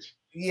page.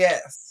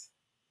 yes.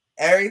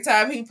 Every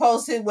time he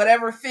posted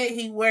whatever fit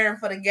he wearing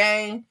for the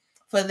game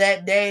for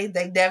that day,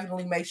 they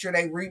definitely make sure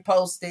they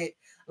repost it.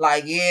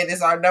 Like, yeah, this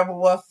is our number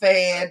one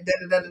fan. Da,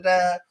 da, da, da,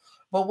 da.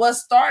 But what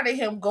started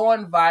him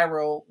going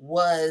viral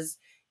was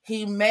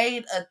he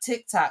made a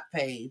TikTok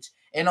page,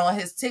 and on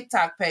his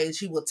TikTok page,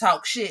 he would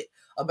talk shit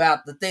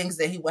about the things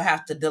that he would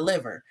have to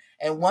deliver.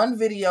 And one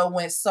video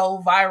went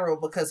so viral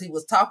because he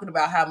was talking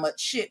about how much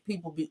shit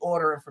people be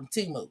ordering from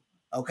Temu.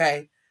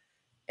 Okay,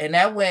 and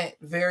that went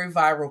very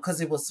viral because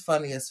it was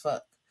funny as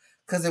fuck.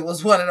 Because it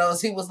was one of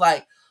those, he was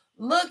like,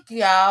 look,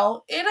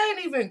 y'all, it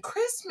ain't even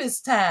Christmas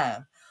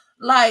time.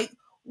 Like,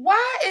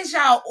 why is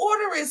y'all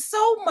ordering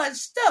so much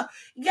stuff?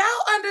 Y'all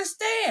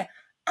understand.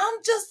 I'm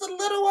just a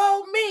little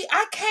old me.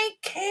 I can't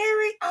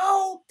carry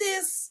all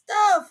this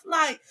stuff.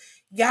 Like,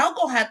 y'all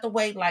gonna have to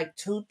wait like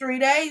 2-3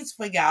 days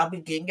for y'all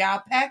be getting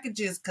y'all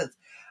packages because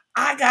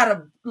I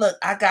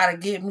gotta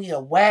get me a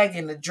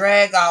wagon to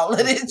drag all of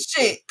this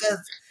shit because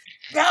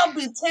y'all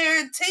be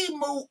tearing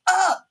Timu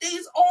up.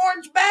 These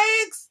orange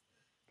bags.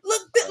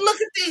 Look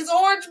at these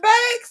orange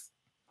bags.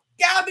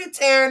 Y'all be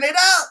tearing it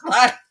up.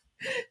 Like,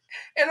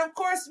 and of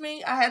course,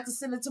 me, I had to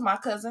send it to my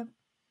cousin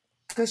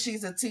because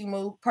she's a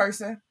Timu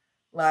person.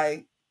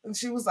 Like, and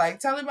she was like,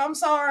 "Tell him I'm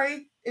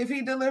sorry if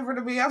he delivered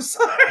to me. I'm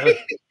sorry."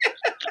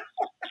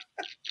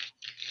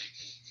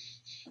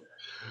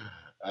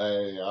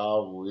 Hey,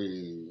 I'm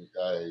weak.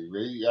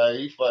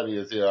 He funny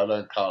as hell. I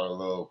done caught a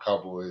little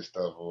couple of his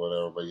stuff or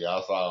whatever, but yeah,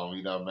 I saw him.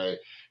 He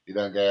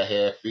done got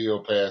had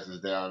field passes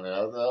down there.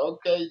 I was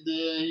like, okay,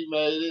 then he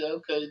made it.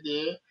 Okay,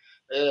 then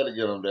they had to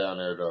get him down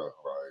there though,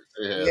 right?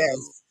 They had to.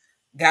 Yes,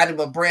 got him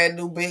a brand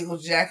new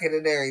Bengals jacket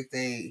and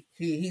everything.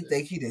 He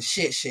think he the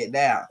shit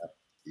down.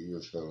 He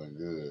was feeling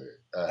good.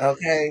 Hey.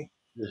 Okay,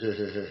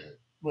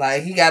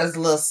 like he got his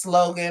little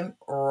slogan.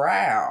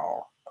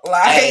 Row.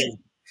 Like,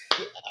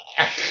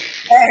 Hey,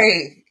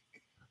 hey,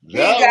 he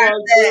that got right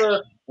that.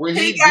 there when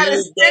He he got it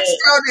did stitched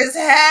that. on his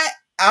hat.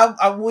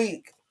 I'm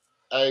weak.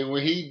 Hey,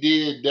 when he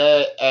did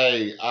that,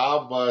 hey,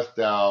 I bust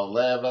out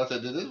laughing. I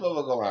said, "Did this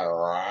motherfucker go like,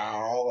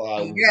 wow?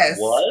 Like Yes.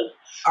 what?"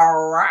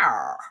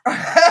 Around.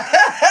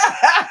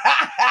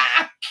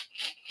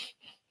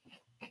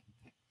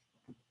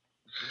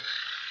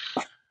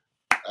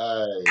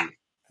 Hey,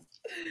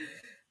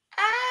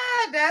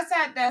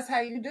 That's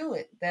how you do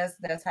it.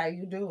 That's how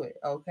you do it.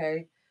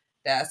 Okay.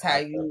 That's how I,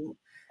 you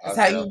I that's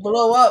how you definitely,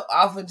 blow up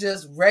off of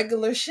just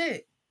regular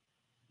shit.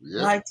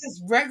 yep, Like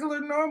just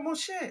regular normal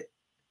shit.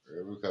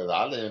 because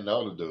I didn't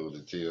know the dude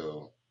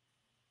until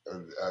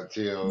Look,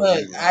 he I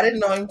was. didn't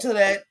know him to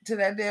that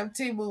damn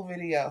T-Move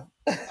video.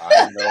 I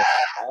didn't know.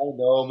 I didn't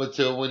know him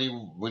until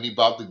when he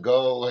bought the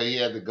gold. He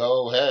had the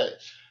gold hat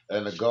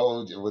and the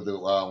gold with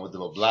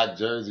the black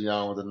jersey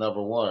on with the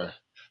number one.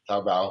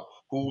 Talk about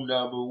who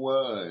number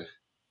one.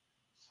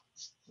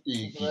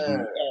 Hey,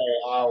 Look,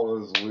 I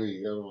was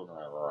weak. It was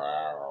like,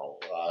 wow,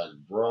 like,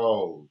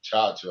 bro,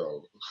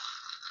 Chacho.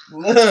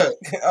 look,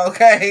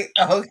 okay,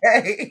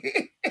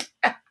 okay.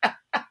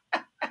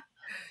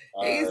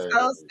 He's I,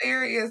 so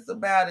serious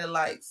about it,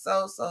 like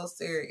so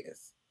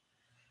serious.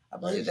 I Hey,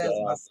 believe shout that's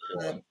my out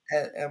to son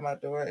at my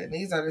door. And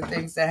these are the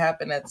things that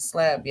happen at the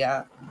slab,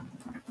 y'all.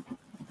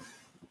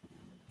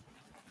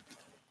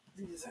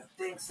 These are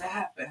things that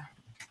happen.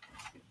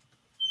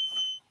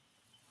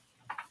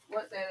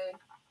 What the?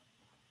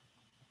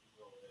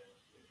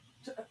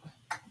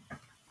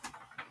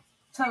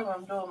 Tell them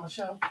I'm doing my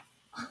show.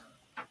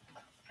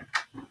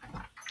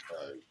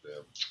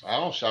 I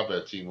don't shop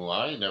at Temu.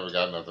 I ain't never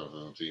got nothing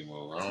from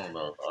Temu. I don't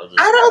know.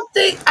 I don't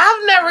think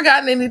I've never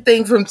gotten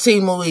anything from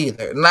Temu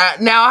either.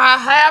 Now I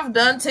have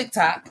done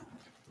TikTok.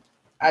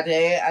 I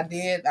did.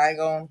 I ain't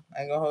gonna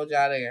hold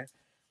y'all there.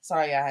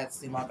 Sorry, I had to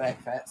see my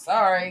back fat.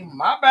 Sorry,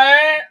 my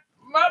bad.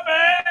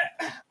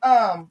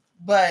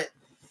 But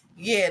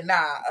yeah,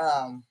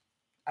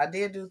 I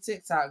did do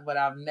TikTok, but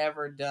I've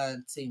never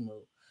done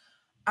Temu.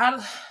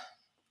 I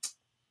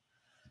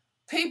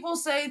People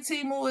say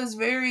Temu is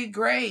very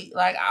great.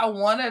 Like I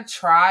want to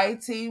try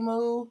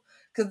Temu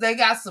because they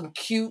got some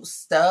cute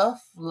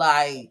stuff.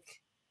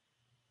 Like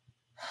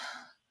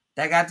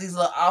they got these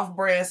little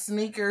off-brand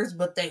sneakers,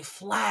 but they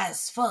fly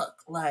as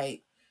fuck.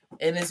 Like,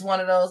 and it's one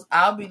of those.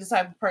 I'll be the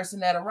type of person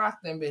that'll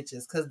rock them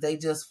bitches because they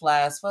just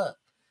fly as fuck.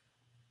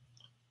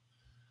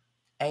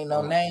 Ain't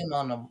no name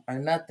on them or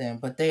nothing,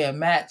 but they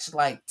match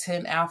like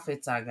 10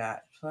 outfits I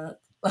got. Fuck.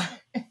 I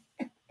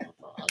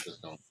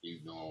just don't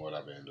keep doing what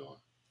I've been doing.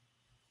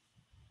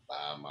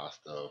 Buying my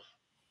stuff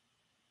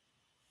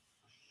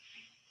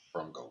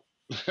from Go.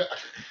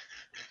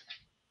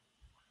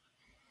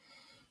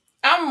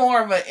 I'm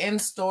more of an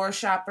in-store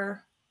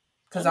shopper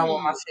because I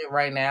want my shit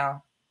right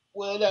now.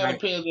 Well, that Like,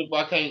 depends if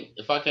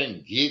I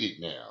can't get it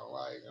now.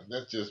 Like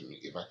that's just me.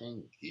 If I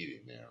can't get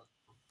it now.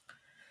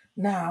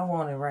 nah, I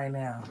want it right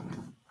now.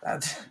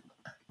 And That's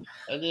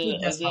my then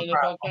if I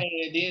problem. can't,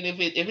 and then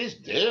if it's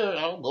there,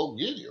 I'll go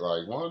get it.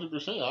 Like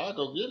 100%, I'll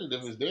go get it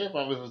if it's there.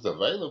 If it's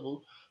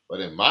available. But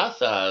in my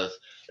size,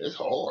 it's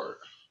hard.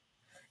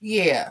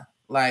 Yeah,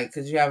 like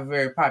because you have a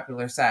very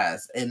popular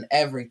size and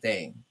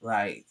everything.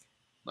 Like,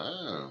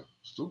 Man,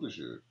 stupid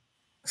shit.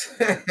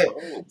 so Like,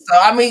 bro.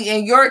 I mean,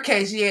 in your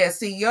case, yeah.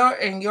 See,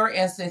 in your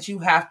instance, you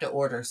have to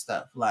order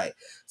stuff. Like,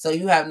 so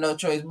you have no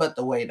choice but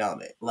to wait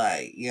on it.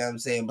 Like, you know what I'm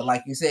saying. But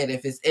like you said,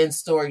 if it's in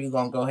store, you're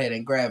gonna go ahead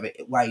and grab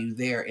it while you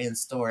there in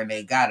store and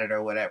they got it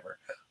or whatever.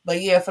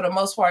 But yeah, for the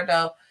most part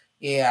though,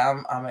 yeah,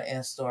 I'm an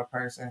in store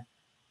person.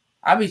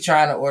 I be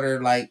trying to order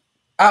like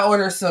I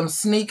ordered some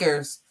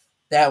sneakers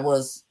that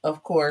was,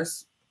 of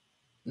course,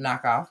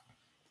 knockoff.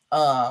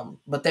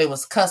 But they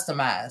was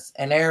customized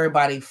and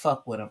everybody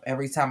fuck with them.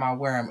 Every time I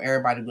wear them,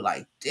 everybody be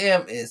like,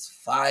 "Damn, it's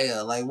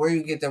fire!" Like, where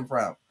you get them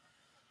from?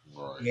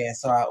 Right. Yeah,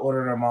 so I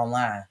ordered them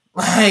online.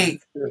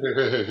 Like,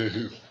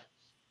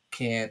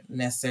 can't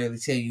necessarily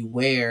tell you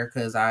where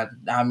because I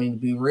mean to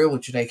be real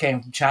with you, they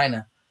came from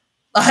China.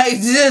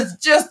 Like,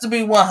 just to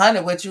be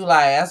 100 with you,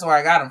 like that's where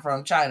I got them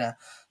from, China.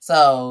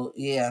 So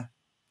yeah.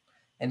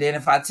 And then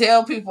if I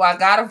tell people I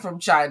got them from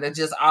China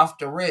just off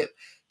the rip,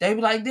 they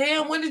be like,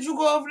 "Damn, when did you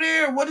go over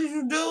there? What did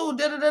you do?"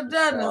 Da da da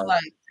da. And it's Right.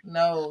 like,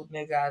 no,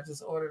 nigga, I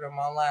just ordered them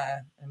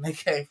online and they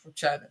came from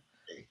China.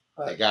 They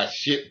But got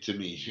shipped to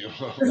me.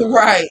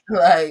 right,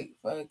 like,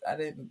 fuck, I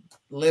didn't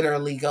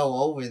literally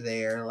go over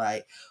there.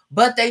 Like,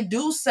 but they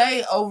do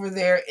say over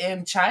there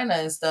in China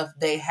and stuff,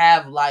 they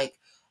have like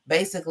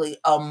basically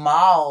a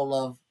mall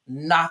of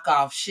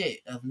knockoff shit,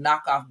 of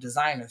knockoff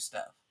designer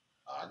stuff.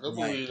 I can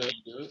Like, believe that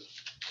shit.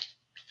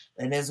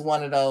 and it's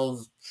one of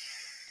those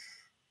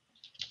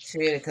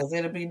shit, because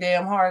it'll be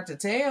damn hard to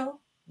tell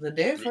the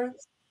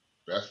difference.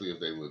 Especially if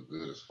they look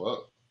good as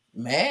fuck.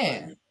 Like,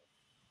 Man,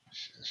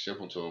 ship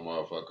them to a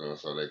motherfucker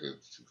so they could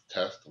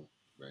test them.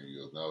 Then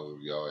you'll know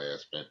if y'all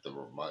ass spent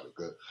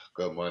the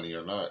good money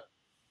or not.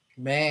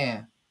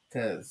 man,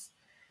 because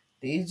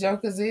these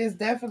jokers is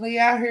definitely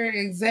out here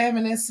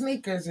examining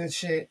sneakers and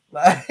shit.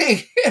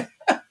 Like,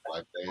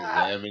 Like they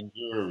examine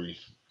jewelry.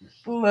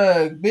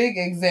 look, big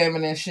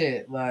examining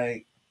shit.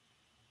 Like,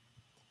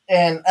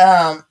 and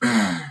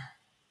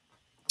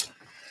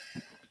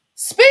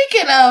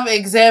speaking of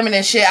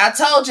examining shit, I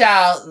told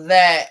y'all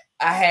that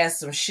I had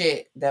some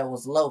shit that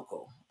was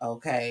local,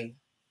 okay?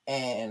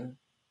 And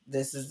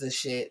this is the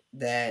shit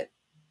that,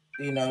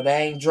 they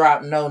ain't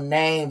dropped no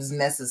names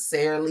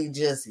necessarily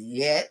just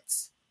yet,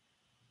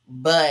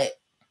 but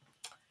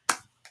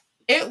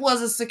it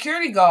was a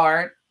security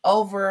guard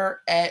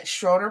over at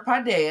Schroeder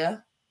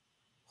Paideia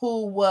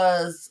who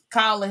was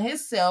calling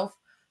himself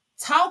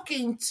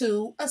talking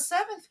to a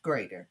seventh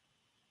grader.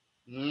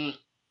 Mm.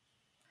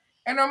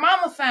 And her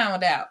mama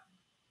found out.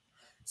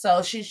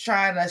 So she's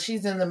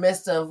in the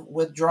midst of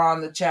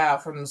withdrawing the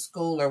child from the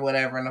school or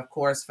whatever, and of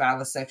course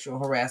filing sexual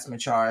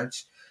harassment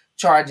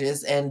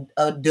charges. And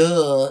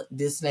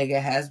this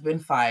nigga has been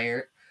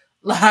fired.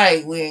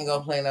 Like, we ain't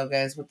gonna play no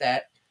games with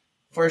that.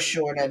 For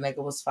sure, that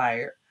nigga was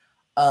fired.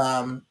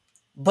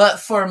 But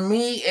for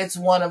me, it's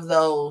one of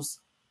those,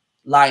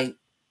 like,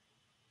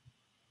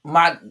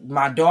 my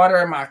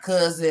daughter, my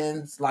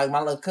cousins, like my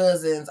little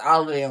cousins,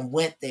 all of them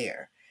went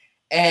there.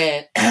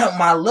 And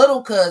my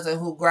little cousin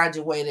who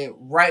graduated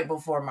right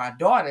before my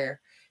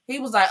daughter, He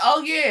was like,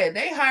 oh yeah,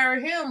 they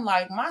hired him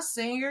like my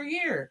senior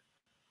year.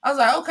 I was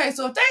like, okay,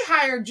 so if they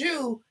hired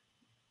you,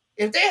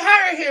 if they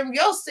hired him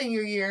your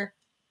senior year,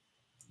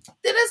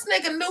 then this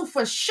nigga knew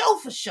for sure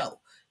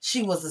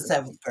she was a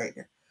seventh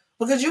grader.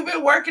 Because you've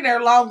been working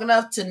there long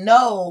enough to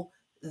know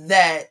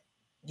that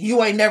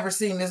you ain't never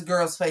seen this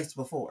girl's face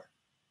before.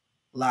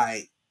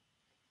 Like,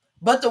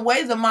 but the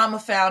way the mama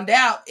found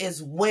out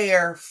is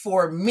where,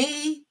 for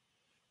me,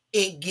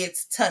 it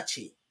gets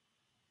touchy.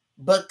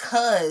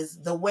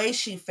 Because the way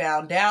she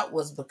found out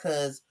was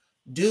because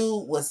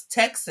dude was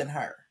texting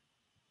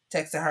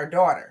her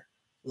daughter,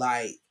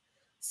 like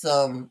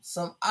some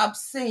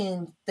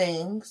obscene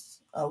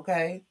things.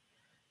 Okay,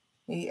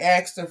 he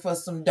asked her for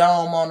some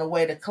dome on the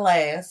way to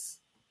class.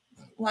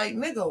 Like,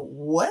 nigga,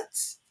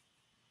 what?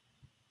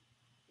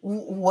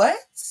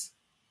 What?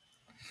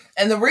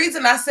 And the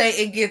reason I say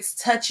it gets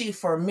touchy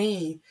for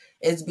me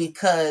is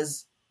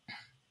because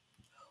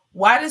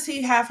why does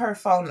he have her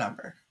phone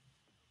number?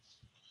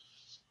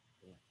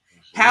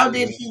 How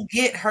did he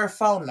get her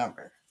phone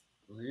number?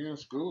 He in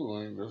school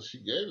and she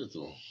gave it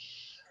to him.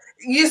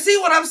 You see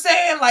what I'm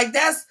saying? Like,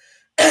 that's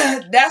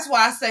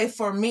why I say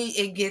for me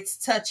it gets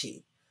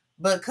touchy.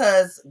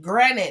 Because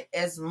granted,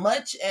 as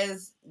much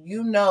as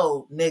you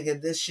know,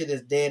 nigga, this shit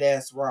is dead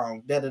ass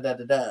wrong. Da da da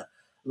da da.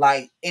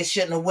 Like, it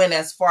shouldn't have went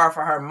as far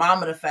for her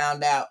mama to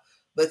found out,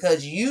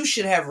 because you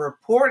should have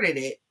reported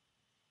it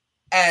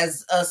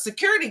as a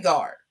security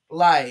guard.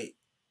 Like,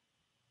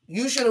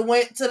 you should have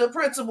went to the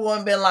principal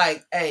and been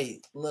like,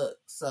 hey, look,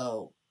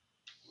 so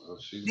Well,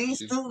 these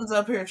students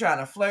up here trying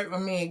to flirt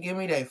with me and give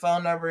me their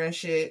phone number and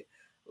shit.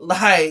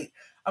 Like,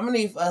 I'm gonna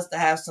need for us to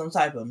have some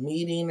type of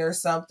meeting or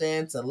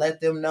something to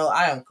let them know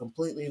I am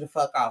completely the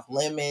fuck off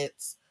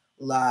limits.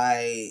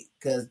 Like,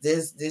 cause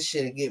this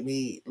shit get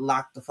me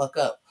locked the fuck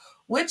up.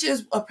 Which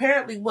is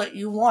apparently what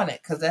you wanted,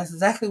 because that's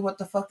exactly what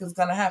the fuck is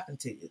gonna happen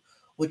to you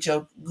with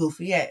your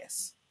goofy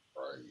ass.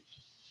 right.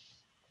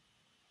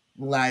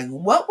 Like,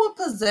 what would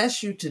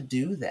possess you to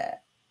do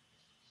that?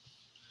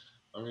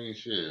 I mean,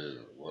 shit.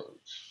 What?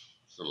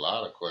 It's a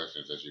lot of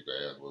questions that you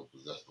could ask. What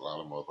possess a lot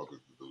of motherfuckers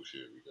to do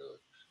shit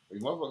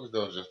because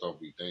motherfuckers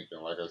don't be thinking.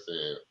 Like I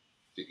said,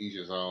 to each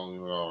his own. You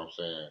know what I'm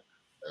saying?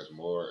 That's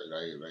more.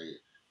 They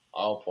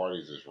all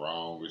parties is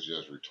wrong. It's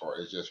just retard.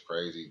 It's just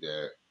crazy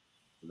that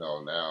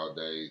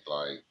nowadays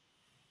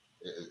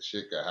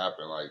shit could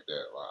happen like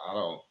that.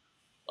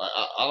 Like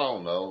I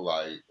don't know.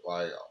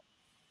 Like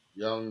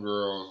young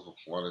girls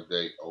want to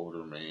date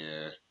older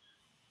men.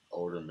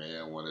 Older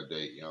men want to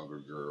date younger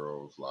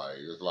girls. Like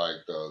it's like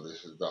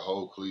this is the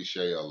whole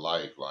cliche of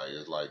life. Like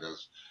it's like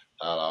that's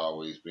how it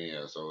always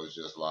been. So it's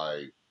just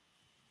like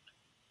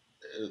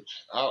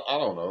I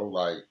don't know.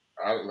 Like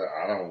I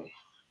don't.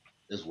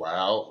 It's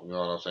wild. You know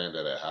what I'm saying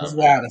that it It's happened.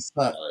 wild as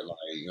fuck.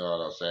 You know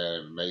what I'm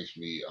saying. It makes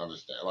me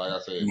understand. Like I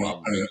said,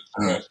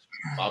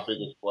 my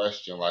biggest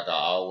question, like I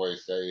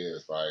always say,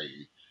 is like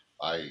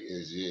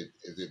is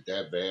it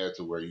that bad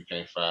to where you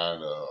can't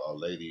find a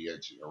lady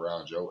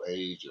around your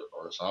age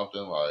or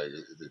something? Like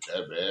is it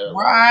that bad?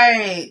 Like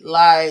Right.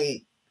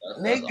 Like,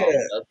 that's nigga.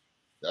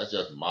 that's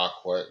just my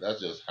question.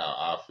 That's just how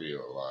I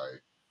feel.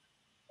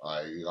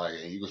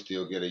 And you can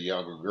still get a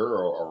younger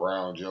girl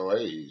around your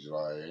age.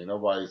 Like, ain't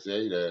nobody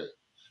say that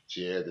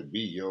she had to be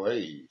your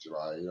age.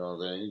 Like, you know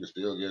what I'm saying? You can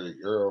still get a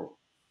girl,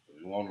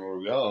 if you want her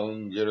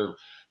young, get her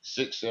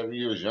 6, 7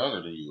 years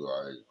younger than you.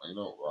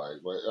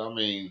 But I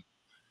mean,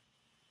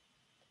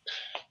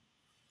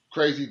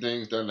 crazy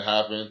things done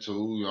happen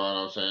too. You know what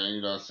I'm saying?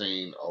 You done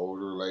seen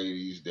older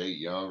ladies date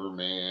younger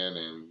men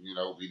and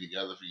be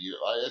together for years.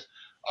 Like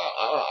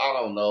I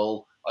don't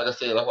know. Like I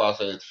said, that's why I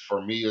say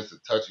for me it's a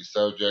touchy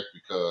subject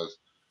because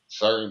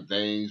certain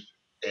things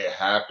it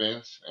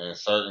happens and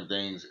certain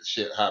things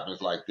shit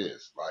happens like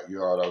this. Like you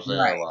know what I'm saying?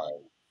 Right.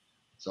 Like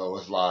so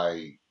it's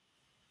like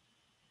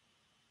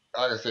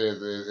I said,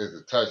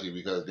 it's a touchy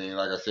because then,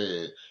 like I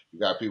said, you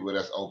got people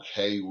that's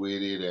okay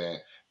with it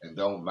and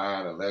don't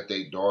mind and let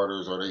their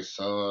daughters or their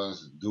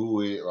sons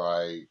do it,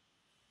 like,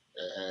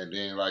 and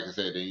then, like I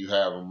said, then you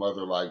have a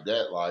mother like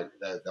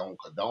that don't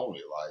condone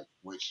it, like,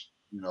 which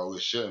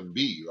it shouldn't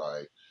be,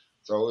 like,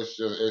 so it's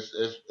just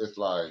it's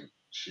like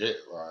shit,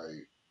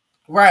 like,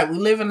 Right. We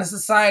live in a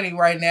society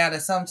right now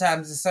that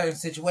sometimes in certain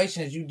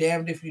situations you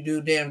damned if you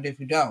do, damned if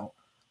you don't.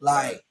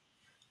 right,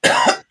 Like,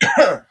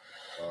 right.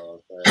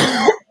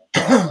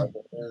 And at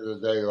the end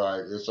of the day,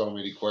 like, there's so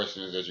many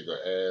questions that you could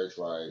ask,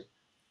 like.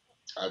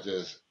 I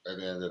just at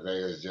the end of the day,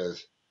 it's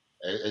just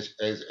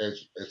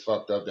it's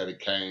fucked up that it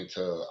came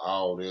to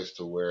all this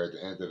to where at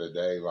the end of the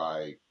day,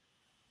 like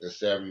the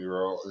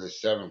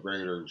seventh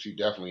grader, she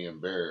definitely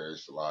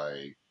embarrassed. Like,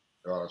 you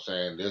know what I'm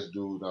saying? This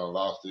dude done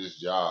lost his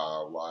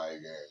job. Like,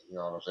 and, you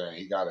know what I'm saying?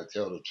 He got to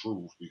tell the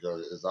truth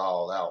because it's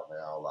all out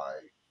now.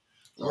 Like,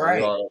 so you know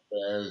right. what I'm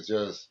saying? It's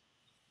just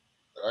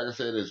like I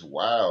said, it's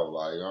wild.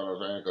 Like, you know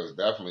what I'm saying? Because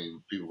definitely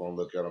people gonna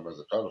look at him as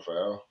a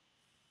pedophile,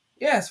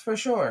 Yes, for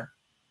sure.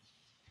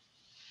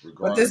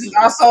 But this regardless is if he.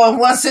 also in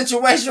one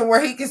situation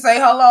where he can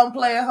say, hold on,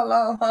 player, hold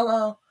on, hold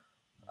on,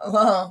 hold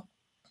on.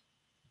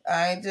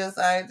 I ain't just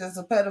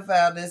a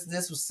pedophile.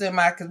 This was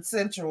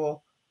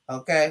semi-consensual.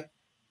 Okay.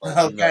 But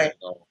Okay.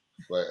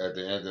 but at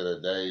the end of the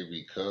day,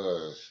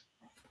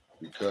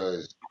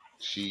 because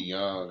she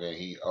young and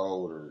he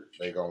older,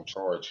 they gonna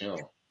charge him.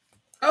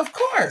 Of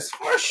course,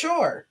 for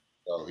sure.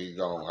 So he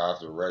gonna have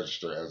to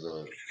register as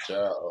a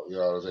child. You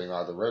know what I'm saying?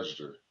 Have to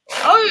register.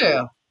 Oh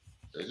yeah.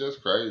 It's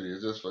just crazy.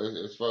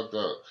 It's fucked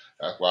up.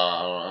 That's why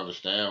I don't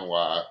understand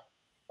why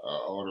an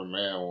older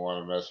man would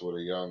want to mess with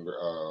a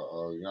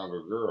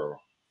younger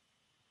girl.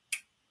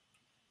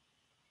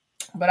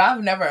 But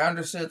I've never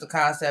understood the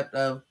concept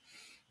of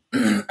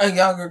a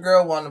younger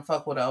girl wanting to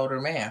fuck with an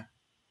older man.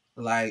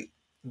 Like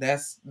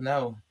that's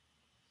no.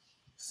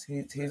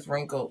 He's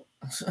wrinkled.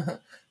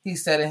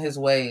 He's set in his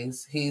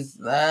ways. He's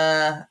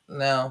no.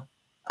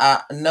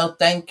 No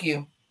thank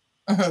you.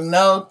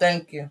 No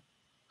thank you.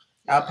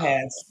 Yeah, I'll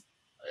pass.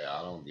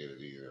 I don't get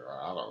it either.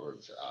 I don't really.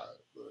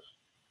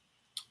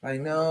 Like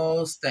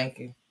no thank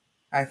you.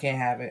 I can't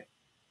have it.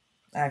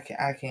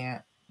 I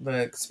can't.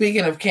 But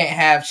speaking of can't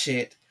have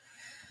shit,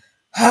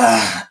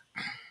 I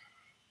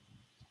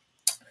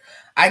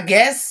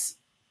guess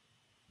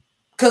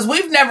because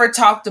we've never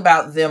talked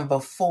about them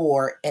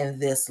before in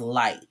this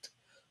light.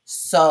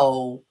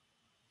 So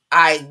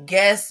I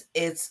guess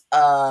it's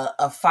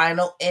a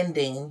final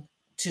ending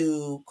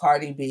to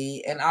Cardi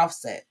B and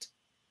Offset.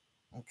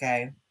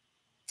 Okay.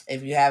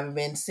 If you haven't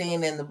been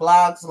seeing in the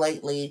blogs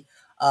lately,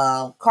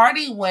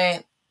 Cardi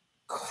went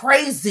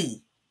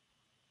crazy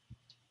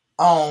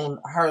on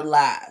her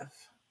live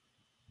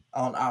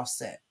on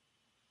Offset.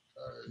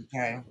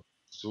 Okay.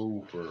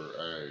 Super.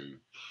 Hey,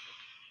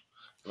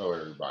 I know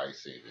everybody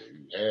seen it.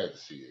 You had to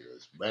see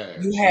it.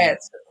 Man, You had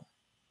to.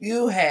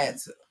 You had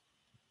to.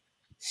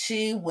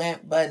 She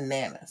went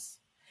bananas.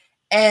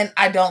 And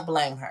I don't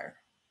blame her.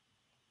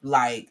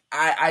 Like,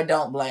 I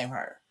don't blame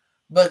her.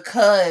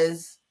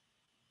 Because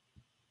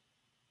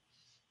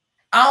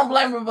I don't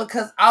blame her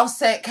because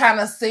Offset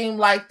kind of seemed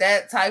like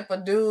that type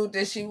of dude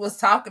that she was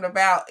talking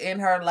about in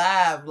her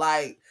live.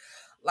 Like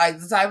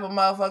the type of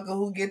motherfucker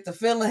who get to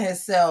feeling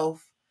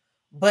himself.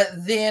 But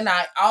then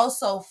I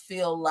also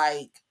feel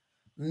like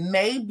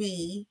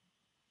maybe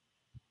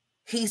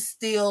he's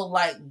still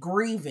like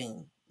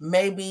grieving.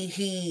 Maybe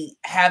he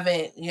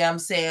haven't, you know what I'm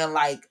saying,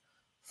 like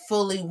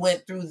fully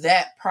went through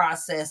that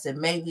process and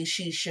maybe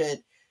she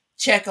should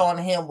check on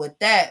him with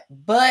that.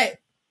 But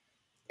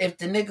if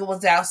the nigga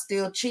was out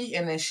still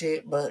cheating and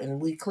shit,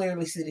 and we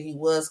clearly see that he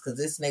was because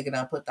this nigga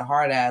done put the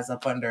hard eyes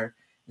up under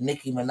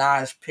Nicki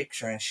Minaj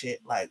picture and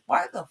shit. Like,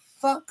 why the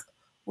fuck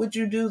would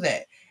you do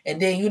that?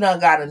 And then you done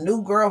got a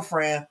new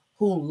girlfriend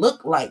who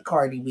looked like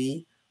Cardi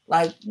B.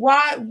 Like,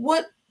 why?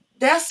 What?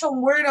 That's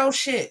some weirdo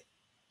shit.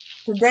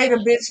 To date a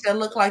bitch that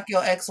look like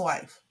your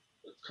ex-wife.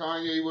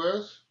 Kanye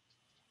West.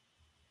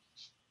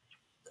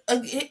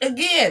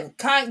 Again,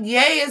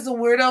 Kanye is a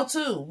weirdo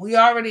too. We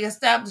already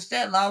established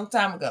that a long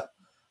time ago.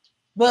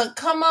 But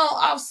come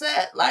on,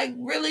 Offset, like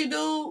really,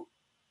 dude.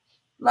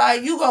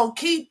 Like you gonna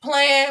keep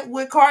playing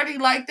with Cardi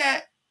like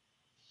that?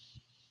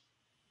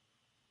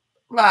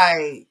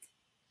 Like,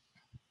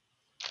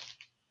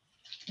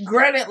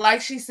 granted,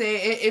 like she said,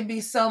 it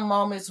be some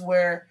moments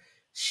where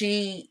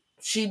she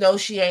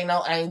knows she ain't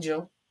no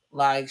angel.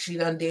 Like she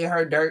done did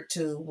her dirt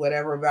too,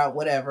 whatever about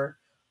whatever.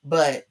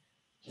 But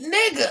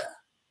nigga,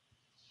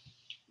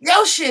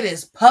 your shit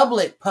is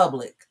public.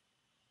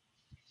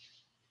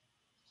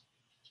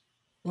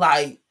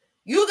 Like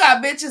you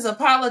got bitches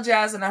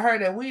apologizing to her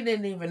that we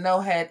didn't even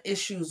know had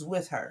issues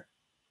with her.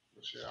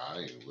 Shit, I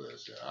ain't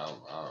listen. I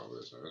don't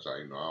listen. That's how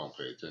you know I don't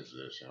pay attention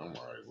to that shit. I'm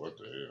like, what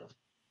the hell?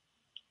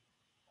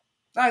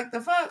 Like the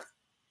fuck,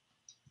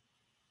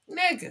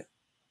 nigga.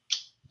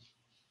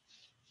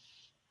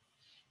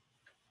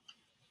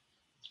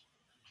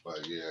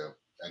 But yeah,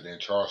 and then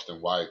Charleston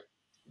White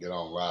get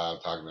on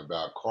live talking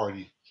about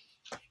Cardi.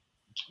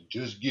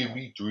 Just give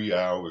me 3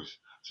 hours.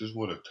 Just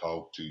want to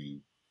talk to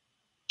you.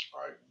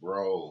 Like,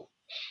 bro,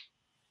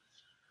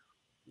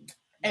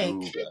 Hey,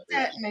 dude kick got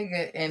that issues.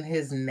 nigga in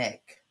his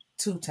neck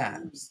two Dude,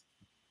 times.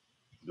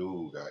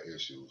 dude got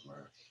issues,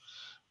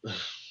 man.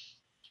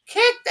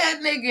 Kick that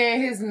nigga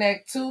in his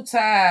neck two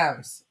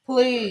times, Right,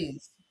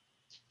 please.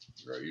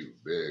 right, you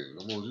big.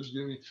 Come on, just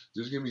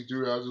give me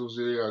 3 hours.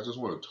 I just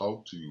want to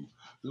talk to you.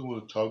 Just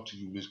want to talk to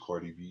you, Miss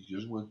Cardi B.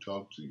 Just want to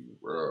talk to you,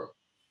 bro.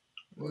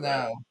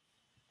 Relax.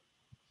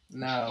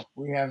 No, no,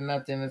 we have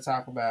nothing to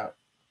talk about.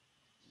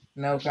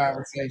 No That's all.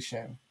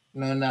 conversation.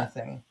 No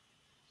nothing.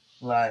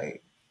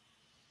 Like,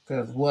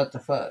 cause what the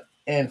fuck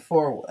and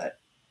for what?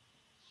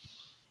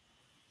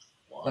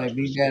 Like,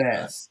 be 100%. dead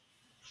ass.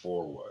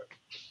 For what?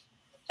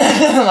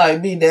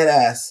 Like, be dead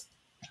ass.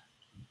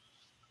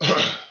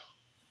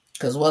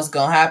 Cause what's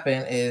gonna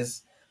happen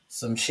is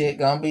some shit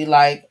gonna be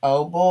like,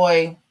 oh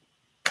boy,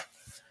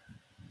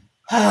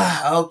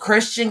 oh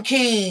Christian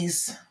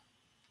Keys.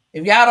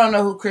 If y'all don't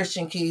know who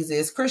Christian Keys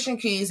is, Christian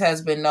Keys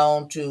has been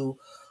known to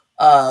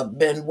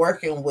been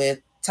working with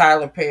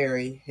Tyler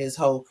Perry his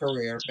whole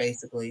career,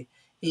 basically.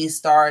 He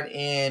starred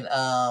in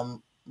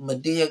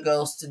Medea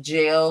Goes to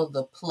Jail,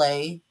 the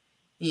play.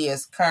 He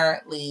is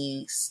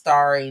currently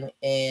starring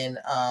in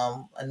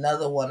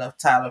another one of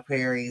Tyler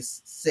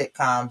Perry's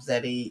sitcoms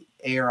that he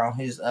air on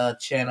his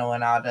channel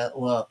and all that.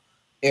 Well,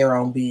 air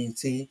on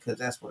BET because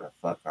that's where the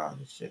fuck all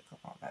this shit come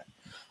on at.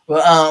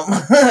 But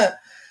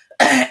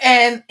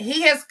and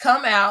he has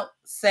come out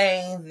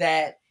saying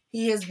that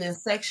he has been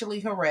sexually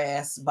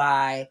harassed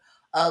by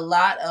a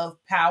lot of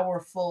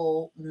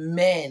powerful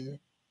men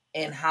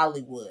in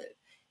Hollywood.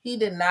 He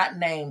did not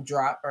name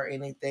drop or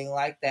anything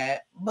like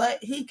that,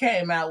 but he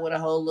came out with a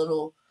whole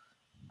little,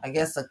 I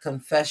guess, a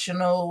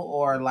confessional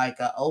or like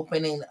a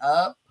opening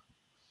up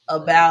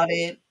Right. about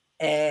it.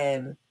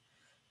 And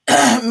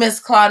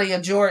Miss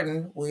Claudia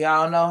Jordan, we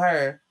all know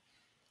her,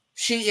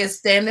 she is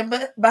standing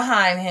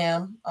behind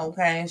him.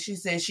 Okay, she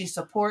says she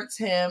supports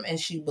him and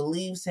she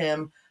believes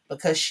him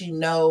because she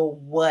know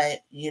what,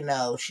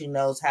 she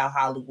knows how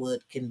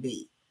Hollywood can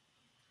be.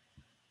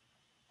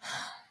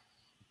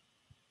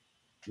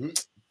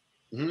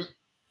 Mm-hmm.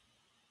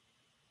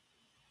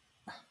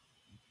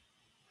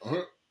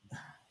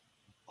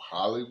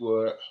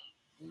 Hollywood,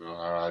 you know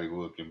how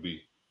Hollywood can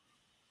be.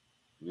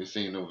 You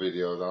seen them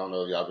videos? I don't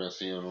know if y'all been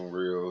seeing them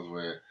reels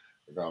when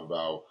they talking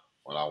about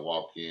when I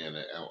walk in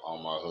and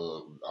on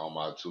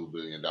my $2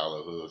 billion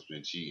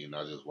husband cheating,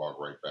 I just walk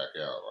right back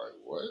out. Like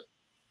what?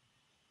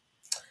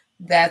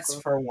 That's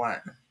Okay. for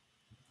one.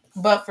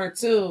 But for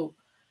two,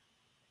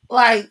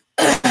 like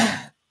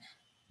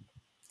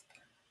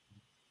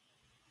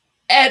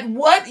at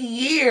what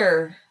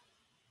year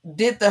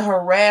did the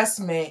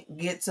harassment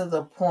get to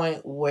the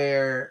point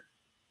where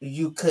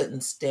you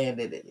couldn't stand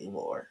it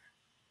anymore?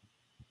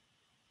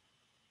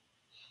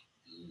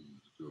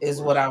 Good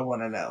Is what question. I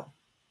want to know.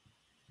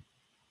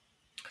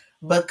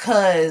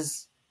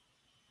 Because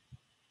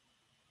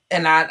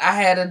and I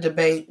had a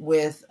debate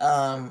with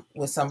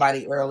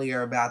somebody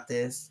earlier about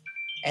this,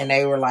 and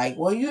they were like,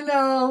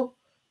 well,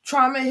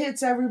 trauma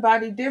hits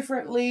everybody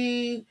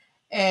differently,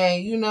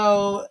 and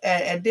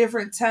at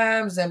different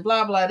times, and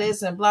blah blah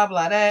this and blah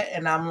blah that.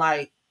 And I'm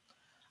like,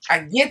 I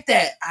get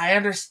that, I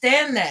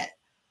understand that,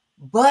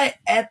 but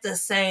at the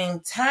same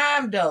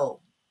time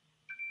though,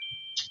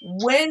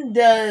 when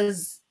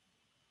does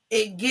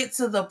it get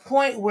to the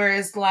point where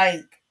it's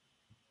like,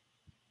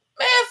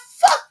 man,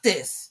 fuck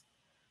this,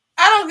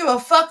 I don't give a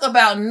fuck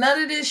about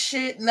none of this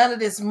shit, none of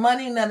this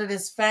money, none of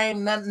this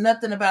fame,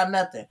 nothing about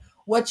nothing.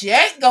 What you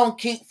ain't gonna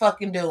keep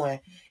fucking doing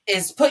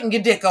is putting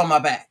your dick on my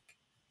back.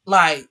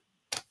 Like,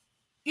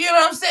 you know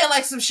what I'm saying?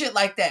 Like some shit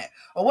like that.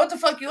 Or what the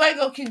fuck you ain't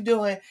gonna keep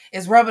doing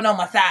is rubbing on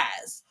my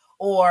thighs.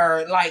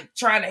 Or like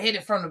trying to hit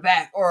it from the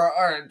back. Or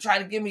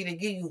trying to get me to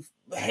give you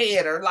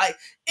head. Or like,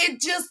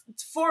 it just,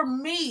 for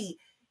me,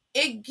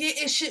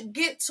 it should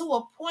get to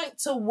a point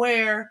to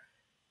where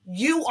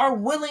you are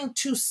willing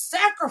to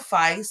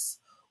sacrifice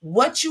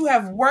what you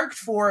have worked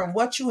for and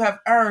what you have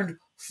earned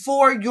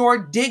for your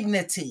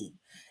dignity,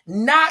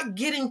 not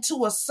getting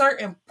to a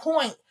certain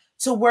point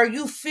to where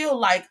you feel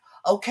like,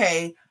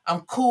 okay,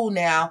 I'm cool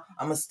now,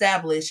 I'm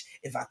established,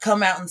 if I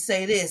come out and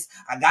say this,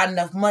 I got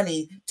enough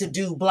money to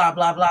do blah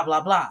blah blah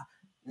blah blah.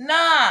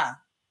 Nah,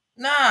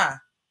 nah,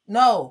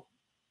 no,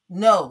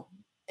 no,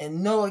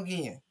 and no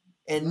again,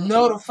 and Mm,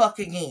 no the fuck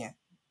again.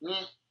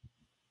 mm,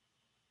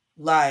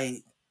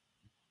 Like,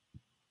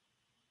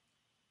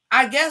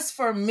 I guess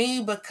for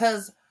me,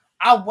 because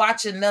I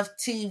watch enough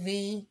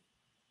TV,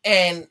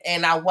 and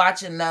I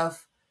watch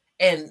enough,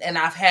 and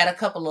I've had a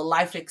couple of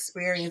life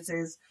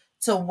experiences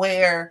to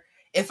where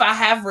if I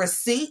have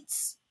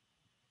receipts,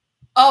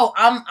 oh,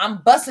 I'm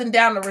busting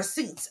down the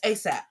receipts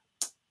ASAP.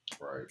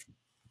 right.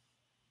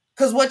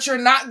 Because what you're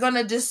not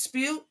gonna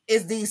dispute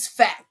is these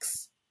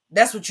facts.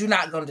 That's what you're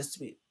not gonna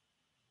dispute.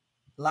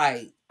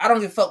 Like, I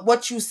don't give a fuck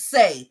what you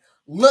say.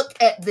 Look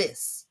at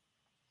this.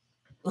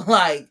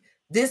 Like,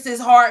 this is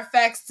hard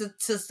facts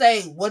to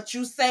say. What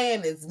you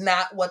saying is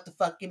not what the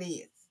fuck it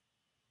is.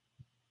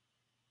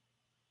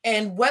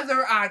 And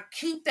whether I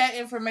keep that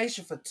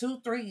information for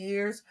 2, 3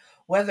 years,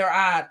 whether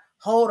I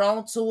hold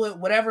on to it,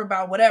 whatever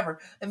about whatever,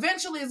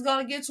 eventually it's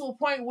gonna get to a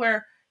point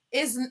where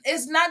it's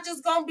not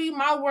just gonna be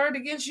my word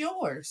against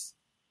yours,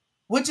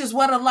 which is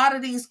what a lot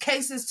of these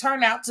cases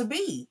turn out to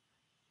be.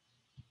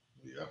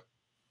 Yeah.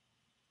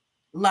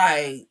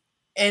 Like,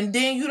 and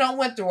then you don't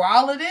went through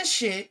all of this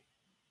shit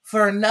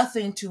for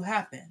nothing to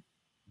happen.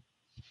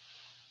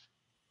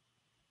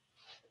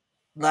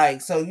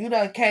 Like, so you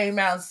done came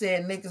out and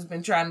said niggas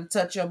been trying to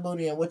touch your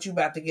booty, and what you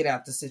about to get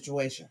out the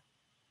situation?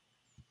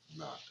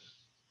 Nothing.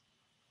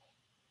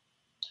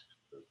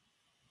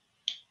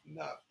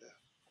 Nothing.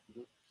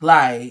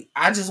 Like,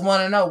 I just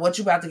want to know what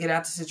you about to get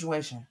out the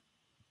situation.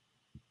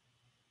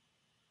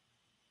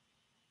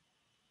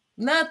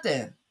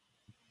 Nothing.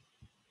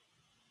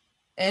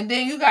 And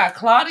then you got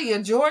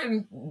Claudia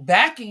Jordan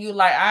backing you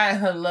like,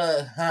 I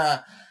look,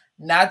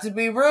 not to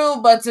be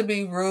rude, but to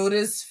be rude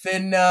is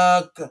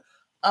finna.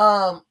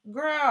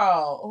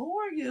 Girl, who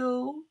are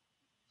you?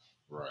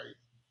 Right.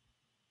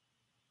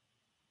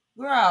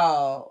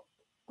 Girl,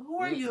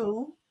 who are Mm,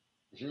 you?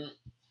 mm.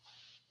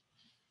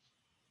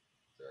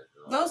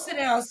 That Go sit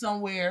girl. down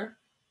somewhere.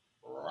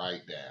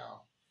 Right down.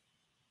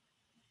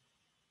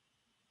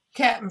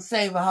 Captain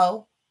Save a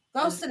Hoe.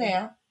 Go sit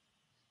down.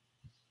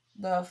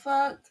 The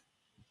fuck?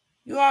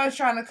 You always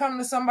trying to come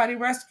to somebody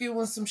rescue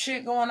when some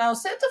shit going on.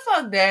 Sit the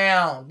fuck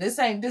down. This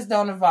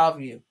don't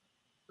involve you.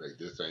 Like,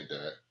 this ain't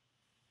that.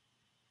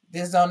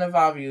 This don't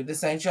involve you.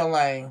 This ain't your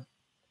lane.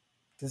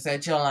 This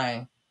ain't your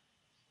lane.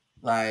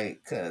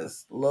 Like,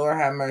 cause Lord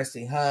have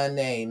mercy,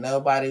 honey.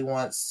 Nobody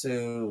wants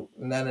to.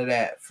 None of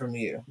that from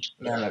you.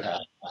 None of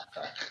that.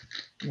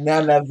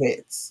 None of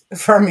it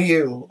from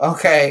you.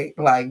 Okay,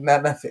 like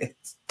none of it.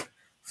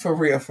 For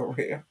real, for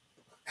real.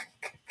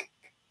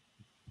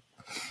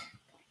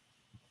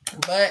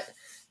 But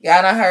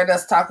y'all done heard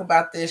us talk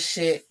about this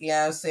shit, you know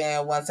what I'm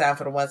saying, one time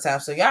for the one time.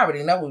 So y'all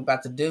already know what we're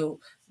about to do.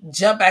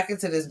 Jump back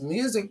into this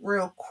music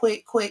real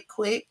quick.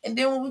 And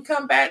then when we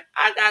come back,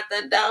 I got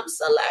the dumb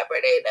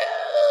celebrity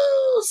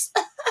news.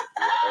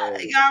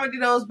 Y'all already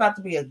know it's about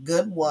to be a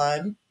good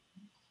one.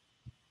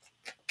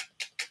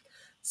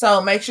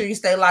 So make sure you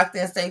stay locked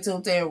in, stay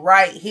tuned in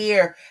right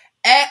here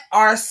at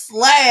our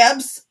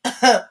slabs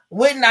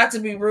with Not to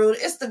Be Rude.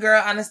 It's the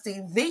girl,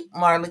 Honesty, the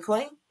Marley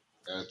Queen.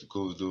 That's the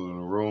coolest dude in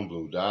the room,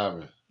 Blue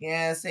Diamond.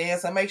 Yeah,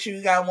 so make sure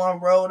you got one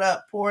rolled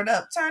up, poured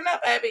up, turn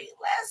up, baby.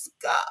 Let's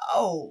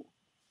go.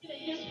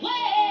 This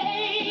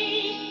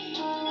way,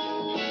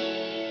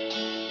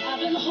 I've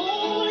been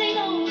holding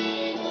on,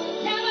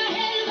 never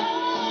had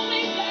hold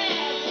me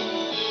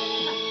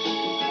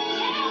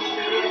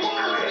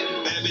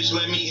Bad bitch,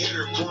 let me hit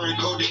her. Pouring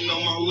codeine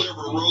on my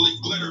liver. Rolling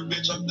glitter,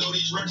 bitch. I throw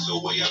these racks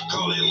away. I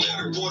call it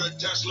litter. Pour the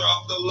Tesla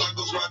off the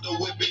Lagos, ride the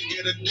whip and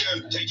get a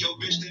dinner. Take your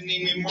bitch to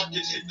Neiman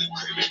Marcus, hit the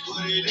crib and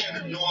put it in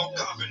her. Know I'm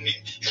confident.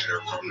 Hit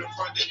her from the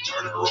front, then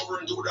turn her over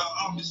and do the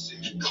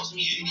opposite. Cost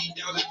me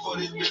 $80,000 for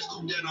this bitch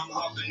coupe that I'm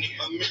hopping in.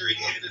 A mirror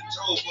head to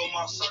toe for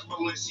my sock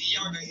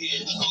Balenciaga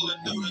head. Scrolling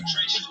through the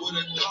trenches with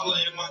 $1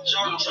 in my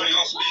jogger train.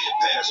 On sped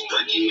pass.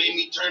 Turkey made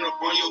me turn up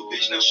on your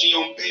bitch. Now she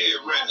on bed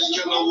rest.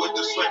 Kill her with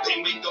the sweat.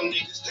 They make them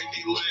niggas take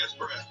their last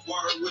breath.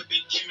 Water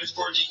whipping chemists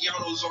for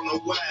Giottos on the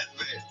wide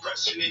vet.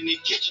 Pressing in the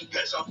kitchen,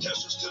 pass out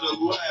testers to the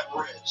lab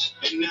rats.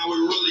 And now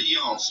we're really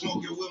on.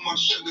 Smoking with my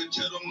sugar,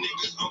 tell them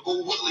niggas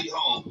Uncle Willie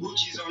home.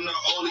 Ruchie's on the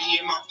Oli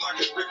in my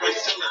pocket, brick like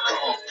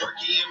silicone.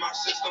 Perky in my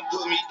system,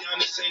 put me down,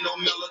 this ain't no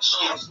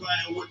melatonin. I'm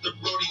sliding with the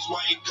brodies,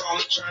 why he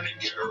calling, trying to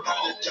get her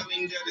home. Tell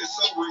him that it's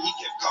over, he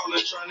kept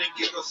calling, trying to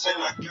get her. Said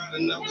I got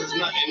enough, cause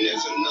nothing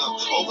is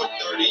enough. Over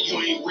 30, you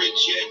ain't rich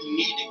yet, you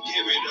need to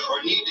give it up,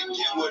 or need to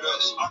get with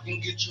us. I can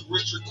get you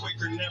richer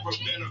quicker, never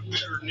been a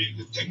better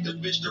nigga. Take the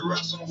bitch to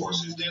ride some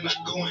horses, then I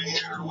go and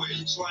hit her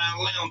with. Slime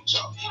lamb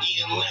chop,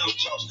 eating lamb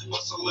chops.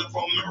 Bust a left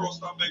on Merrill,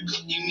 stop at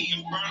Cookie, me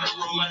and Burner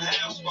rolling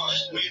half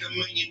spots. Made $1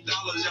 million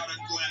out of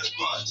glass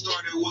pot.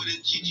 Started with a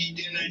GG,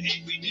 then an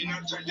AP, then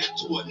I turned that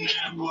to a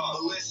 9 block.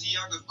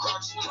 Balenciaga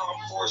Crocs, Tom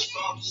Ford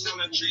soft,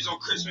 selling trees on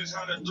Christmas.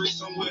 Had a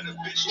threesome with a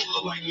bitch who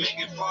look like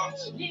Megan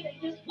Fox.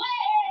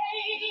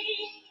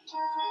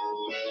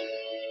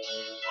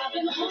 I've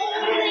been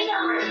holding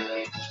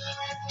on.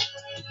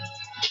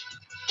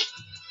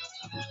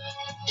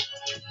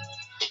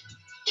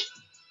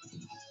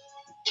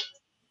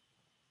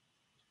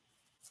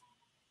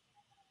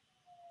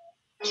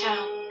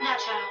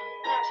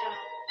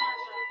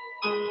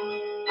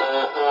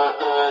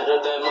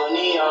 Drop that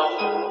money off.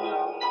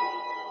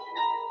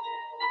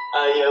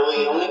 Yeah,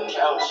 we on the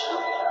couch.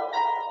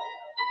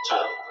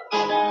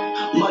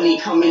 Money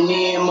coming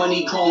in,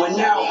 money going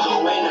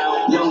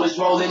out. Numbers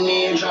rolling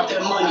in, drop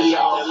that money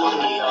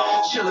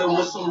off. Chilling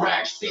with some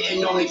racks,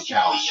 sitting on the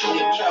couch.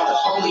 The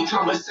only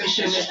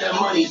conversation is that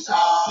money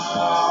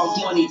talk.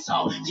 Money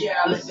talk,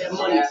 yeah, I let that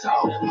money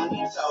talk.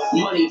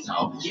 Money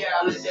talk, yeah,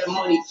 I let that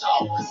money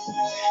talk.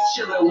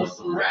 Chilling with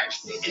some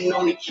racks, sitting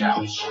on the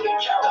couch.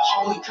 The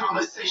only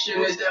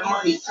conversation is that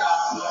money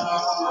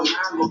talk.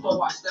 Man,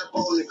 before I step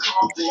on the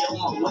carpet,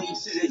 on my way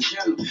to the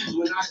gym.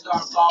 When I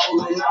start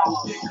falling, I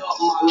don't pick up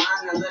my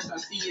line unless I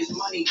see his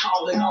money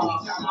calling.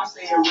 Only time I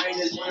say it rain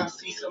is when I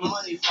see some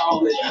money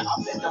falling. I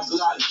bet the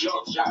block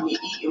jump got me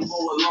eating for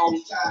a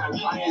long time.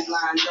 Plans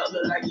lined up,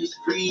 look like it's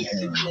free at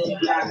the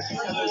club line.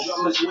 Other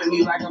drummers with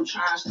me like I'm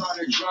trying to start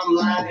a drum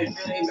line. If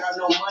it ain't got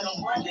no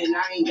money, then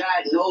I ain't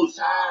got no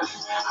time.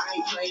 I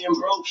ain't playing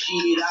broke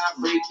shit, I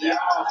break you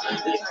off. The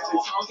type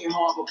of talking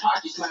hard, but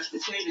pocket smash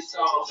potato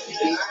sauce.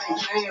 And I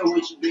ain't playing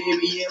with you,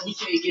 baby, yeah, we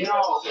taking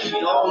off.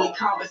 The only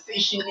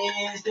conversation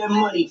is that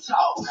money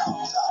talk.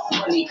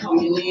 Money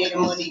coming in,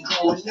 money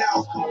going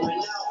out.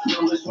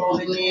 Numbers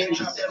rolling in,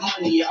 drop that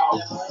money out.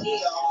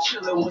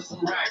 Chilling with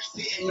some racks,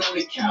 sitting on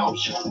the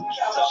couch.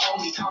 The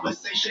only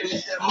conversation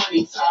is that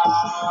money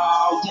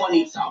talk.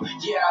 Money talk,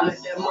 yeah, I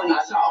let that money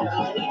talk.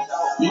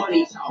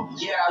 Money talk,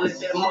 yeah, I let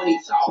that money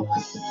talk.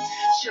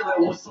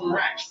 Chilling with some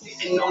racks,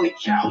 sitting on the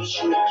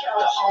couch.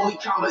 The only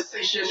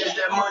conversation is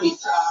that money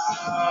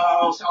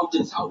talk. Talk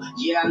to talk,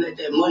 yeah, I let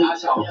that money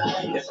talk.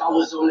 If I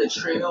was on the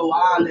trail,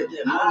 I let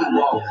that money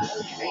walk.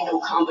 Ain't no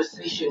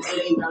conversation,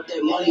 it ain't about that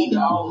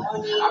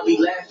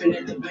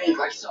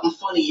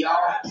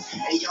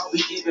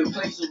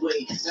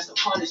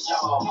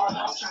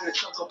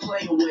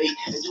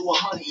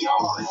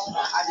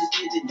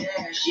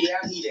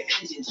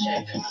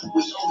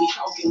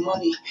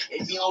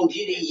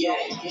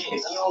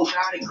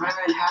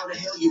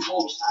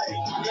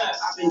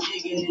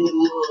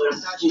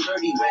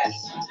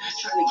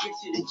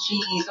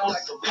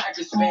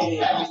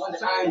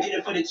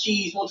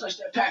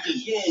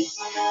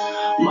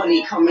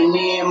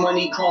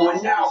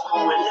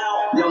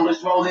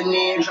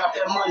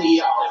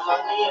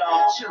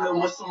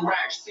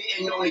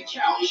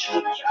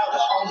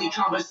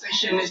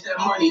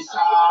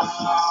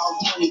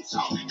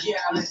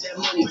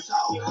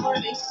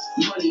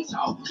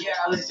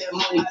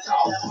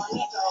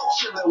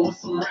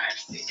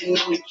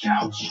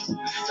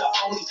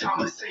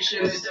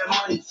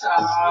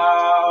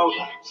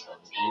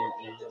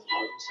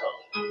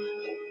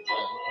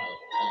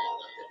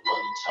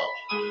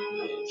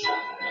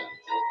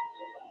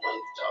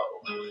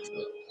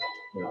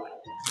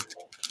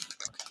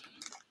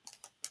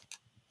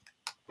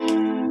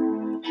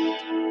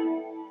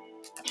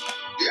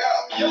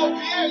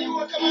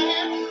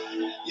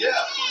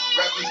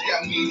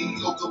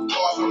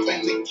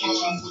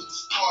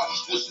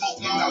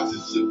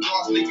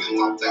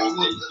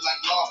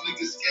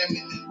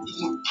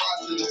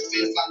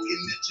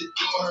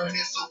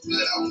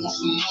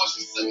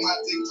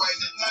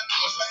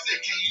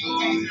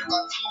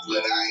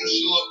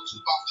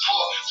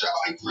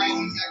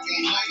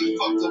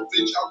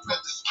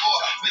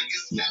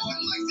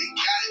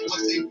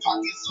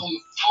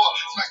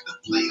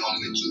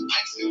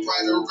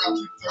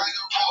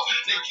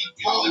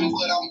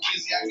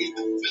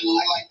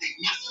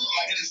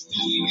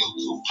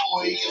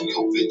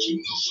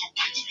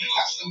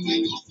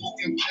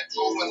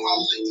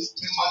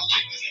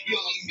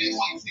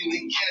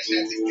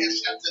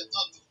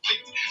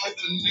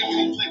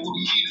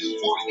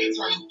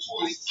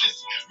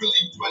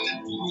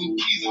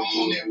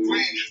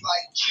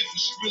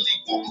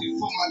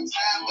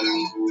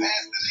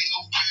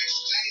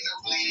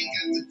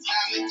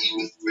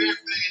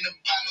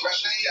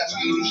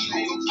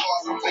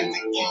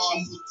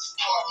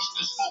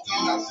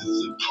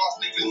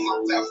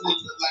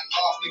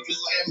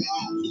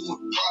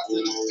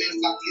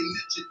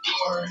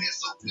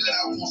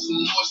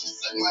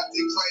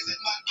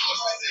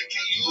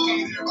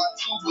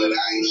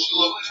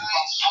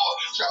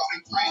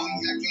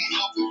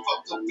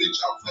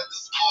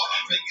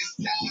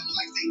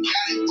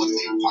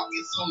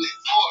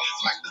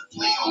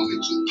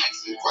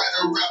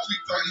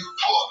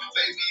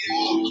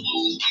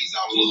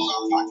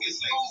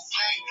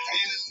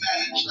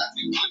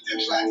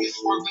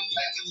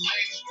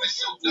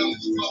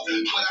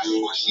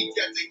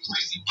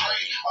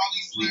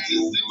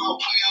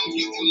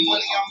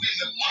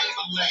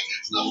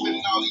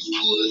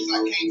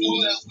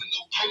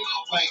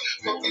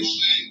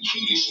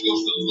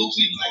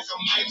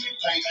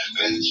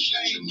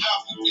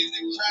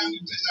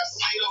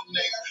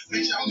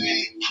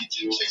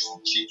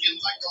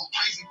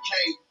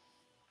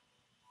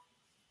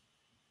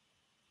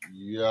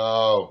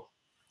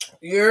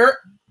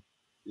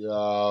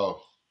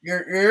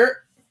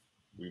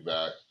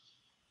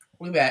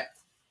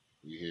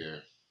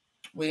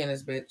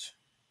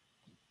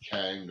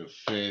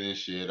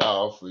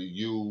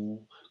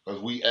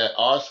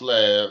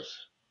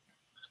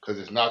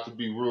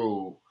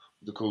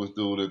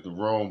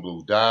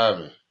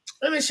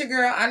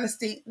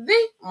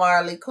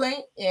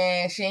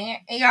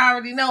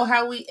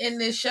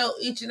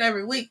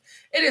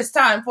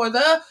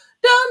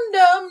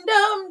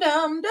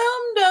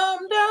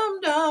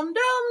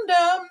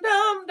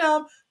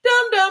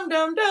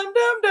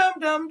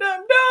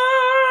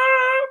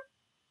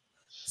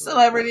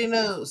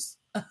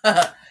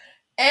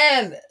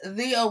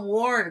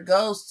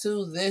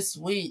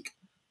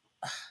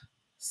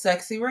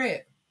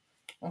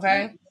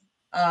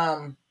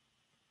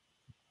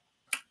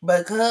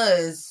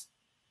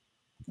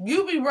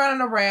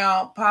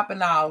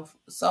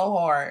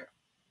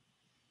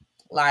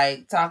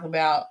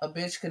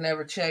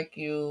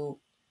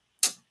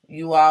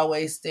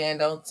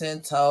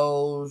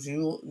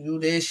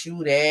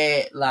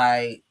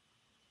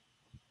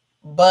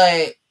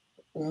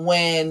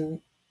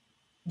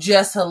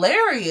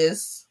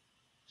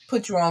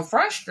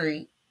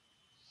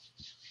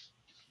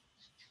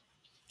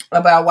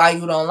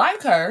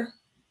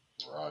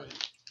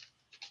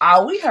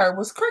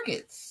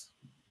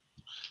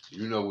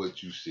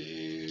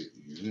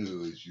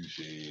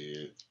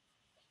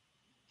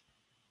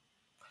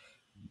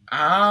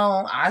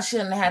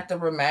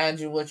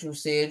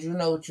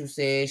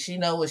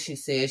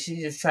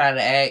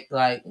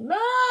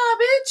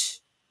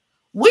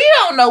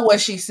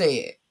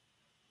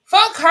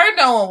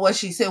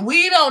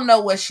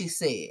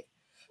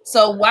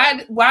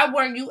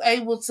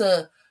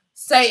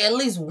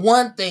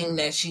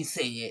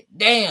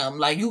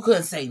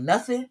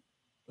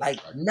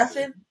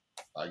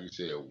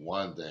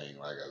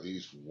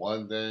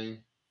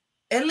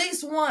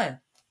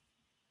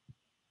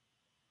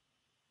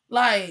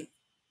Like,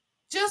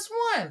 just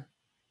one.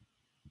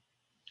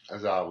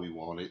 That's all we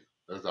wanted.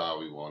 That's all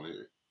we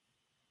wanted.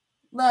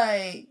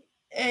 Like,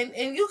 and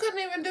you couldn't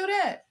even do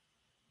that.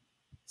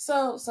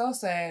 So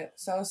sad,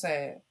 so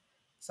sad,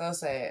 so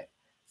sad.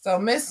 So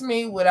miss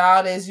me with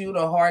all this. You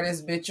the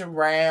hardest bitch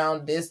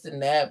around. This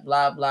and that.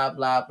 Blah blah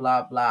blah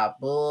blah blah.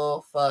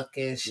 Bull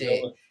fucking You know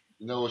shit. what?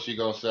 You know what she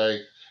gonna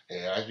say?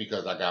 Yeah, that's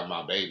because I got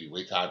my baby.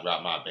 Wait till I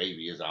drop my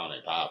baby. It's on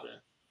and popping.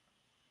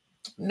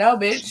 No,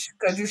 bitch,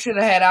 because you should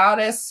have had all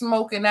that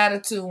smoking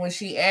attitude when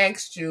she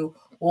asked you,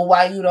 well,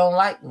 why you don't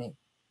like me?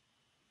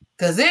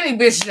 Because any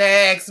bitch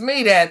that asks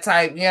me that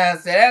type, you know what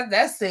I'm saying?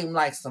 That seemed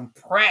like some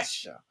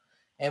pressure.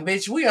 And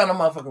bitch, we on the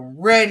motherfucking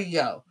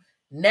radio,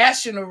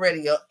 national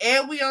radio,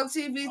 and we on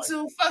TV Like,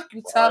 too. Fuck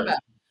you talking right,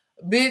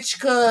 about, bitch,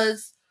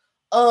 because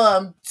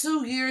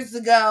 2 years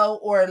ago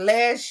or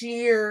last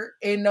year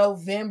in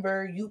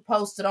November, you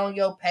posted on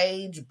your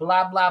page,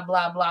 blah, blah,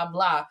 blah, blah,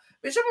 blah.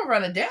 Bitch, I'm gonna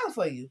run it down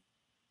for you.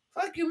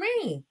 Fuck you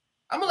mean?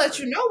 I'm gonna let right.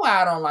 you know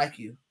why I don't like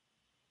you.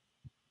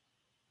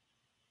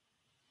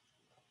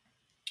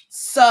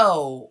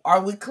 So,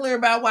 are we clear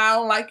about why I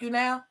don't like you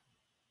now?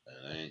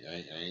 And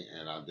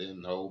and I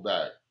didn't hold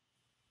back.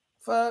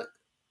 Fuck.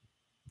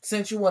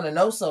 Since you want to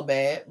know so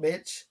bad,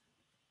 bitch,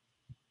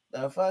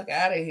 the fuck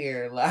out of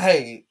here.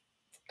 Like,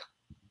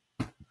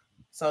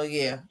 so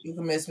yeah, you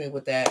can miss me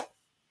with that.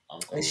 I'm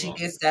And cool she on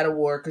gets that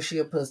award because she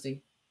a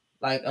pussy.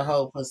 Like a yeah,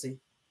 whole pussy,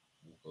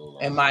 I'm cool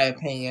in on my that.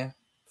 opinion.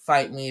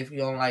 Fight me if you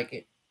don't like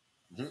it.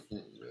 Yeah,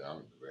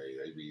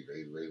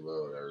 they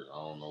love her. I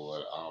don't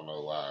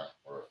know why.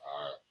 Or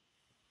I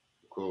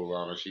cool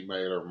on her. She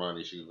made her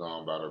money. She's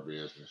going about her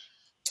business.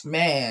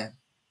 Man,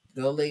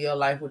 go live your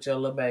life with your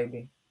little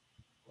baby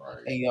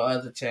Right. and your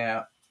other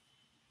child.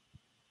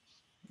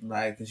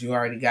 Like, cause you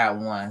already got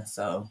one,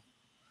 so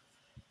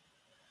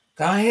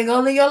go ahead, go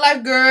live your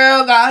life,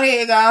 girl. Go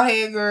ahead,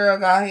 girl.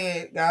 Go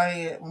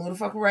ahead. Move the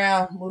fuck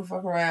around. Move the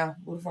fuck around.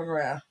 Move the fuck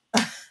around.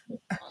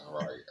 All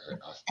right.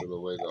 I still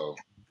away though.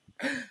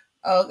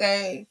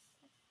 Okay.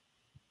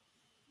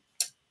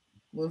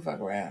 Move the fuck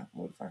around.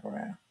 Move the fuck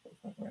around. Move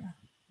the fuck around.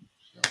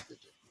 She don't get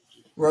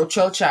that.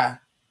 Rochocha.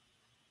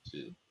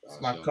 As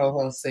my She don't get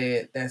co-host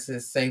said, that's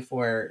his safe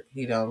word.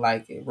 He don't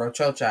like it.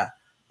 Rochocha.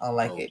 I don't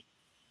like bro. it.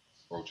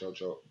 Bro,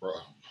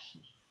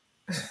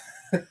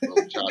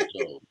 bro,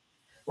 chacho.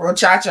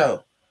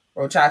 Rochacho.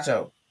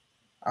 Rochacho.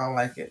 I don't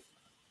like it.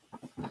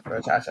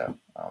 Rochacho.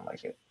 I don't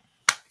like it.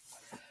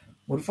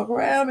 Move the fuck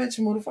around, bitch.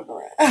 Move the fuck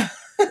around.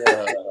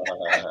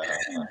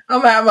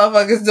 I'm have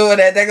motherfuckers doing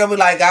that. They're gonna be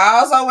like,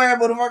 go somewhere,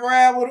 move the fuck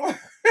around, move the fuck.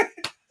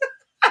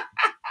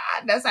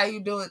 That's how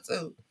you do it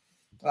too.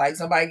 Like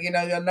somebody getting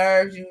on your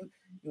nerves, you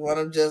want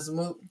to just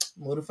move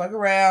the fuck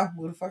around,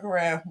 move the fuck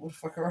around, move the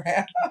fuck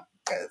around.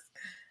 Cause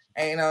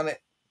ain't on it,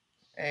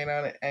 ain't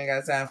on it, ain't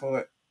got time for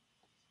it.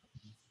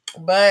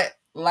 But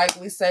like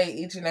we say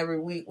each and every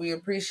week, we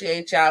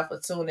appreciate y'all for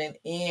tuning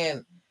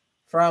in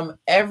from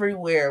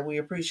everywhere. We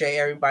appreciate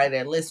everybody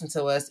that listens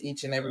to us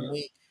each and every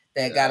week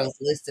that got Yeah. us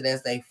listed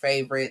as their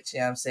favorites. You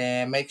know what I'm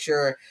saying? Make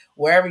sure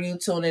wherever you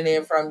tuning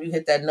in from, you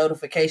hit that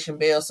notification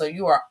bell so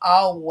you are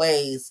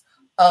always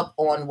up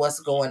on what's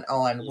going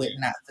on with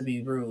Not to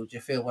Be Rude.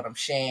 You feel what I'm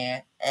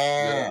saying?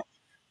 Yeah. And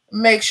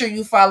make sure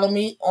you follow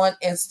me on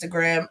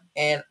Instagram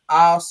and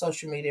all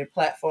social media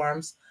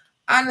platforms.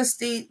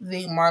 Honesty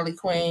the Marley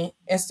Queen.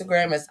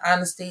 Instagram is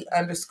honesty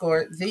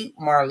underscore the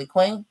Marley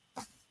Queen.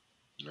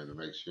 And to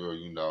make sure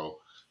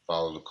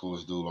follow the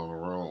coolest dude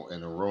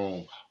in the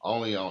room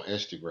only on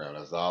Instagram.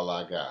 That's all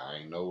I got. I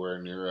ain't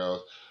nowhere near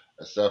else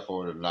except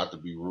for the Not to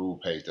Be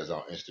Rude page that's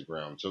on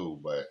Instagram too.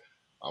 But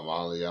I'm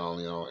only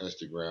on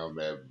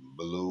Instagram at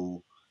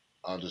blue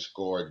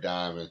underscore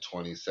diamond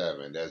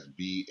 27. That's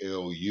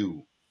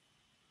BLU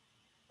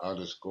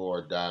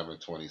underscore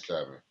diamond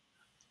 27.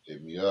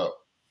 Hit me up.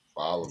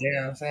 Follow You me.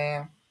 know what I'm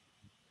saying?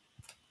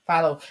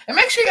 Follow and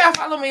make sure y'all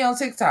follow me on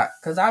TikTok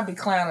because I'll be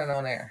clowning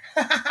on there.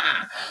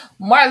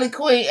 Marley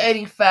Queen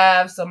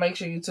 85. So make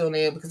sure you tune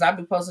in because I'll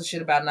be posting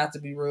shit about Not to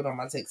Be Rude on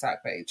my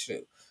TikTok page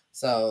too.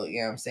 So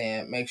you know what I'm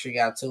saying? Make sure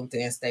y'all tuned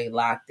in, stay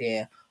locked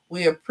in.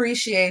 We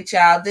appreciate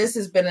y'all. This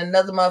has been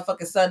another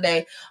motherfucking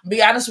Sunday.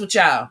 Be honest with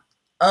y'all.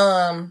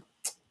 Um,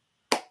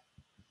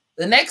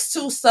 the next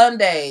 2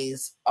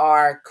 Sundays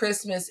are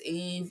Christmas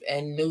Eve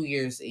and New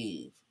Year's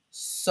Eve.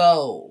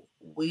 So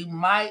we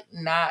might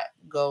not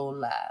go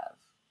live.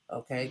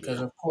 Okay, because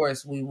Yeah. of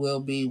course we will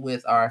be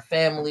with our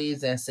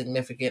families and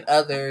significant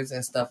others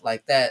and stuff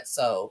like that.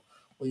 So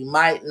we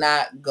might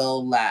not go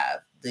live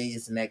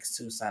these next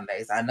 2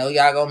 Sundays. I know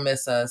y'all gonna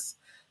miss us.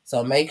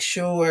 So make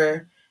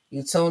sure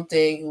you tuned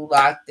in, you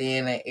locked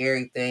in and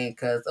everything.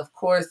 Cause of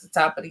course the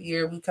top of the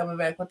year we coming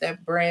back with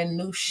that brand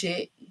new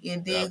shit.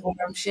 You Yeah. dig what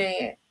I'm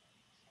saying?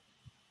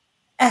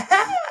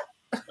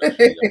 Make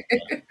sure y'all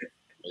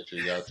make sure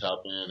y'all tap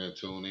in and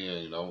tune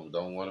in. You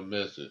don't want to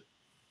miss it.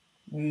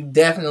 You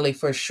definitely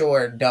for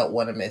sure don't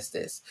want to miss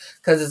this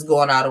because it's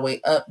going all the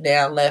way up,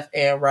 down, left,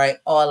 and right,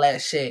 all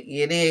that shit.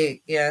 You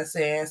dig? You know what I'm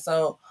saying?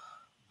 So,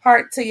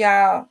 heart to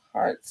y'all,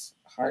 hearts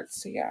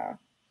to y'all,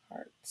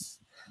 hearts.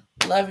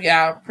 Love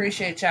y'all.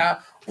 Appreciate y'all.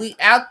 We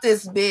out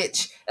this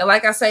bitch. And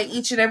like I say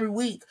each and every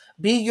week,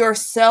 be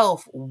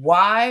yourself.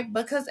 Why?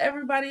 Because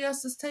everybody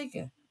else is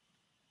taken.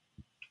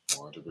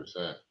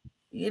 100%.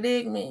 You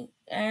dig me?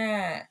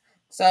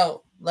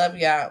 So, love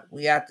y'all.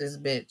 We out this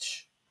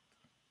bitch.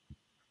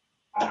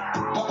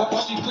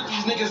 Why she put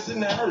these niggas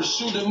in the hearse?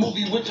 Shoot a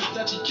movie with the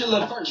Dutchy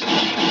killer first.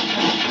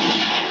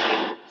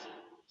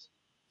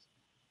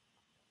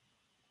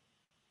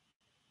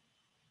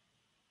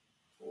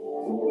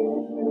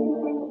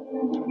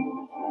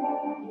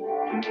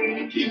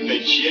 Keep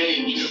the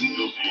change, you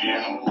filthy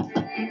animal.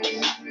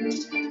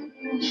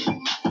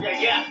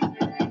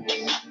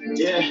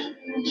 Yeah.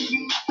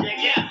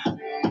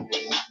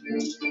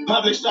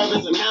 Public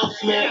service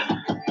announcement.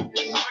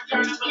 I'ma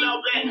turn up a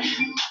little bit.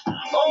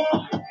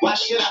 Oh, why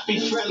should I be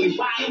friendly?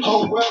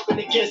 Whole world been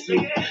against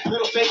me.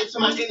 Little favor to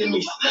my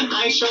enemies.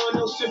 I ain't showing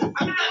no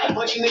sympathy. A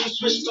bunch of niggas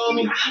switched on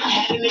me. I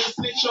had a nigga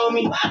snitch on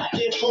me. I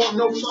didn't form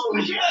no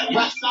phony.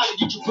 Rock solid,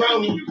 get your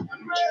brownie.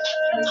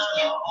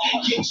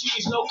 Get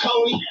cheese, no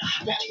coney.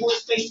 Backwoods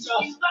stay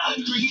stuffed.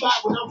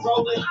 3-5 when I'm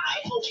rolling. 4-5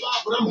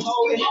 when I'm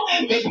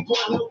holding. Baby boy,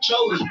 I'm no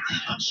Jody.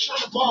 I'm just trying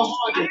to ball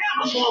harder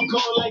before I'm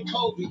going like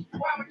Kobe.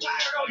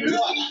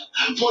 Look,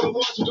 for the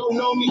ones who don't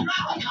know me,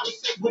 I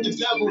conversate with the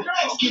devil.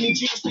 Skinny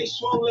jeans stay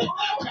swollen.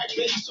 Crack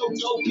baby so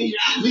dopey.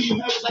 Leave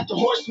heavens like the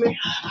horseman.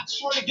 I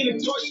just want to get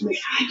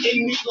endorsements.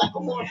 In me like a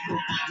orphan.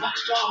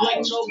 Rockstar like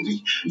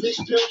Jovi.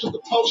 Mixed pills with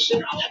the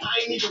potion.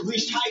 I ain't even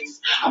reached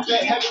heights. I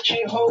bet heaven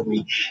can't hold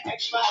me.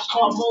 X-Files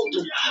called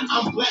Mulder.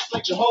 I'm blessed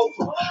like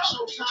Jehovah.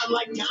 Showtime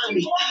like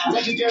Yanni.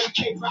 Legendary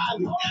K.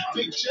 Riley.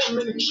 Big Jim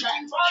in the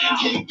track.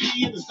 Kenny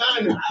P in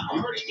designer. I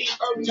heard it eat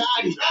Herb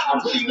Gotti. I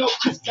really know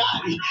Chris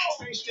Gotti.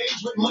 Same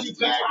stage with Money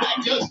Bag.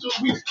 Back youngster,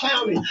 we was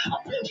clowning.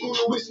 I've been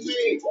fooling with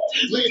Spade.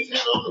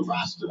 Lantana on the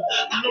roster.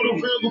 I know the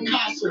real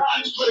Lucasa.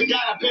 Swear to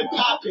God, I've been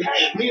popping.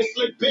 Me and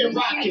Slick been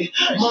rocking.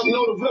 Monk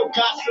know the real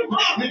gossip.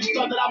 Niggas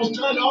thought that I was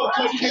done all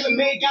because Taylor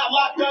May got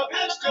locked up.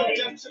 Still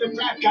deaf to the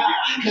rap guy.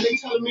 And they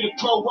telling me to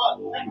grow up.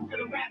 Back to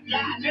the rap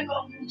guy, nigga.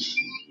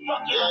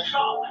 Fuck your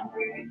talk.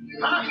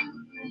 Huh?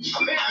 I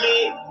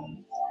mean,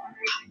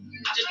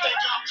 I just think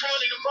y'all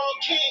crowning the wrong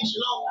kings, you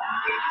know?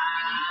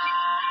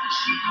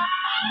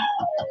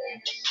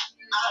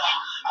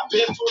 I've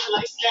been fooling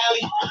like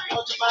Scally,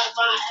 fucked to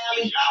Vine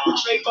Alley, with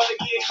Trey Butter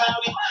getting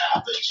cloudy.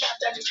 I've been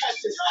trapped at the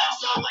Crescents,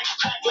 sound like a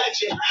crack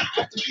legend.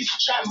 Rest in peace of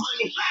trap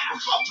money, and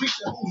fuck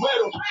preaching who with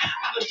him.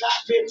 I done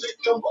died being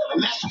victim, a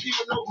master P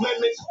with no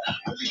limits.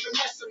 Really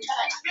finesse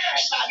attacks,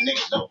 shot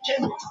niggas, no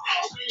gimmicks.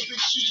 Same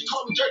bitches used to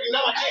call me dirty,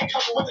 now I can't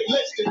cover what they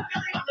listed.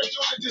 I'm the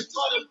dude that just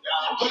butter,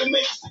 but it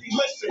made the city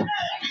listen.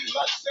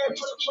 B-Luck said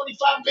put up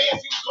 25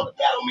 bands, he was gonna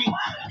battle me.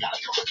 I got a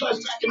couple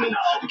clubs back in me,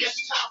 I guess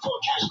it's time for a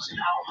casualty.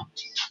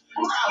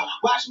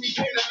 Watch me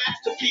paint a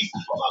masterpiece.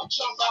 Fuck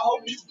Trump, I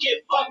hope you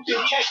get fucked and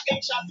catch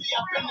HIV.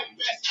 I've been the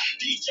best.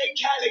 DJ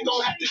Khaled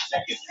gon' have to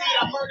take a seat.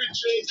 I murder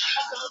dreams.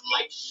 Something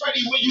like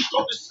Freddy when you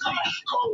go to sleep. Call